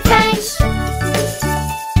big white fangs.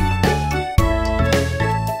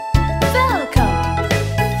 Welcome.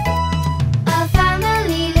 A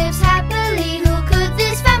family lives happily. Who could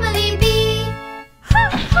this family be? Ha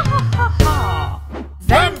ha ha ha ha!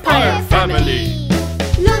 Vampire family!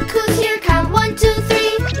 Look who's here, count 1, 2,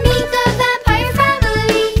 3. Meet the vampire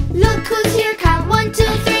family. Look who's here, count 1, 2,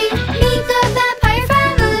 3. Meet the vampire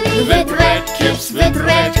family. With red capes, with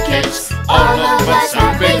red capes. All of us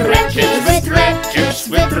have big red capes. With red capes,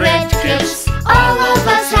 with red capes. All of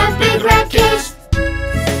us have big red capes.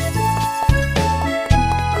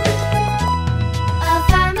 A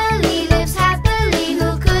family lives happily.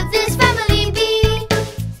 Who could this family be?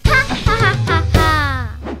 Ha ha ha ha ha!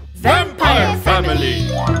 Vampire family!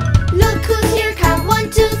 Look who's here, count 1,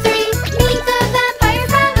 2, 3. Meet the vampire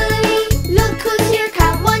family. Look who's here,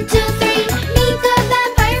 count 1, 2, 3. Meet the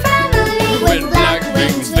vampire family. With black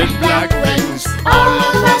wings, with black wings. All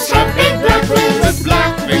of us have big black wings. With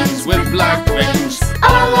black wings, with black wings.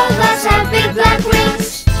 All of us have big black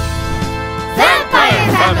wings. Vampire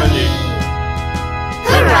family!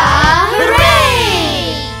 Hurrah! Hooray!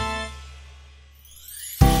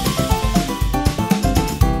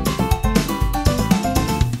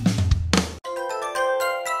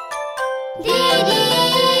 Didi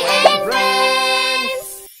and Friends!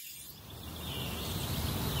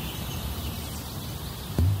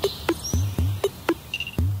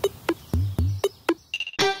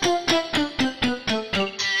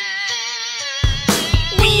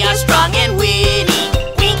 We are strong and witty.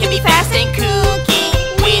 We can be fast and kooky.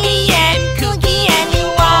 Witty and kooky, and you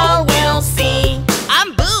all will see.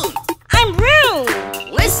 I'm Boone. I'm Roo.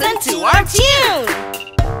 Listen to our tune.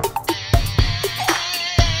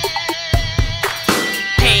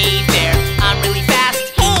 Hey there, I'm really fast.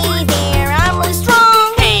 Hey there, I'm really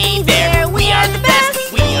strong. Hey there, we are the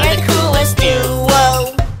best. We are the coolest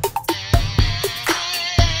duo.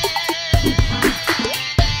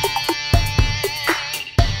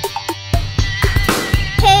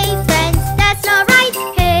 Hey friends, that's not right.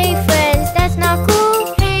 Hey friends, that's not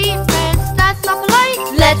cool. Hey friends, that's not polite.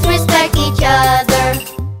 Let's respect each other.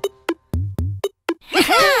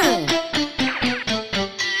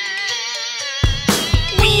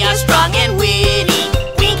 We are strong and witty.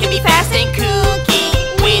 We can be fast and kooky.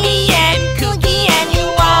 Witty and kooky, and you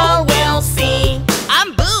all will see.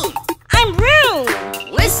 I'm Boone. I'm Roo.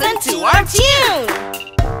 Listen to our tune.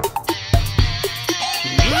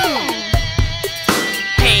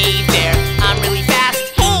 Hey there, I'm really fast.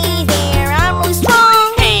 Hey there, I'm really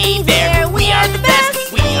strong. Hey there, we are the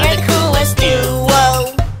best. We are the coolest duo.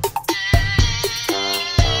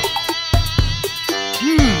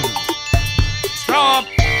 Stop!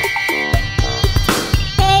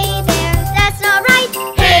 Hey there, that's not right.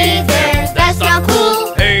 Hey there, that's not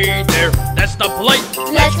cool. Hey there, that's not polite.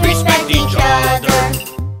 Let's respect each other.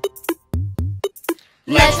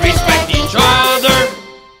 Let's respect each other.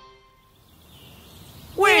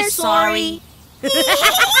 sorry.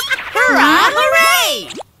 Hurrah, hooray!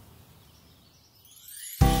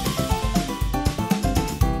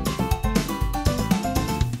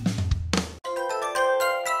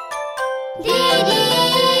 Didi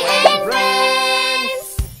and Friends.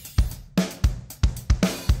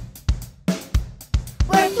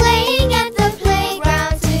 We're playing at the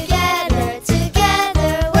playground together,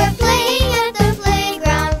 together. We're playing at the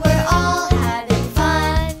playground, we're all having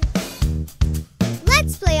fun.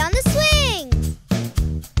 Let's play on the swings.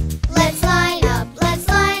 Let's line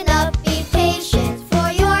up, be patient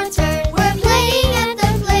for your turn. We're playing at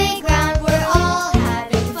the playground, we're all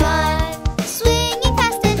having fun. Swinging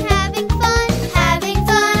fast and having fun. Having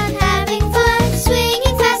fun,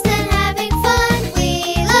 swinging fast and having fun.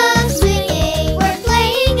 We love swinging. We're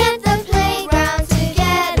playing at the playground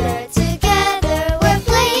together, together. We're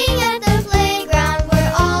playing at the playground,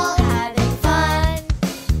 we're all having fun.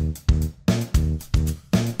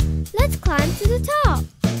 Let's climb to the top.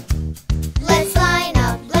 Let's line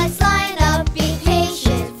up, be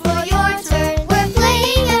patient for your turn. We're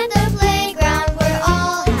playing at the playground, we're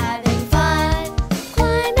all having fun.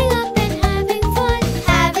 Climbing up and having fun.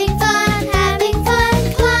 Having fun,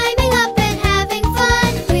 climbing up and having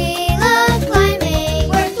fun. We love climbing.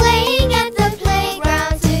 We're playing at the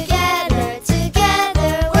playground together,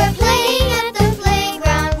 together. We're playing at the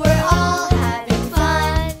playground, we're all having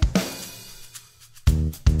fun.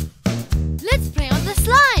 Let's play on the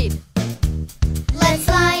slide. Let's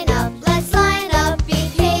line up, be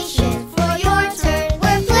patient for your turn.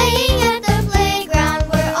 We're playing at the playground,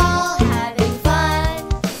 we're all having fun.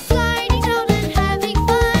 Sliding down and having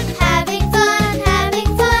fun. Having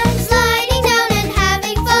fun, sliding down and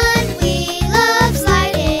having fun. We love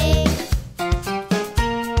sliding.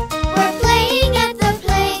 We're playing at the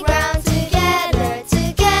playground together,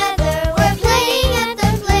 together. We're playing at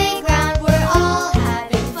the playground, we're all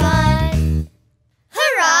having fun.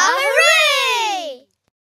 Hurrah, hooray!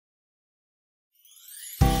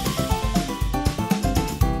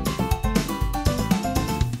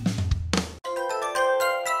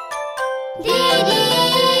 Didi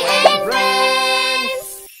and Friends.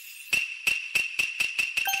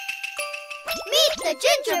 Meet the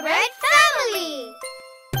gingerbread family.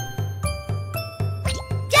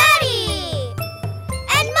 Daddy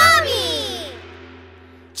and Mommy.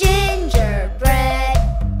 Gingerbread,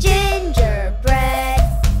 gingerbread.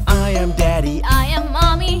 I am Daddy. I am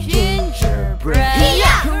Mommy. Gingerbread.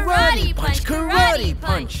 Hiya! Karate punch, karate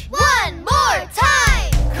punch. One more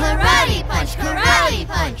time. Karate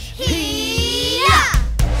punch, Hiya!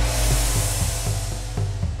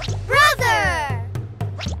 Brother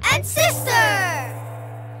and sister.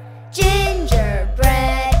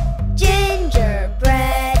 Gingerbread,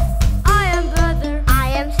 gingerbread. I am brother.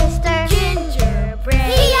 I am sister.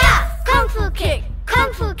 Gingerbread. Hiya! Kung fu kick,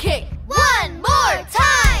 kung fu kick. One more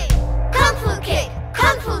time. Kung fu kick,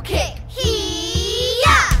 kung fu kick.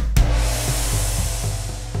 Hiya!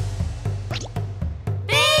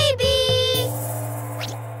 Baby.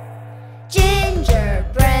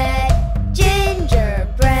 Gingerbread,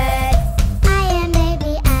 gingerbread. I am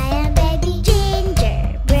baby,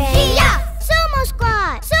 gingerbread. Hiya! Sumo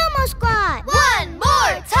squat, sumo squat. One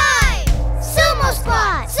more time. Sumo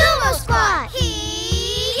squat, sumo squat.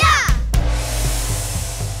 Hiya!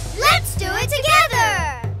 Let's do it together.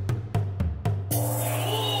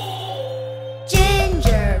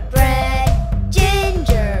 Gingerbread,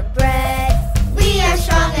 gingerbread. We are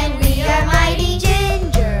strong and we are mighty.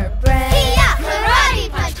 Gingerbread. Hiya! Karate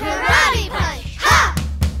punch, karate punch. Ha!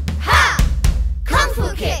 Ha! Kung fu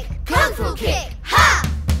kick, ha!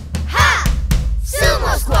 Ha!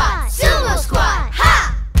 Sumo squat, ha!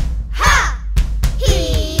 Ha!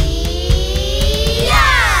 Hiya!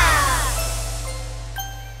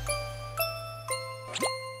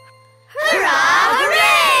 Hurrah,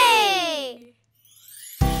 hooray!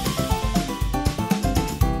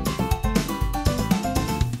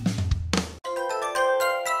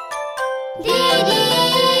 Didi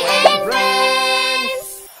and Friends.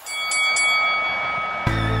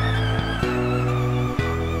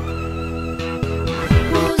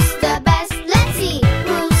 Who's the best? Let's see.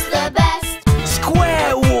 Who's the best?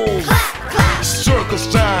 Square wolf. Clap, clap. Circle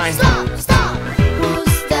sign. Stomp, stomp.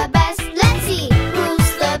 Who's the best? Let's see. Who's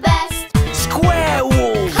the best? Square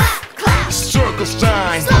wolf. Clap, clap. Circle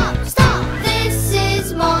sign. Stomp, stomp. This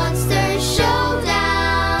is Monster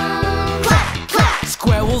Showdown. Clap, clap.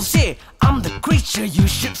 Square wolf's here. I'm the creature you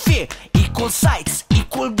should fear. Equal sides,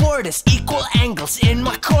 equal borders, equal angles in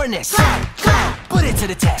my corners. Clap, clap. Put it to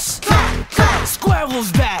the test. Clap, clap. Square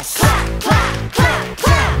wolf's best. Clap, clap, clap,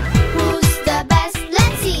 clap. Who's the best?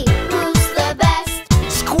 Let's see. Who's the best?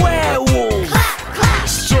 Square wolf. Clap, clap.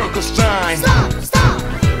 Circle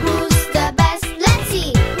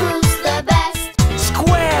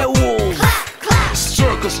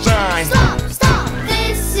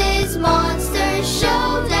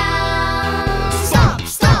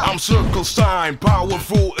circle sign,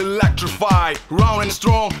 powerful, electrified, round and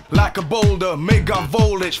strong like a boulder, mega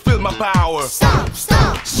voltage, feel my power. Stomp,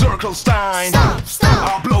 stomp. Circle sign, Stomp, stomp.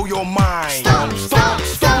 I'll blow your mind. Stomp, stomp,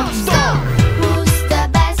 stomp, stomp. Who's the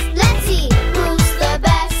best? Let's see. Who's the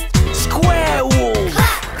best? Square wolf.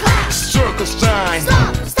 Clap, clap. Circle sign,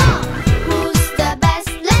 Stomp, stomp. Who's the best?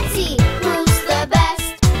 Let's see. Who's the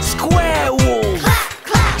best? square wolf. Clap,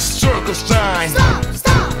 clap. Circle sign, Stomp,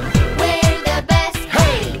 stomp. We're the best.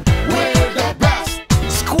 Hey, we're the best.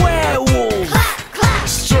 square wolf. Clap, clap.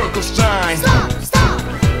 Circle sign, Stomp, stomp.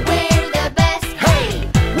 We're the best. Hey,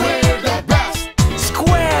 we're the best.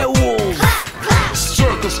 square wolf. Clap, clap.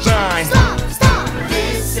 Circle sign. Stomp, stomp.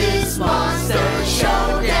 This is Monster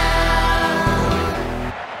Showdown.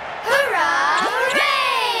 Hurrah!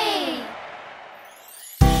 Hooray!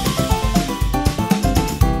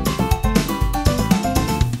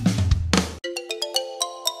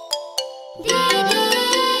 Didi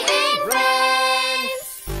and Friends.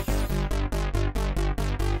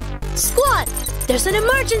 Squad, there's an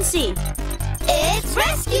emergency. It's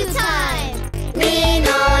rescue time!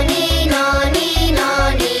 Nino, Nino,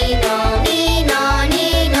 Nino, Nino, Nino,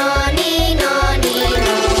 Nino, Nino, Nino.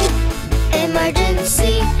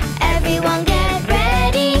 Emergency, everyone get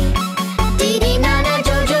ready. Didi, Nana,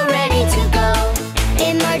 Jojo ready to go.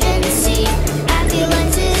 Emergency,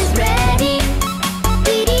 ambulance is ready.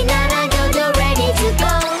 Didi, Nana, Jojo ready to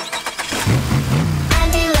go.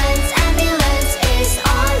 Ambulance, ambulance is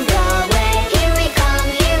on the way. Here we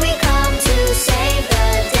come to save the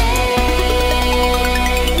day.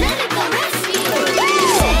 Medical rescue!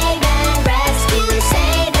 Save and rescue,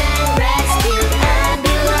 save and rescue.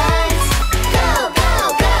 Ambulance, go, go,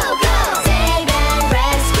 go, go. Save and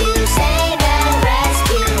rescue, save and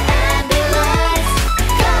rescue. Ambulance,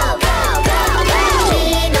 go, go, go, go.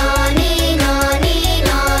 Nino, Nino,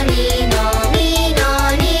 Nino, Nino, Nino,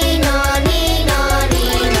 Nino, Nino,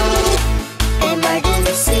 Nino.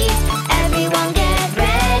 Emergency, everyone get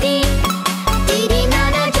ready. Didi,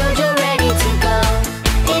 Nana, Jojo ready to go.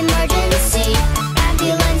 Emergency,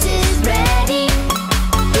 ambulance is ready.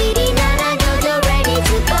 Didi, Nana, Jojo ready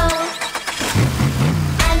to go.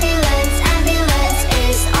 Ambulance, ambulance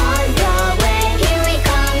is on the way. Here we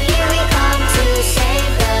come to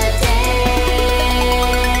save the day.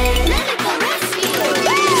 Medical rescue!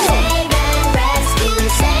 Save and rescue,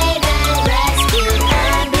 save and rescue.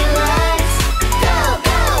 Ambulance, go,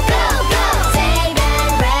 go, go, go. Save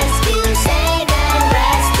and rescue, save and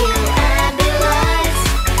rescue. Ambulance,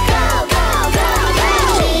 go, go, go, go.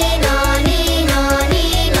 Nino, Nino,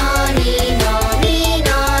 Nino, Nino,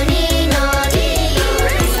 Nino, Nino, Nino.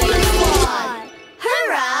 Rescue Squad!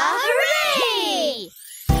 Hurrah, hooray!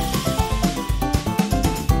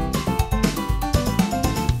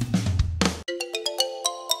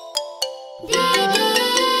 Didi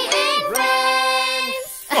and Friends.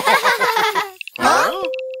 Huh?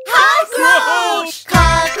 Cockroach!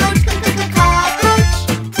 Cockroach, cockroach.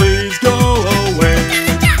 Please go away.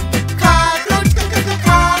 Cockroach,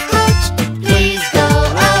 cockroach. Please go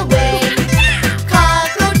away.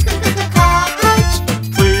 Cockroach, cockroach.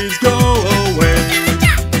 Please go away.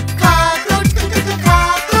 Cockroach,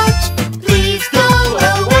 cockroach. Please go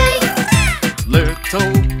away.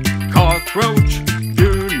 Little cockroach, do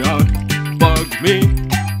not bug me.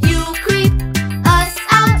 You creep us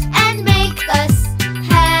out and make us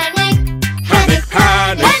panic. Panic,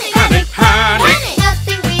 panic, panic, panic.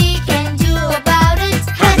 Nothing we can do about it.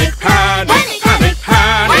 Panic, panic, panic,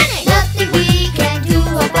 panic. Nothing we can do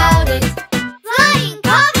about it. Flying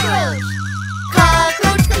cockroach.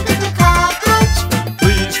 Cockroach, cockroach.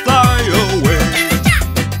 Please fly away.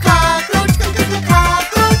 Cockroach,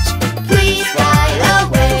 cockroach. Please fly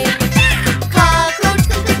away. Cockroach,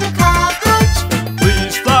 cockroach.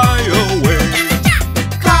 Please fly away.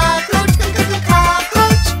 Cockroach,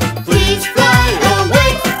 cockroach. Please fly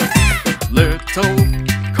away. Little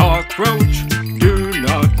cockroach, do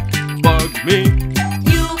not bug me.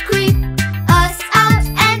 You creep us out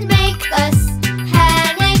and make us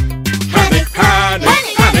panic. Panic, panic,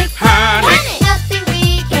 panic, panic. Nothing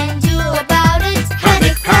we can do about it.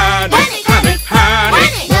 Panic, panic, panic,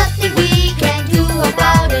 panic. Nothing we can do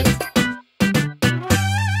about it.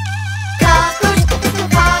 Cockroach,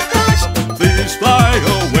 cockroach. Please fly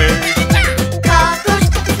away. Cockroach,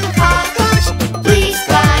 cockroach. Please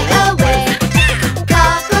fly away.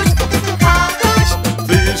 Cockroach, cockroach.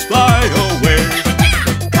 Please fly away.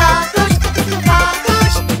 Cockroach,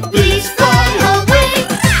 cockroach. Please fly away.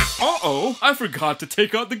 Uh-oh, I forgot to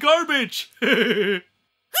take out the garbage.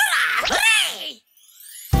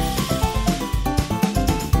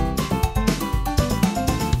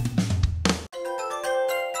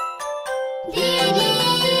 Didi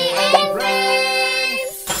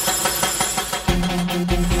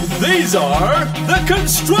These are the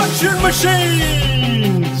construction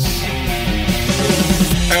machines!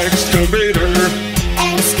 Excavator,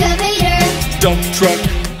 Excavator, dump truck,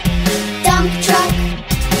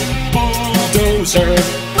 bulldozer,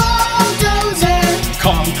 bulldozer,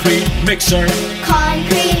 concrete mixer,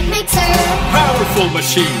 concrete mixer, powerful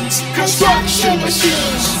machines, construction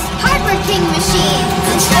machines, hardworking machine,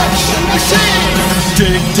 construction machine.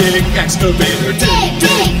 dig, dig, excavator, Dig,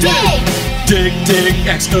 dig, dig, dig, dig,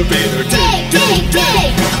 excavator, dig, dig,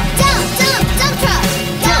 dig. Dump, dump, dump truck,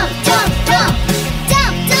 dump, dump, dump.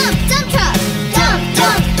 Dump, dump, dump truck, dump,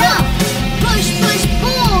 dump, dump. Push, push,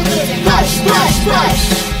 bulldozer, push, push, push.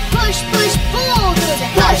 Push, push,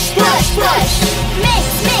 bulldozer, push, push, push. Mix,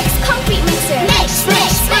 mix, concrete mixer, mix,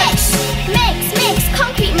 mix, mix. Mix, mix,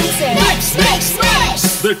 concrete mixer, mix, mix,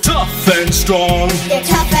 mix. they're tough and strong. They're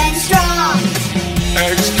tough and strong.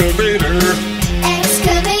 Excavator,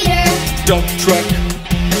 Excavator, dump truck,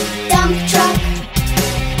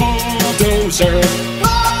 bulldozer,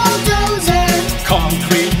 bulldozer,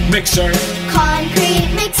 concrete mixer, concrete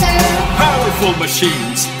mixer, powerful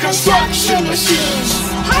machines, construction machines,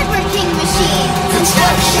 hardworking machine,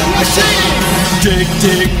 construction machine. dig,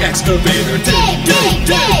 dig, excavator, Dig, dig,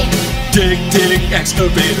 dig, dig, dig,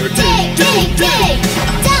 excavator, dig, dig, dig.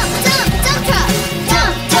 Dump, dump, dump truck,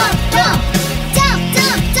 dump, dump, dump. Dump,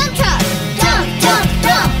 dump, dump truck, dump, dump,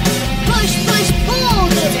 dump. Push, push,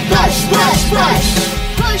 bulldozer, push, push, push.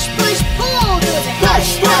 Push, push, bulldozer, push,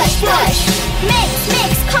 push, push. Mix,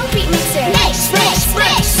 mix, concrete mixer, mix, mix,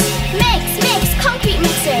 mix. Mix, mix, concrete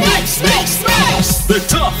mixer, mix, mix, mix. they're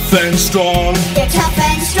tough and strong. They're tough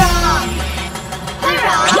and strong.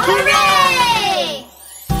 Hurrah, hooray!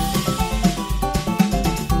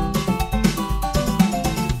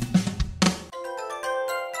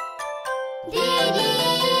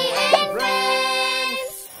 Didi and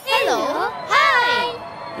Friends. Hello, hi.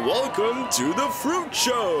 Welcome to the fruit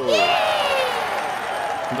show.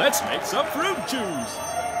 Let's make some fruit juice.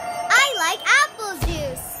 I like apple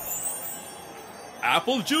juice.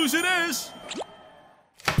 Apple juice it is.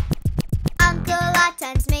 Uncle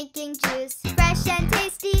Atan's making juice, fresh and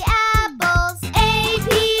tasty apples.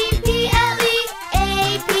 A-P-P-L-E,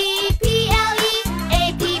 A-P-P-L-E,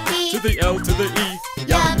 A-P-P. To the L to the E.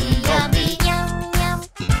 Yummy, yummy, yum, yum.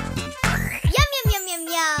 Yum, yum, yum, yum,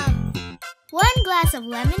 yum. 1 glass of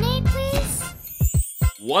lemonade, please.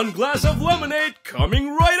 1 glass of lemonade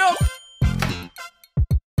coming right up.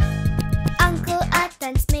 Uncle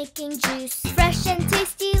Atan's making juice, fresh and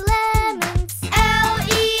tasty lemons.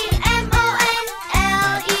 L-E-M-O-N,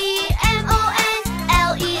 L-E-M-O-N,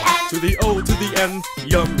 L-E-M. To the O to the N.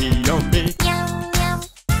 Yummy, yummy. Yum, yum.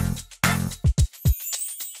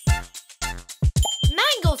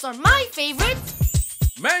 Mangoes are my favorite.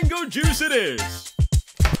 Mango juice it is.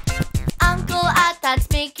 Uncle Atan's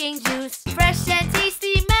making juice, fresh and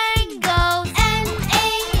tasty mangoes.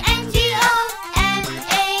 M-A-N-G-O,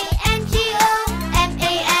 M-A-N-G-O,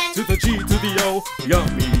 M-A-N. To the G to the O.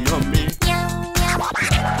 Yummy, yummy. Yum, yum.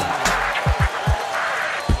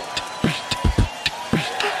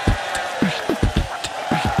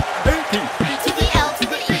 A-P. To the L to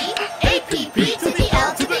the E, A-P-P to the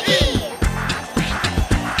L to the E.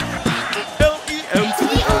 L-E-M To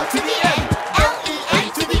the O to the N, L-E-N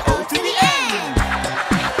to the O to the N.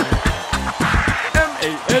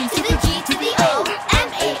 M-A-N To the G to the O,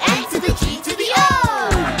 M-A-N to the G to the O.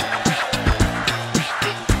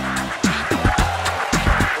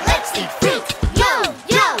 Let's eat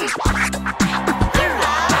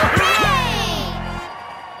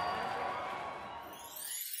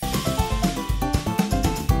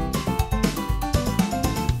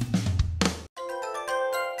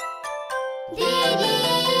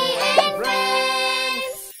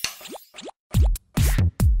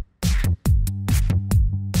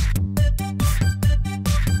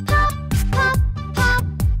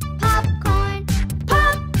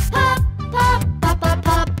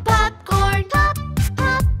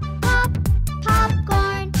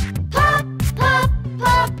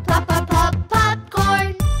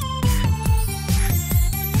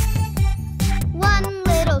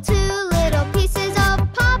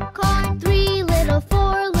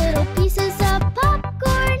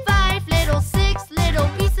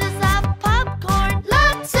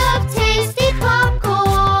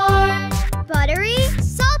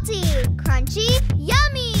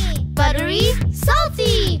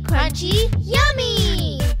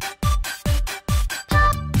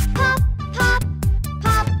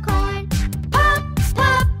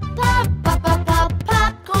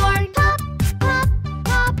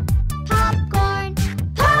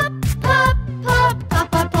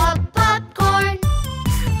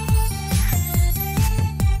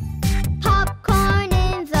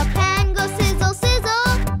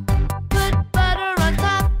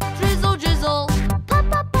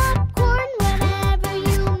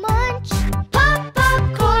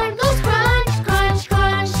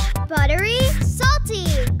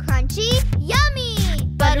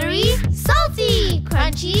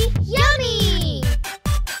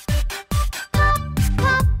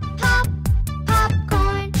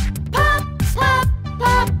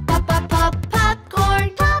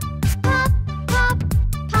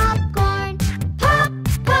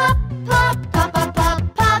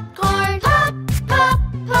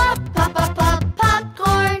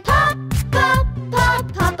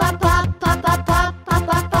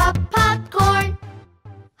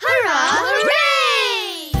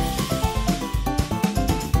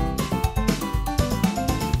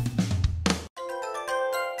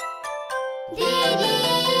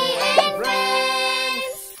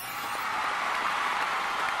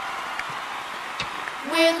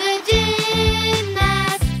We're the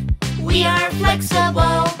gymnasts. We are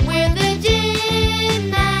flexible. We're the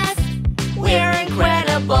gymnasts. We're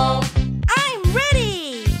incredible. I'm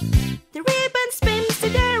ready! The ribbon spins, the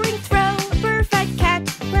daring throw, a perfect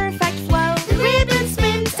catch, perfect flow. The ribbon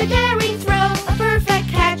spins, the daring throw, a perfect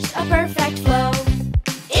catch, a perfect flow.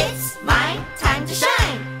 It's my time to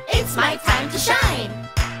shine. It's my time to shine.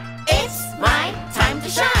 It's my time to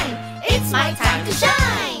shine. It's my time to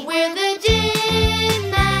shine. We're the gymnasts.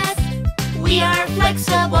 We are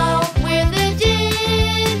flexible. We're the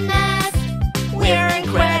gymnasts. We're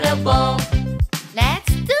incredible.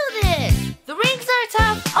 Let's do this. The rings are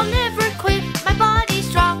tough. I'll never quit. My body's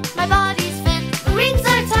strong. My body's fit. The rings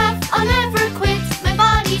are tough. I'll never quit. My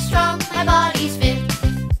body's strong. My body's fit.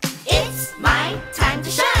 It's my time to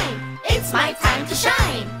shine. It's my time to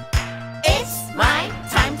shine. It's my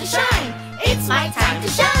time to shine. It's my time to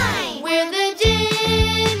shine. We're the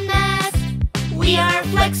gymnasts. We are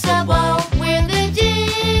flexible. We're the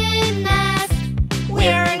gymnasts.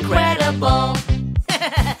 We're incredible.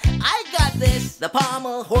 I got this. The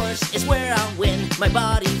pommel horse is where I'll win. My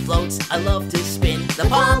body floats. I love to spin. The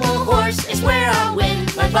pommel horse is where I'll win.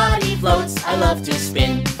 My body floats. I love to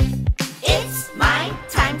spin. It's my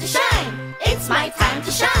time to shine. It's my time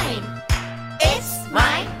to shine. It's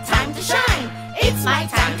my time to shine. It's my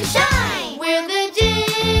time to shine. We're the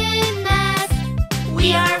gymnasts.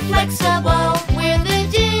 We are flexible. We're the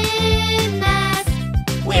gymnasts.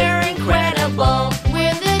 We're incredible.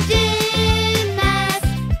 We're the gymnasts.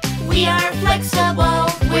 We are flexible.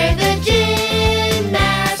 We're the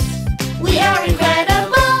gymnasts. We are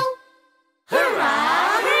incredible.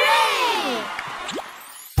 Hurrah! Hooray!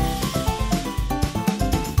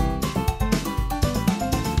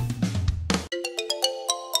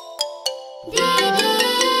 Didi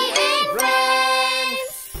and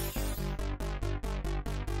Friends!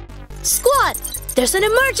 Squad! There's an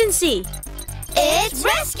emergency! It's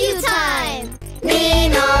rescue time!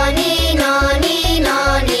 Nino, Nino,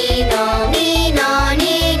 Nino, Nino, Nino.